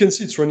 And you can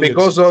see it's running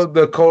because of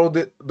the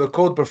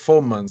code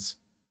performance.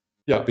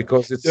 Yeah,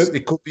 because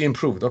it could be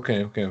improved.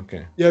 Okay.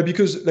 Yeah,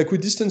 because like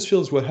with distance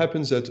fields, what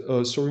happens that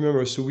so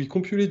remember, so we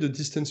computed the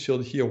distance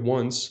field here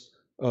once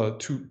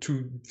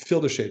to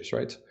fill the shapes,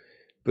 right?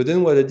 But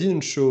then what I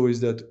didn't show is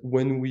that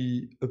when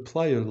we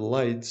apply a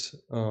light,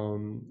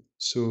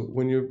 so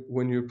when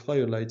you apply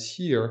a light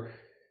here,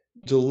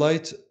 the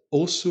light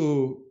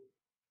also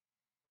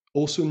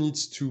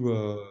needs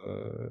to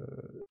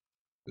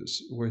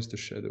where's the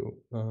shadow?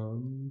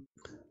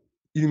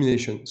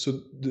 Illumination.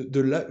 So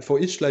the light, for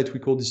each light we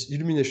call this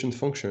illumination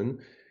function,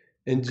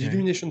 and the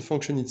illumination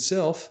function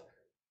itself,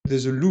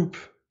 there's a loop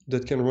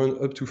that can run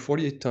up to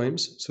 48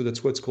 times. So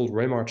that's what's called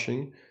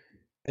remarching.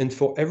 And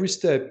for every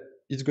step,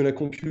 it's going to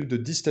compute the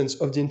distance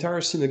of the entire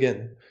scene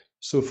again.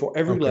 So for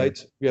every Okay.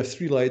 light, we have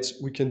 3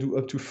 lights. We can do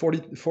up to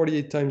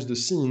 48 times the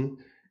scene.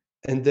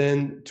 And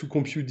then to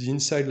compute the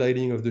inside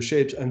lighting of the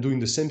shapes, I'm doing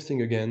the same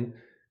thing again.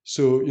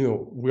 So, you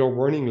know, we are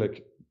running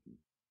like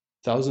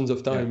thousands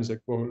of times,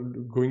 like we're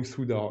going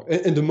through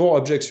and the more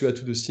objects you add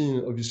to the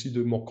scene, obviously, the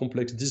more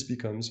complex this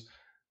becomes,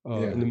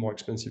 and the more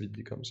expensive it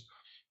becomes.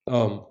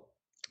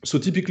 So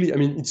typically, I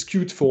mean, it's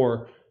cute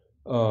for,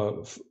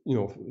 you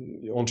know,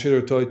 on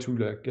Shader Toy to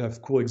like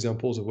have cool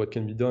examples of what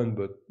can be done,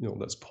 but you know,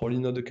 that's probably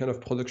not the kind of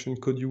production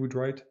code you would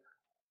write.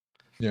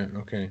 Yeah.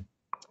 Okay.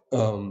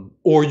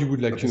 Or you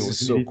would like, But you this know,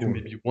 is so limit to cool.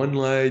 maybe one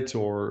light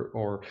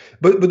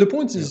but the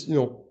point is, you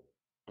know,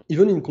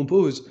 even in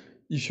Compose,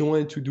 if you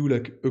wanted to do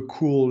like a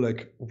cool,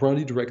 like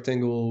rounded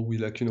rectangle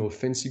with like, you know,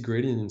 fancy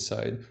gradient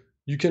inside,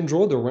 you can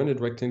draw the rounded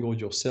rectangle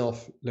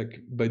yourself,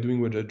 like by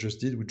doing what I just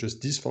did with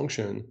just this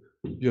function.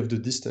 You have the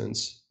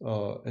distance,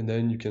 and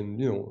then you can,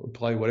 you know,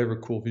 apply whatever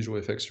cool visual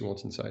effects you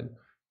want inside.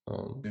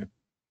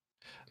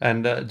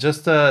 And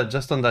just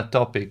on that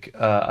topic,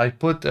 I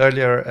put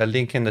earlier a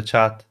link in the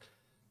chat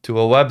to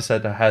a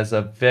website that has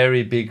a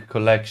very big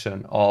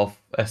collection of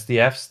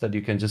SDFs that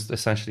you can just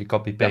essentially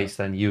copy paste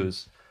and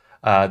use.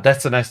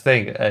 That's a nice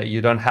thing.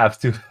 You don't have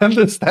to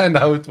understand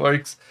how it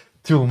works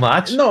too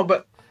much. No,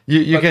 but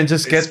you can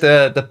just get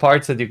the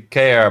parts that you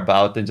care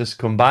about and just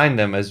combine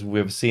them, as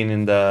we've seen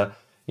in the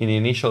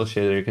initial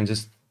shader. You can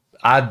just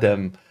add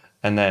them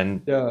and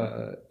then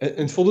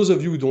and for those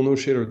of you who don't know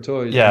Shader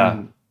Toy, yeah. I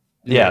mean,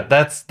 yeah,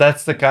 that's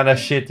the kind of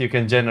shit you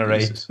can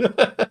generate. Okay,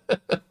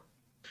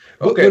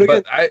 but again,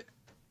 but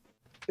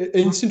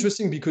it's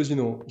interesting because, you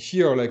know,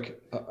 here,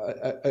 like,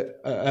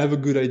 I have a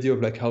good idea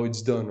of like how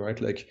it's done, right?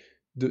 Like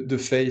the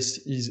face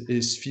is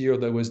a sphere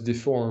that was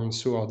deformed,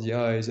 so are the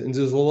eyes, and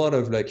there's a lot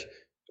of like,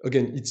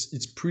 again,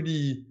 it's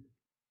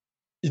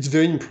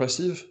very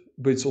impressive,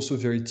 but it's also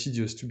very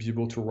tedious to be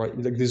able to write.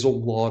 Like, there's a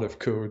lot of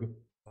code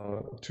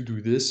to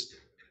do this.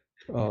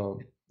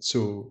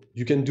 So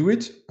you can do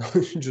it,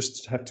 you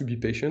just have to be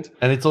patient.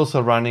 And it's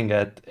also running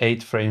at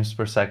 8 frames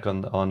per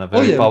second on a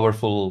very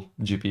powerful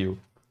GPU.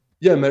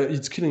 Yeah,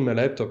 it's killing my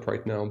laptop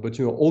right now. But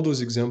you know, all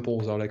those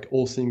examples are like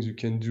all things you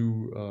can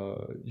do.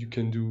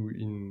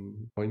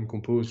 In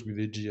Compose with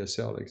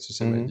AGSL. Like it's the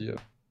same idea.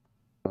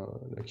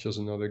 Like here's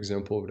another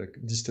example of like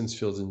distance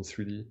fields in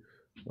 3D.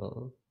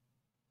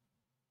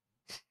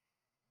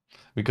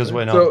 Because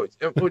why not? So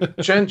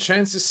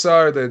chances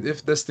are that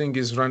if this thing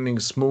is running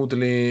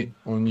smoothly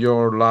on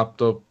your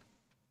laptop,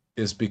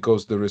 is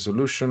because the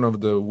resolution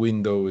of the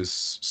window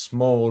is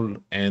small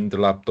and the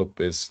laptop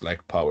is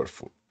like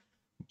powerful.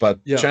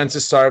 But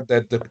chances are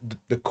that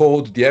the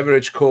code, the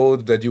average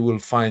code that you will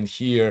find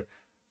here,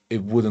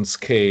 it wouldn't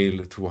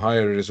scale to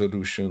higher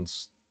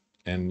resolutions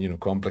and, you know,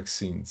 complex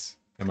scenes.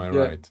 Am I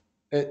right?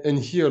 And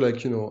here,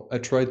 like, you know,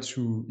 it's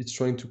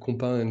trying to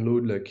compile and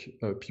load like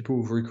people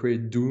who've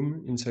recreated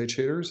Doom inside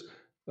shaders,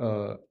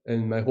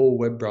 and my whole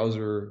web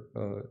browser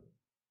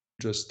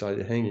just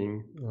started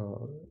hanging,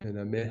 and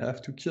I may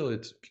have to kill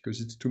it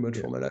because it's too much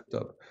for my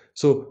laptop.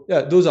 So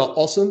yeah, those are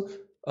awesome,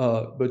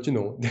 but you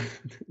know,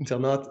 they're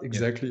not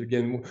exactly,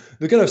 again,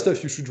 the kind of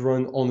stuff you should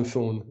run on the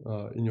phone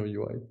in your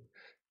UI.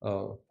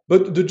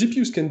 But the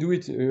GPUs can do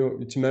it. You know,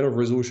 it's a matter of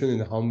resolution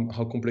and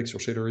how complex your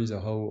shader is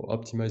and how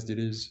optimized it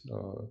is.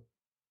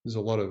 There's a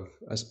lot of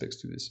aspects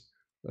to this.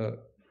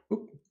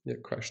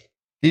 Crashed.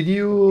 Did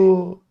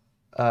you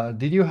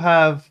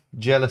have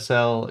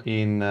GLSL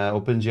in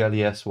OpenGL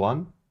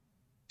ES1?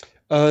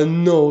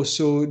 No,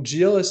 so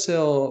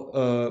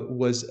GLSL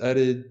was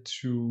added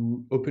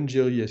to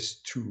OpenGL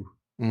ES2.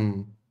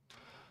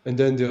 And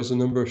then there's a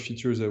number of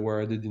features that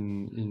were added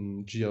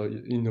in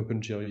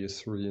OpenGL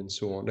ES3 and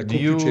so on. Like do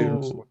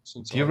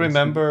you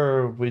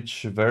remember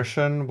which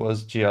version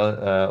was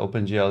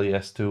OpenGL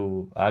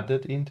ES2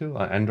 added into?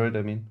 Android,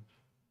 I mean?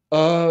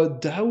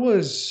 That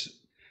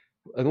was,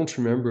 I don't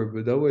remember,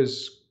 but that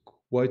was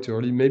quite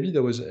early. Maybe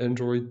that was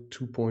Android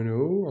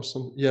 2.0 or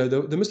something. Yeah,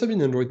 there must have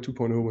been Android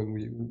 2.0 when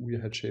we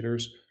had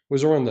shaders. It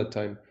was around that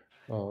time.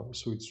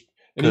 So it's,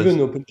 and even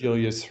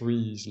OpenGL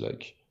ES3 is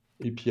like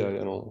API, I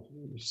don't know,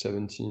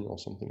 17 or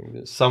something like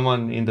this.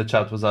 Someone in the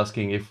chat was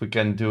asking if we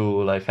can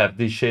do like have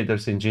these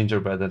shaders in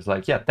Gingerbread. It's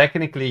like, yeah,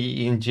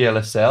 technically in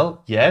GLSL,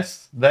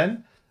 yes,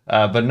 then,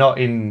 but not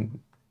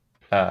in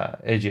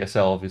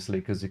AGSL,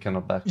 obviously, because you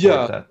cannot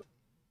backport that.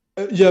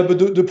 Yeah, but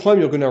the problem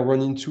you're gonna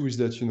run into is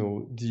that, you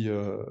know,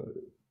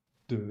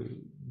 the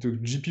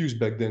GPUs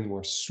back then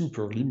were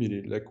super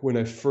limited. Like when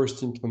I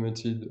first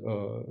implemented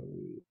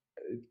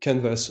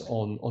Canvas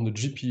on the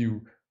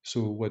GPU,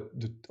 so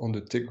on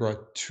the Tegra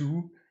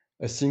 2,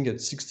 I think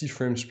at 60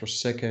 frames per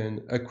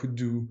second, I could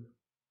do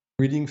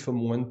reading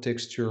from one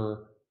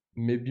texture,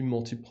 maybe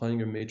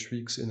multiplying a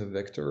matrix and a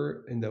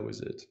vector, and that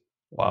was it.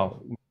 Wow.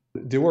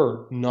 They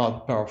were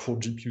not powerful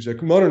GPUs.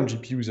 Like modern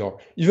GPUs are,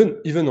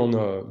 even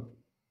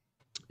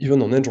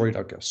on Android,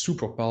 like are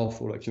super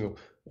powerful. Like, you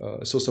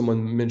know, so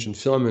someone mentioned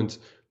Filament,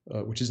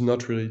 which is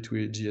not related to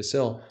a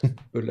GSL,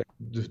 but like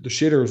the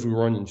shaders we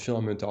run in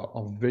Filament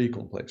are very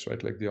complex,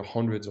 right? Like there are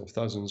hundreds of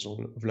thousands of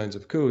lines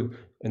of code,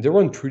 and they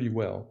run pretty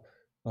well.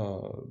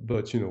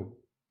 But you know,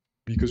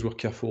 because we're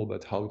careful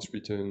about how it's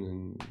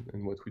written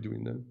and what we do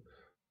in them.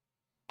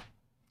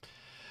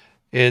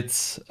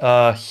 It's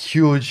a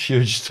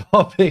huge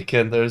topic,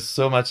 and there's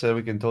so much that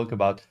we can talk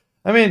about.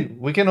 I mean,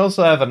 we can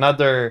also have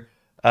another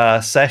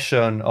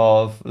session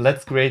of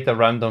let's create a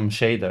random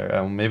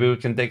shader. Maybe we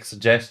can take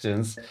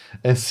suggestions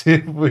and see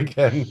if we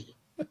can,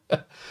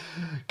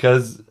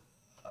 because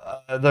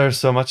there's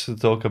so much to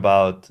talk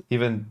about.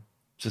 Even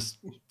just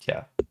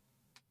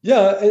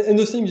Yeah, and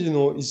the thing,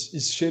 is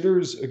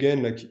shaders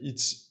again, like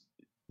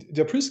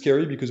they're pretty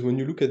scary because when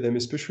you look at them,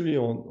 especially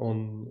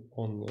on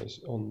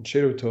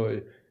Shader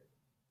Toy,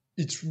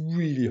 it's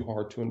really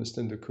hard to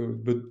understand the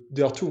code. But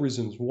there are two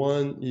reasons.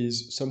 One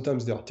is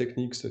sometimes there are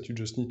techniques that you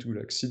just need to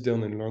like sit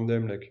down and learn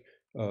them. Like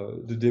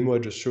the demo I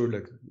just showed,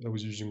 like I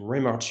was using ray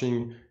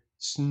marching.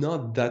 It's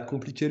not that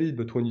complicated,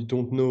 but when you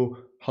don't know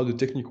how the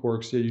technique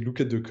works, yeah, you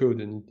look at the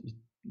code and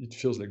it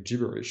feels like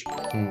gibberish.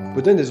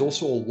 But then there's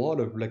also a lot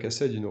of, like I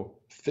said,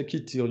 fake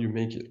it till you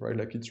make it, right?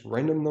 Like it's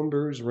random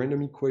numbers,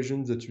 random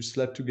equations that you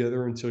slap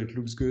together until it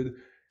looks good.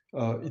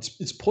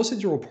 It's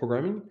procedural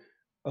programming.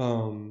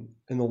 And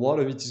a lot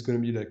of it is going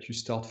to be like you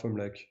start from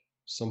like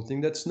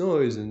something that's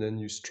noise, and then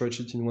you stretch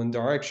it in one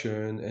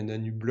direction, and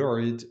then you blur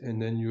it, and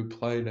then you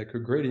apply like a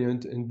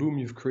gradient, and boom,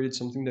 you've created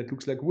something that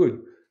looks like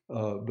wood.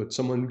 But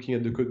someone looking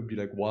at the code would be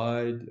like,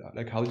 why?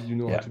 Like, how did you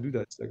know how to do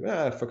that? It's like,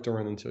 I fucked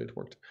around until it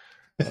worked.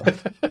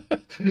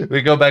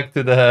 We go back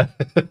to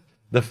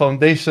the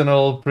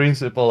foundational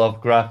principle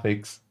of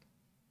graphics.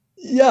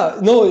 Yeah,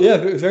 no, yeah,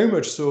 very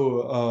much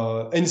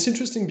so. And it's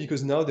interesting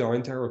because now there are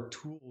entire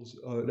tools,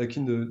 like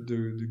in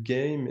the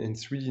game and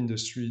 3D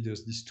industry,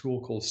 there's this tool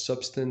called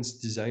Substance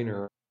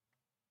Designer.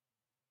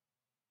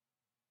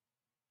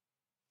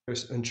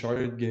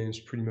 Uncharted games,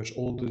 pretty much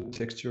all the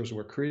textures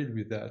were created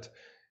with that.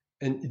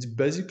 And it's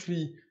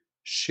basically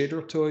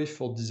shader toy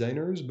for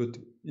designers, but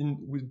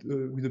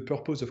with the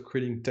purpose of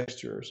creating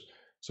textures.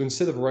 So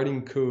instead of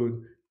writing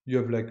code, you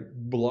have like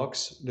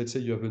blocks. Let's say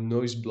you have a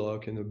noise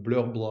block and a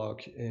blur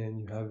block,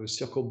 and you have a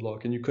circle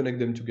block, and you connect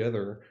them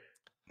together,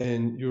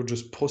 and you're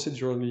just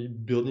procedurally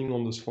building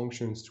on those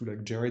functions to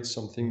like generate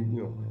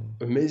something,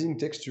 amazing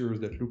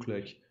textures that look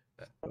like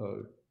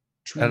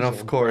trees. And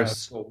of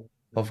course,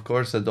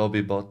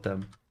 Adobe bought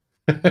them.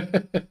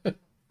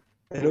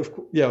 And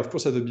of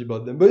course, Adobe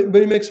bought them, but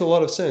it makes a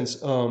lot of sense.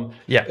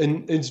 Yeah,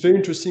 and it's very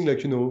interesting,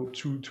 like to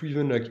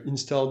even like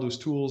install those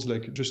tools,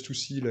 like just to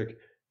see like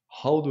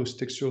how those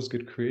textures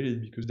get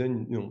created, because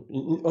then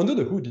under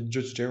the hood it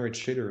just generates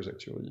shaders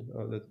actually.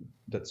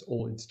 That's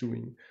all it's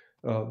doing.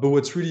 But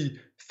what's really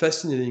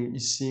fascinating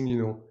is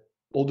seeing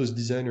all those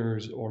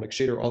designers or like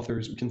shader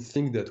authors who can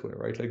think that way,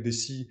 right? Like they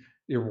see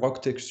a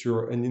rock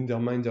texture, and in their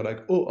mind they're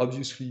like, oh,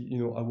 obviously,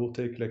 I will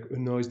take like a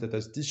noise that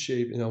has this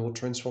shape and I will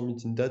transform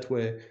it in that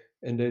way,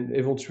 and then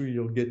eventually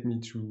you'll get me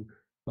to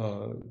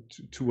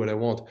what I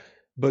want.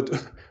 But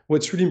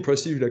what's really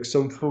impressive, like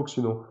some folks,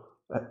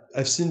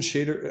 I've seen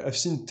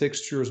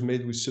textures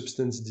made with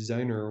Substance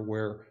Designer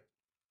where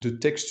the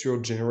texture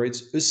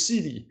generates a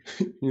CD,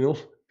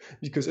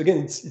 because again,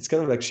 it's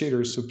kind of like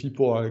shaders, so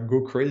people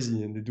go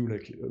crazy and they do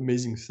like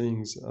amazing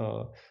things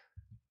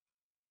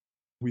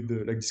with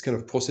like this kind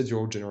of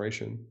procedural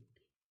generation.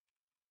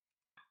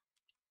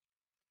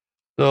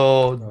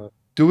 So,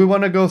 do we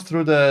want to go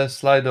through the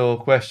Slido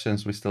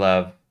questions we still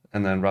have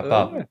and then wrap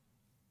up?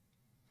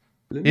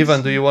 Yeah.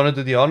 Ivan, do you want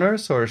to do the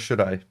honors, or should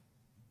I?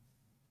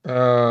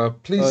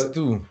 Please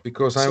do,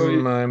 because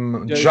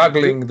I'm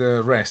juggling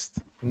the rest.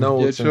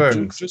 Notes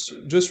and things.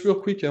 Just real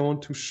quick, I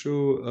want to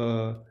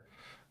show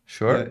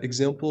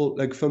example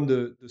like from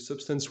the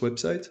Substance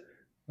website.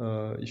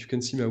 If you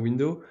can see my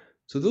window.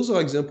 So those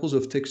are examples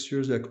of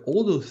textures, like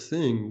all those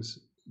things.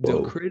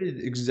 They're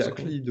created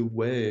exactly the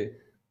way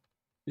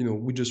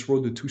we just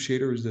wrote the two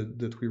shaders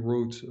that we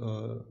wrote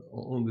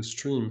on the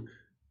stream,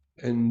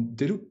 and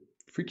they look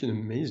freaking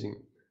amazing.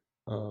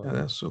 Yeah,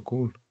 that's so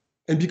cool.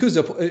 And because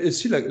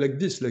it's like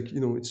this, like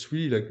it's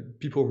really like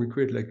people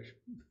recreate like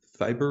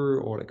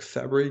fiber or like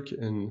fabric,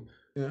 and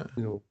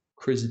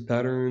crazy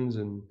patterns,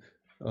 and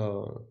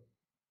wood.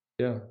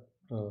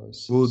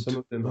 Some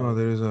of them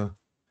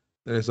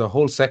there's a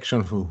whole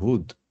section for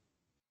wood.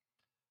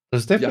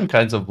 There's different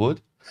kinds of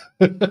wood.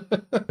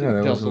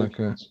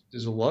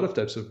 There's a lot of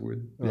types of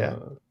wood.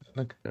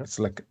 It's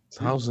like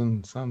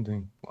 1,000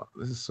 something. Wow,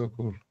 this is so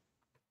cool.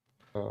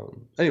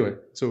 Anyway,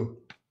 so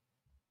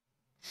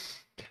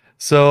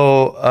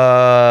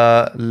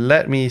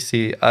let me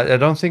see. I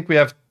don't think we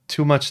have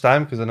too much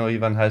time because I know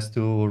Ivan has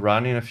to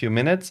run in a few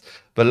minutes.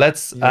 But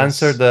let's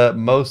answer the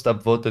most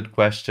upvoted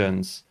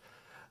questions.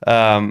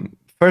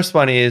 First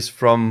one is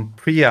from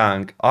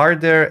Priyank. Are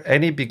there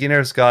any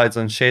beginner's guides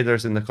on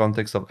shaders in the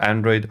context of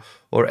Android,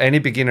 or any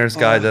beginner's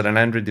guide that an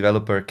Android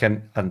developer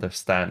can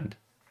understand?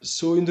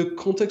 So in the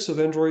context of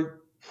Android,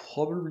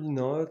 probably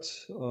not,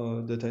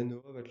 that I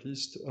know of at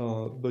least.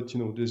 But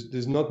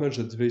there's not much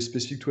that's very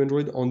specific to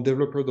Android. On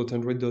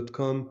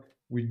developer.android.com,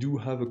 we do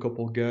have a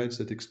couple guides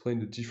that explain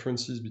the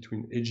differences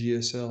between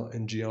AGSL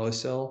and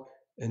GLSL.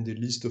 and they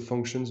list the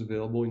functions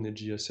available in the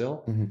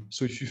GSL. Mm-hmm.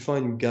 So if you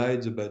find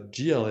guides about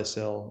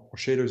GLSL or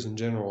shaders in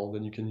general,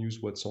 then you can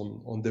use what's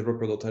on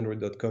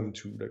developer.android.com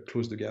to like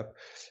close the gap.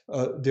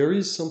 There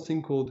is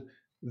something called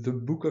the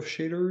Book of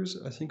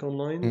Shaders, I think,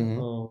 online,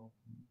 Mm-hmm.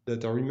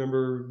 that I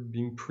remember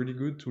being pretty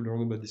good to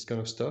learn about this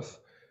kind of stuff.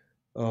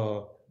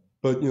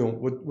 But you know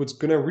what's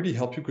gonna really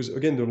help you, because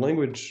again the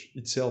language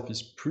itself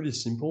is pretty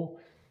simple.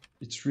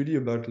 It's really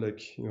about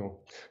like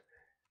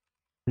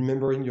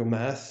remembering your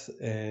math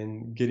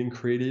and getting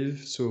creative.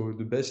 So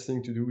the best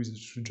thing to do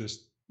is to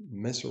just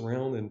mess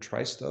around and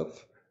try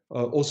stuff.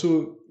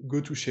 Also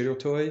go to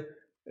ShaderToy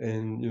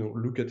and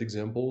look at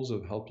examples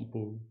of how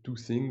people do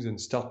things and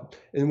start.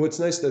 And what's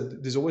nice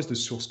that there's always the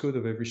source code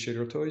of every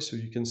ShaderToy, so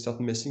you can start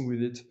messing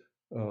with it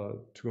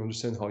to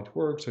understand how it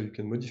works, or you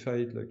can modify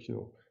it. Like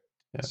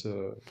it's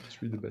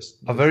really the best.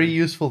 A very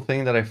useful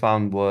thing that I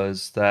found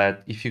was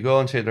that if you go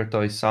on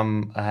ShaderToy,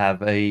 some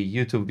have a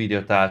YouTube video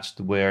attached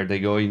where they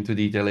go into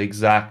detail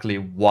exactly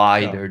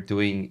why they're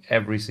doing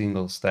every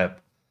single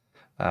step.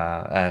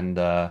 And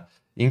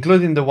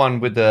including the one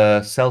with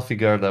the selfie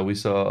girl that we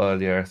saw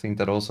earlier, I think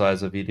that also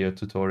has a video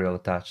tutorial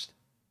attached.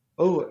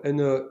 Oh,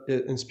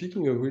 and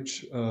speaking of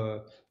which,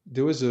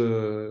 there was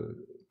I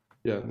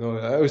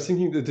was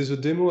thinking that there's a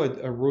demo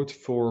I wrote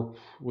for,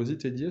 was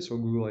it ADS or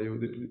Google I/O,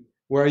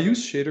 where I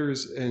used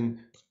shaders and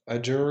I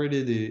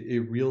generated a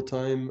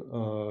real-time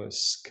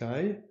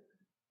sky.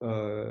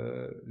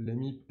 Let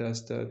me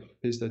paste that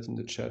in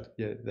the chat.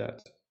 Yeah,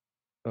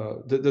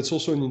 that's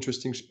also an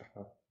interesting.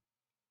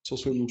 It's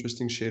also an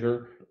interesting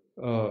shader.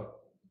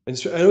 And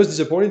so I was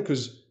disappointed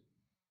because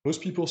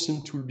most people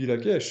seem to be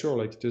like, yeah, sure,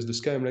 like there's the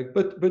sky. I'm like,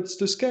 but it's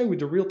the sky with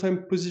the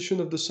real-time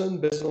position of the sun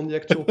based on the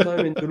actual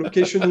time and the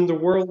location in the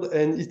world,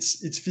 and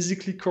it's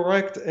physically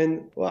correct,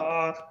 and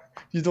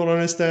you don't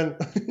understand.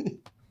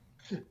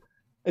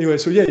 Anyway,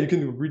 so yeah, you can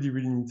do really,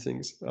 really neat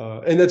things.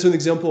 And that's an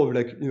example of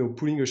like,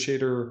 putting a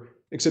shader,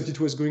 except it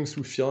was going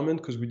through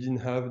Filament because we didn't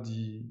have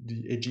the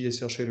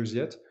AGSL shaders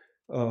yet.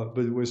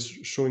 But it was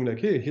showing like,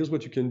 hey, here's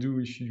what you can do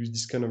if you use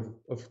this kind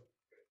of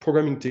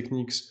programming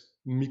techniques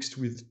mixed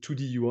with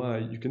 2D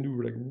UI. You can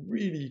do like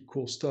really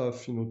cool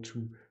stuff,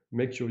 to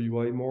make your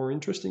UI more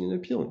interesting and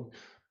appealing.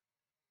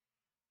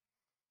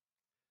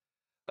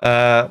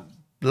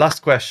 Last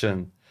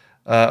question.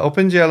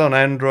 OpenGL on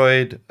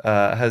Android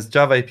has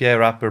Java API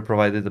wrapper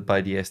provided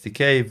by the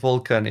SDK.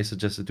 Vulkan is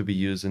suggested to be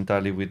used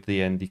entirely with the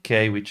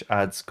NDK, which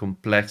adds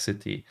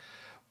complexity.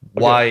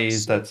 Why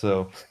is that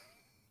so?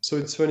 So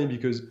it's funny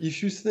because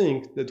if you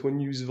think that when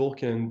you use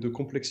Vulkan, the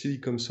complexity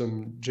comes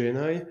from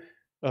JNI,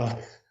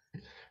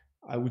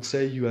 I would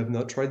say you have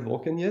not tried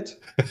Vulkan yet.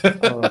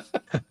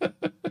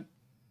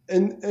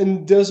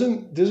 And there's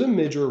a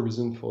major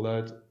reason for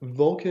that.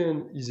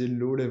 Vulkan is a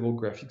low-level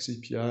graphics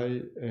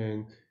API,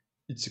 and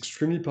it's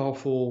extremely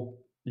powerful.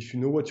 If you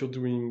know what you're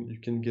doing, you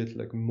can get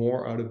like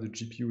more out of the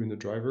GPU and the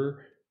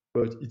driver,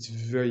 but it's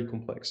very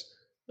complex.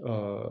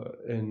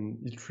 And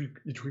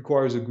it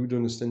requires a good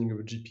understanding of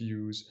the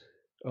GPUs.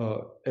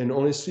 And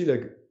honestly,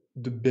 like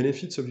the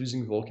benefits of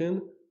using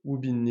Vulkan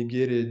would be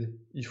negated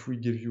if we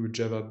give you a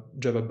Java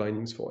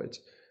bindings for it.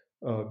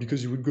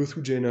 Because you would go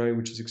through JNI,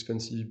 which is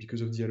expensive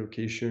because of the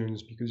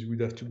allocations, because you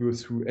would have to go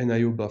through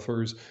NIO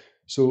buffers.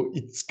 So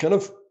it's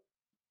counterproductive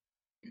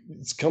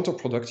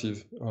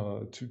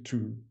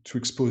to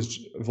expose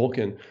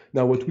Vulkan.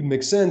 Now, what would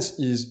make sense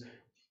is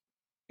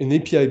an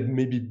API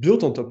maybe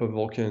built on top of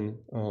Vulkan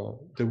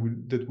that we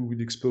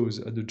would expose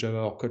at the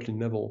Java or Kotlin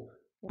level,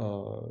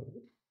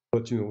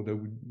 but that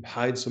would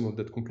hide some of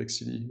that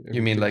complexity.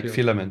 You mean like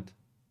Filament?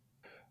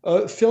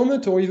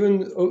 Filament, or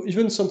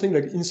even something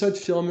like inside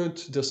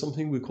Filament, there's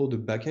something we call the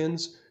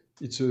backends.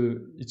 It's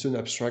an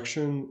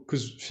abstraction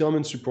because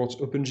Filament supports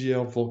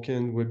OpenGL,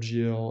 Vulkan,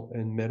 WebGL,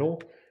 and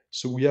Metal.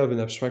 So we have an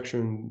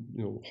abstraction,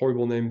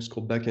 horrible name, it's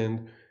called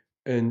backend,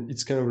 and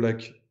it's kind of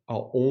like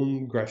our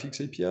own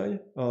graphics API.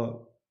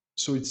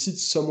 So it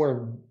sits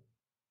somewhere,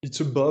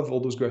 it's above all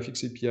those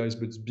graphics APIs,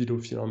 but it's below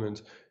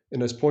Filament,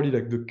 and that's probably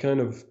like the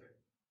kind of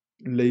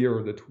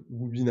layer that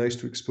would be nice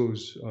to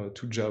expose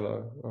to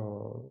Java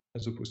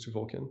as opposed to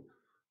Vulkan.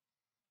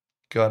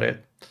 Got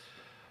it.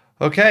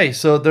 Okay,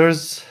 so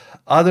there's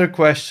other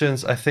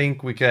questions. I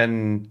think we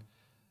can,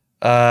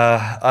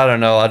 I don't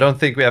know. I don't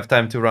think we have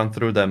time to run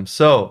through them.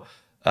 So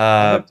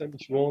I have time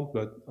if you want,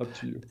 but up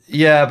to you.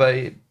 Yeah,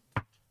 but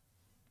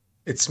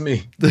it's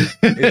me.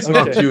 It's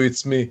not you,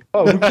 it's me.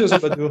 Oh, who cares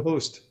about the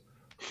host?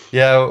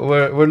 Yeah,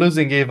 we're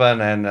losing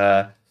Ivan, and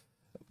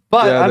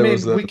but yeah, I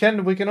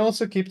mean, we can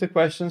also keep the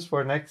questions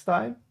for next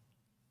time.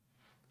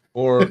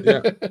 Or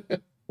yeah,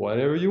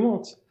 whatever you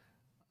want.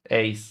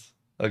 Ace.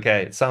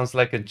 Okay, it sounds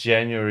like a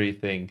January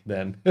thing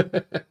then.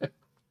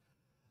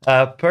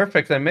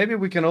 Perfect. And maybe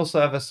we can also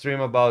have a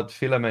stream about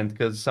Filament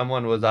because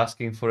someone was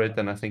asking for it,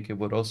 and I think it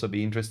would also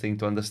be interesting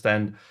to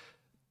understand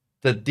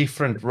the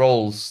different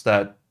roles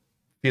that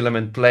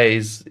Filament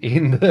plays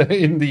in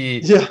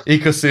the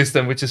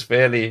ecosystem, which is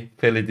fairly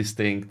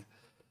distinct.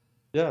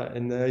 Yeah,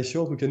 and if you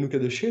want, we can look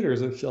at the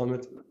shaders of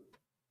Filament.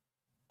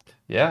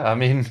 Yeah, I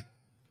mean,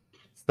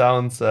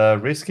 sounds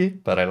risky,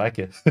 but I like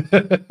it.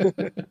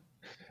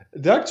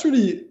 They're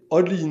actually,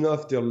 oddly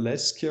enough, they're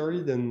less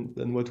scary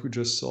than what we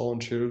just saw on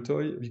Shader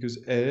Toy, because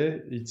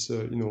it's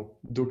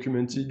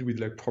documented with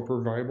like proper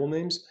variable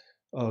names,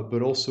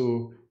 but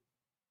also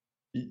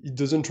it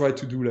doesn't try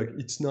to do like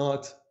it's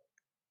not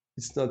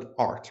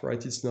art,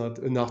 right? It's not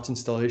an art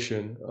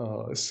installation,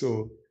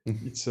 so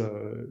it's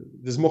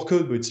there's more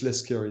code, but it's less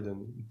scary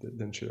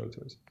than Shader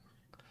Toys.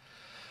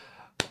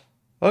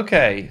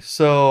 Okay,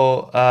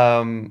 so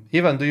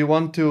Ivan, do you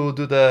want to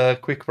do the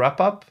quick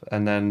wrap up,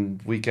 and then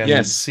we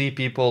can see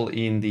people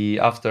in the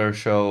after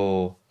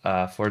show?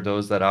 For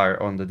those that are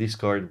on the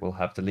Discord, we'll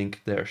have the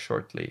link there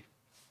shortly.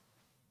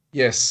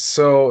 Yes,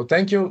 so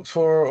thank you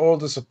for all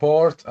the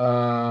support.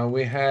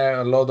 We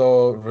have a lot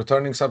of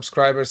returning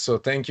subscribers, so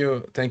thank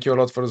you a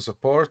lot for the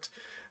support.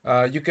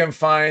 You can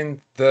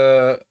find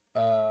the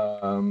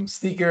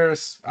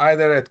stickers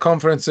either at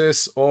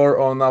conferences or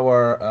on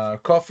our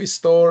coffee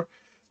store.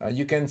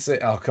 You can say,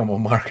 oh, come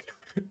on, Mark.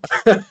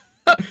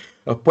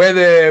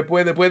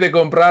 puede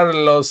comprar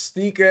los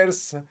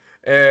stickers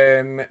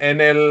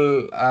en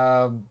el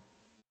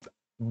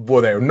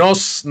whatever,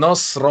 nos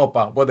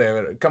ropa,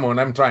 whatever. Come on,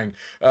 I'm trying.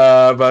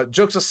 But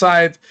jokes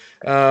aside,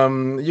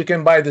 you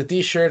can buy the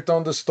t-shirt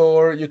on the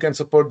store. You can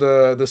support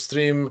the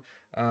stream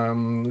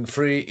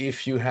free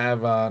if you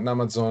have an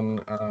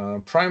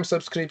Amazon Prime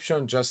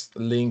subscription. Just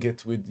link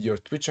it with your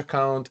Twitch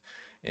account.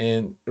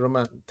 And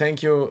Roman,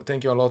 thank you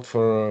a lot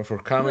for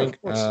coming.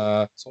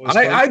 Yeah,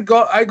 I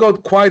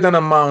got quite an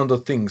amount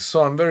of things,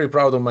 so I'm very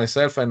proud of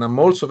myself, and I'm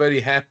also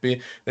very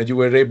happy that you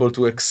were able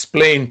to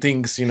explain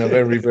things in a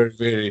very, very,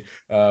 very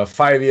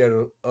 5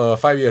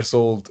 years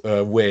old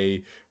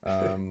way.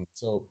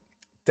 So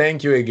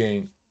thank you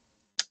again,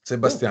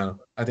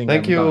 Sebastiano. I think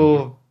thank I'm you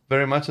done.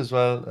 very much as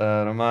well,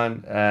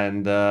 Roman,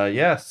 and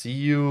yeah, see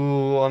you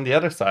on the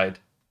other side.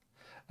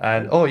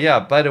 And oh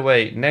yeah, by the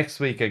way, next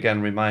week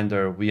again,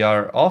 reminder, we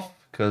are off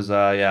because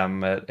I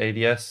am at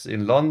ADS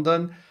in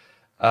London.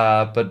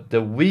 But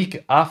the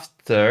week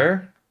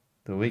after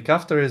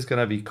is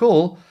gonna be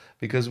cool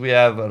because we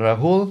have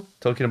Rahul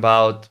talking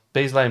about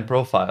baseline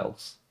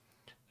profiles,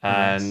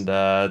 and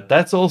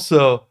that's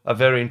also a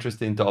very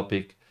interesting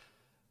topic.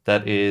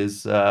 That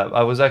is,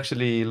 I was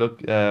actually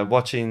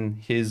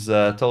watching his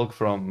talk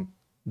from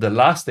the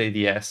last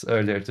ADS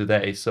earlier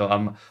today, so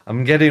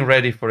I'm getting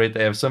ready for it.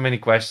 I have so many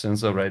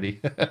questions already.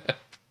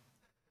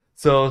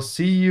 So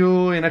see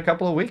you in a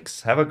couple of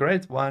weeks. Have a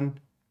great one.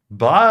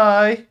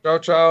 Bye. Ciao,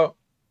 ciao.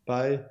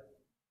 Bye.